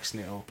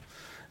unboxing it all.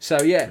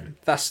 So yeah,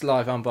 that's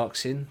live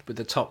unboxing with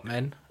the top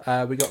men.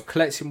 We got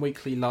Collecting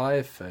Weekly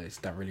live.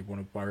 Don't really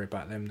want to worry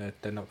about them.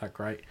 They're not that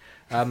great.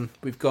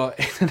 We've got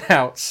In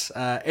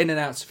and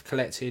Outs of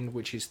Collecting,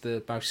 which is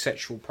the most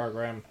sexual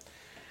program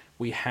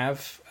we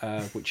have,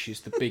 which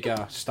is the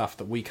bigger stuff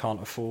that we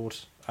can't afford.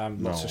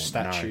 Lots of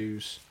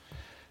statues,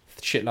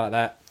 shit like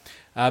that.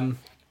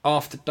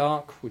 After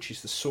Dark, which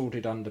is the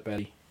sordid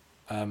underbelly,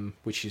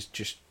 which is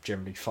just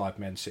generally 5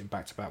 men sitting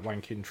back to back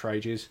wanking for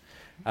ages.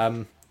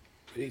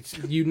 It's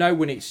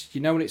when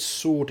it's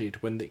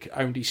sordid when it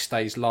only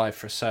stays live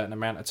for a certain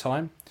amount of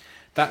time.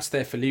 That's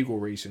there for legal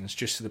reasons,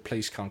 just so the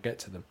police can't get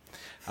to them.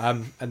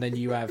 And then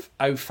you have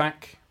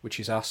OFAC, which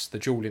is us, the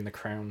jewel in the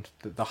crown,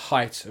 the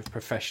height of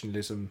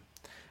professionalism.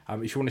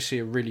 If you want to see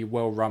a really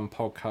well-run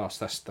podcast,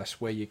 that's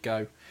where you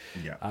go.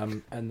 Yeah.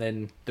 And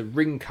then the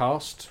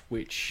Ringcast,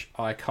 which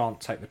I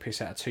can't take the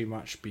piss out of too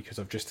much because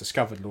I've just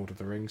discovered Lord of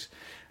the Rings.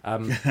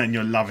 And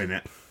you're loving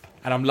it.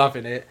 And I'm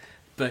loving it.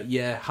 But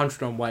yeah,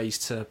 101 ways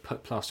to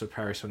put plaster of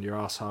Paris on your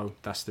arsehole.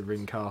 That's the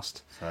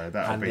Ringcast. So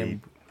that'll And be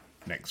then-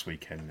 next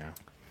weekend now.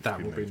 That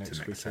We will be move next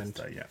to weekend.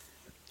 Saturday, yeah.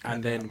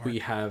 And then we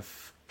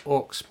have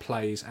Orcs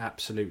Plays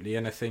Absolutely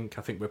Anything.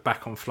 I think we're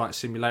back on Flight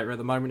Simulator at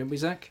the moment, aren't we,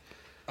 Zach?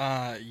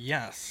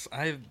 Yes.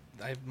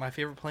 My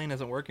favorite plane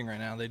isn't working right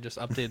now. They just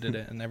updated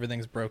it and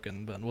everything's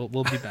broken, but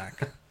we'll be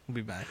back. We'll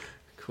be back.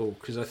 Cool,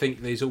 because I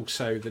think there's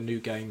also the new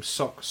game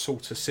Sock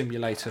Salter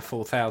Simulator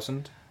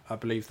 4000. I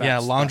believe that's Yeah,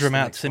 that's the laundromat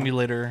next one.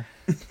 simulator.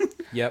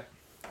 Yep.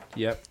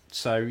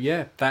 So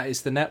yeah, that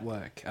is the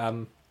network.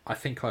 I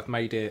think I've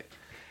made it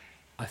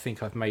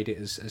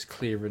as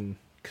clear and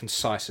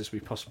concise as we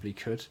possibly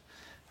could.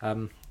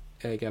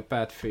 There you go.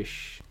 Bad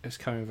Fish has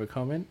come with a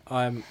comment.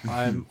 I'm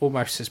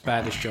almost as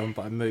bad as John,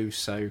 but I moved,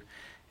 so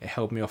it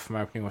held me off from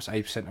opening almost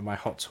 8% of my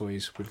Hot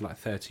Toys with like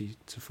 30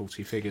 to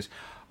 40 figures.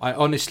 I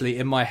honestly,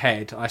 in my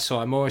head, I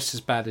saw I'm almost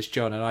as bad as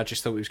John, and I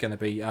just thought it was going to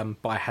be.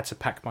 But I had to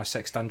pack my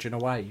sex dungeon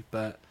away,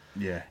 but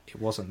Yeah. it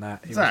wasn't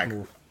that. It Zach, was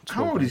more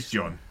how old is toy-based.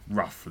 John,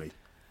 roughly?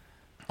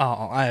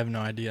 Oh, I have no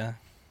idea.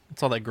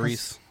 It's all that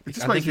grease. It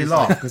just I makes think me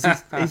he's- laugh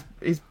because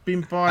he's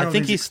been buying. I all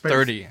think these he's expensive-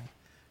 30.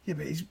 Yeah,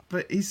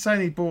 but he's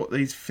saying he bought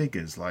these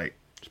figures like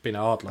It's been a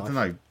hard I life. don't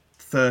know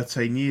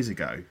 13 years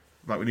ago,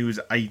 like when he was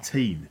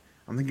 18.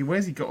 I'm thinking,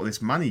 where's he got all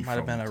this money Might from?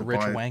 have been a to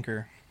rich buy...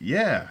 wanker.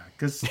 Yeah,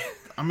 because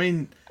I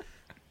mean,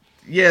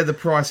 yeah, the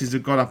prices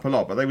have gone up a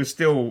lot, but they were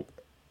still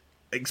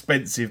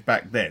expensive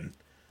back then.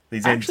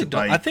 These I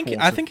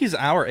think he's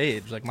our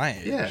age, like my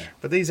age. Yeah,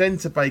 but these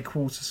Enterbay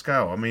quarter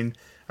scale. I mean,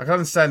 I can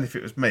understand if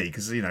it was me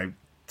because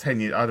 10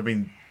 years I'd have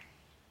been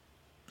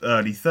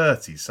early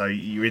 30s, so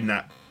you're in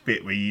that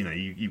bit where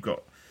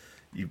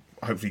you've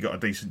hopefully got a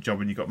decent job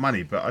and you've got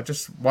money. But I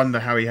just wonder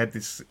how he had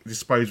this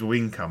disposable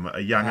income at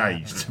a young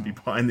age to be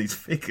buying these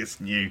figures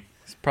new.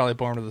 He's probably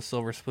born with a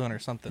silver spoon or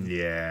something.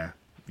 Yeah,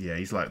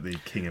 he's like the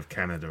King of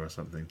Canada or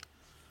something.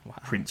 Wow.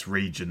 Prince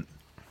Regent.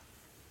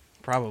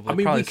 Probably. I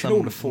mean, probably we can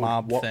all afford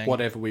mob thing.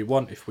 whatever we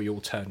want if we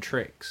all turn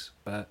tricks,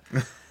 but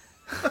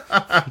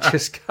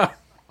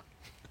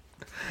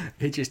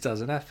it just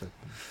doesn't happen.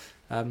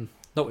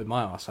 Not with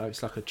my arsehole,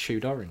 it's like a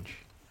chewed orange.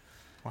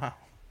 Wow.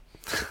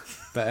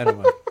 But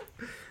anyway.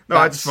 No,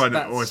 I just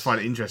always find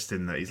it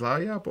interesting that he's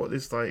like, I bought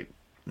this, and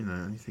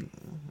you think,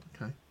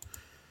 okay.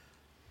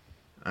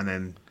 And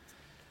then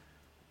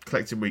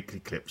collecting weekly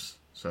clips.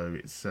 So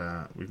it's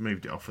we've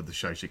moved it off of the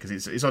show sheet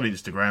because it's on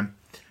Instagram.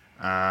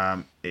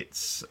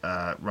 It's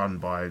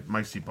run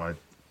mostly by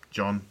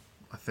John,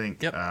 I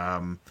think. Yep.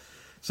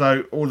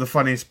 So all the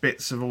funniest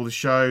bits of all the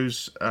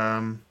shows,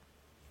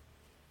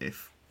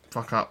 if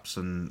fuck ups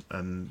and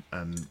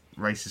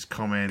racist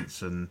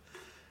comments and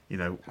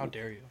how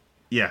dare you?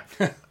 Yeah,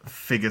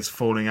 figures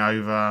falling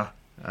over,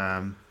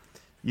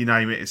 you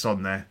name it, it's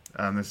on there.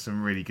 There's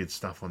some really good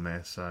stuff on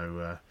there.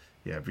 So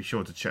be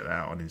sure to check that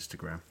out on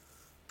Instagram.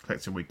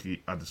 Collecting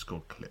Weekly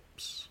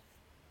 _clips.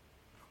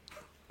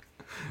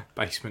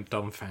 Basement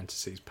Dom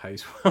Fantasies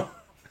pays well.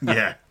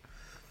 Yeah.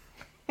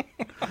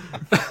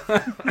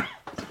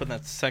 Putting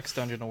that sex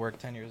dungeon to work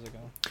 10 years ago.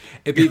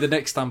 It'd be the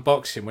next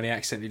unboxing when he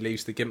accidentally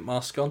leaves the GIMP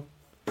mask on.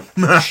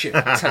 Shit,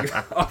 take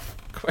that off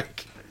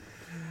quick.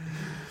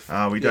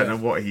 We don't know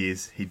what he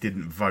is. He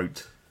didn't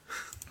vote.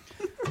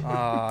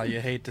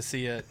 You hate to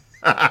see it.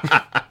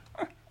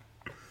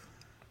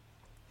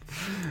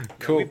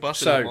 Cool. We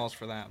busted the balls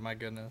for that. My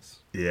goodness.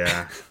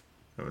 Yeah,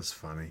 that was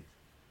funny.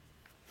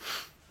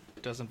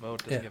 Doesn't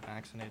vote. Doesn't get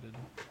vaccinated.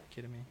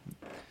 Kidding me?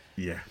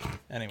 Yeah.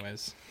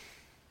 Anyways.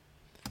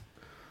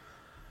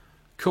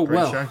 Cool. Great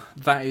well, show.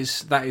 that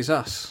is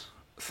us.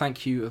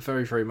 Thank you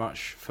very, very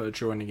much for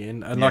joining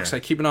in. And like I say,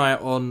 keep an eye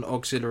out on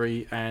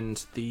Auxiliary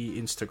and the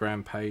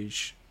Instagram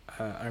page,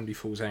 Only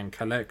Fools and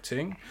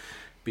Collecting,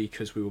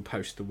 because we will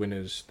post the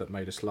winners that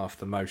made us laugh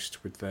the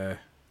most with their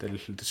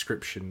little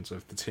descriptions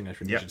of the Teenage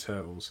Mutant Ninja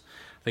Turtles.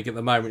 I think at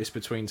the moment it's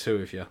between two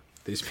of you.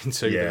 There's been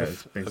two that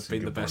have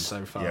been the best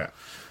so far. Yeah.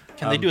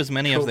 Can they do as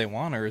many as they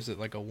want, or is it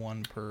like a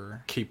one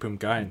per? Keep them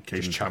going.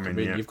 Keep Just them chuck coming,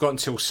 them in. yeah. You've got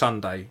until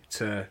Sunday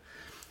to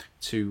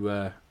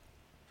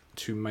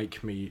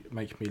make me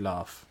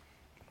laugh.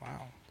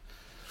 Wow.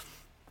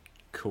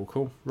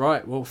 Cool.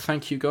 Right. Well,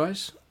 thank you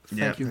guys.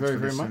 Thank you very,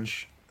 very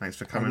much. Thanks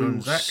for And coming we on,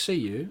 will Zach. see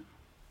you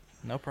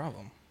No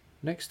problem.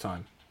 next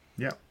time.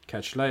 Yeah.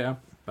 Catch you later.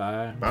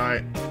 Bye.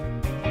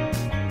 Bye.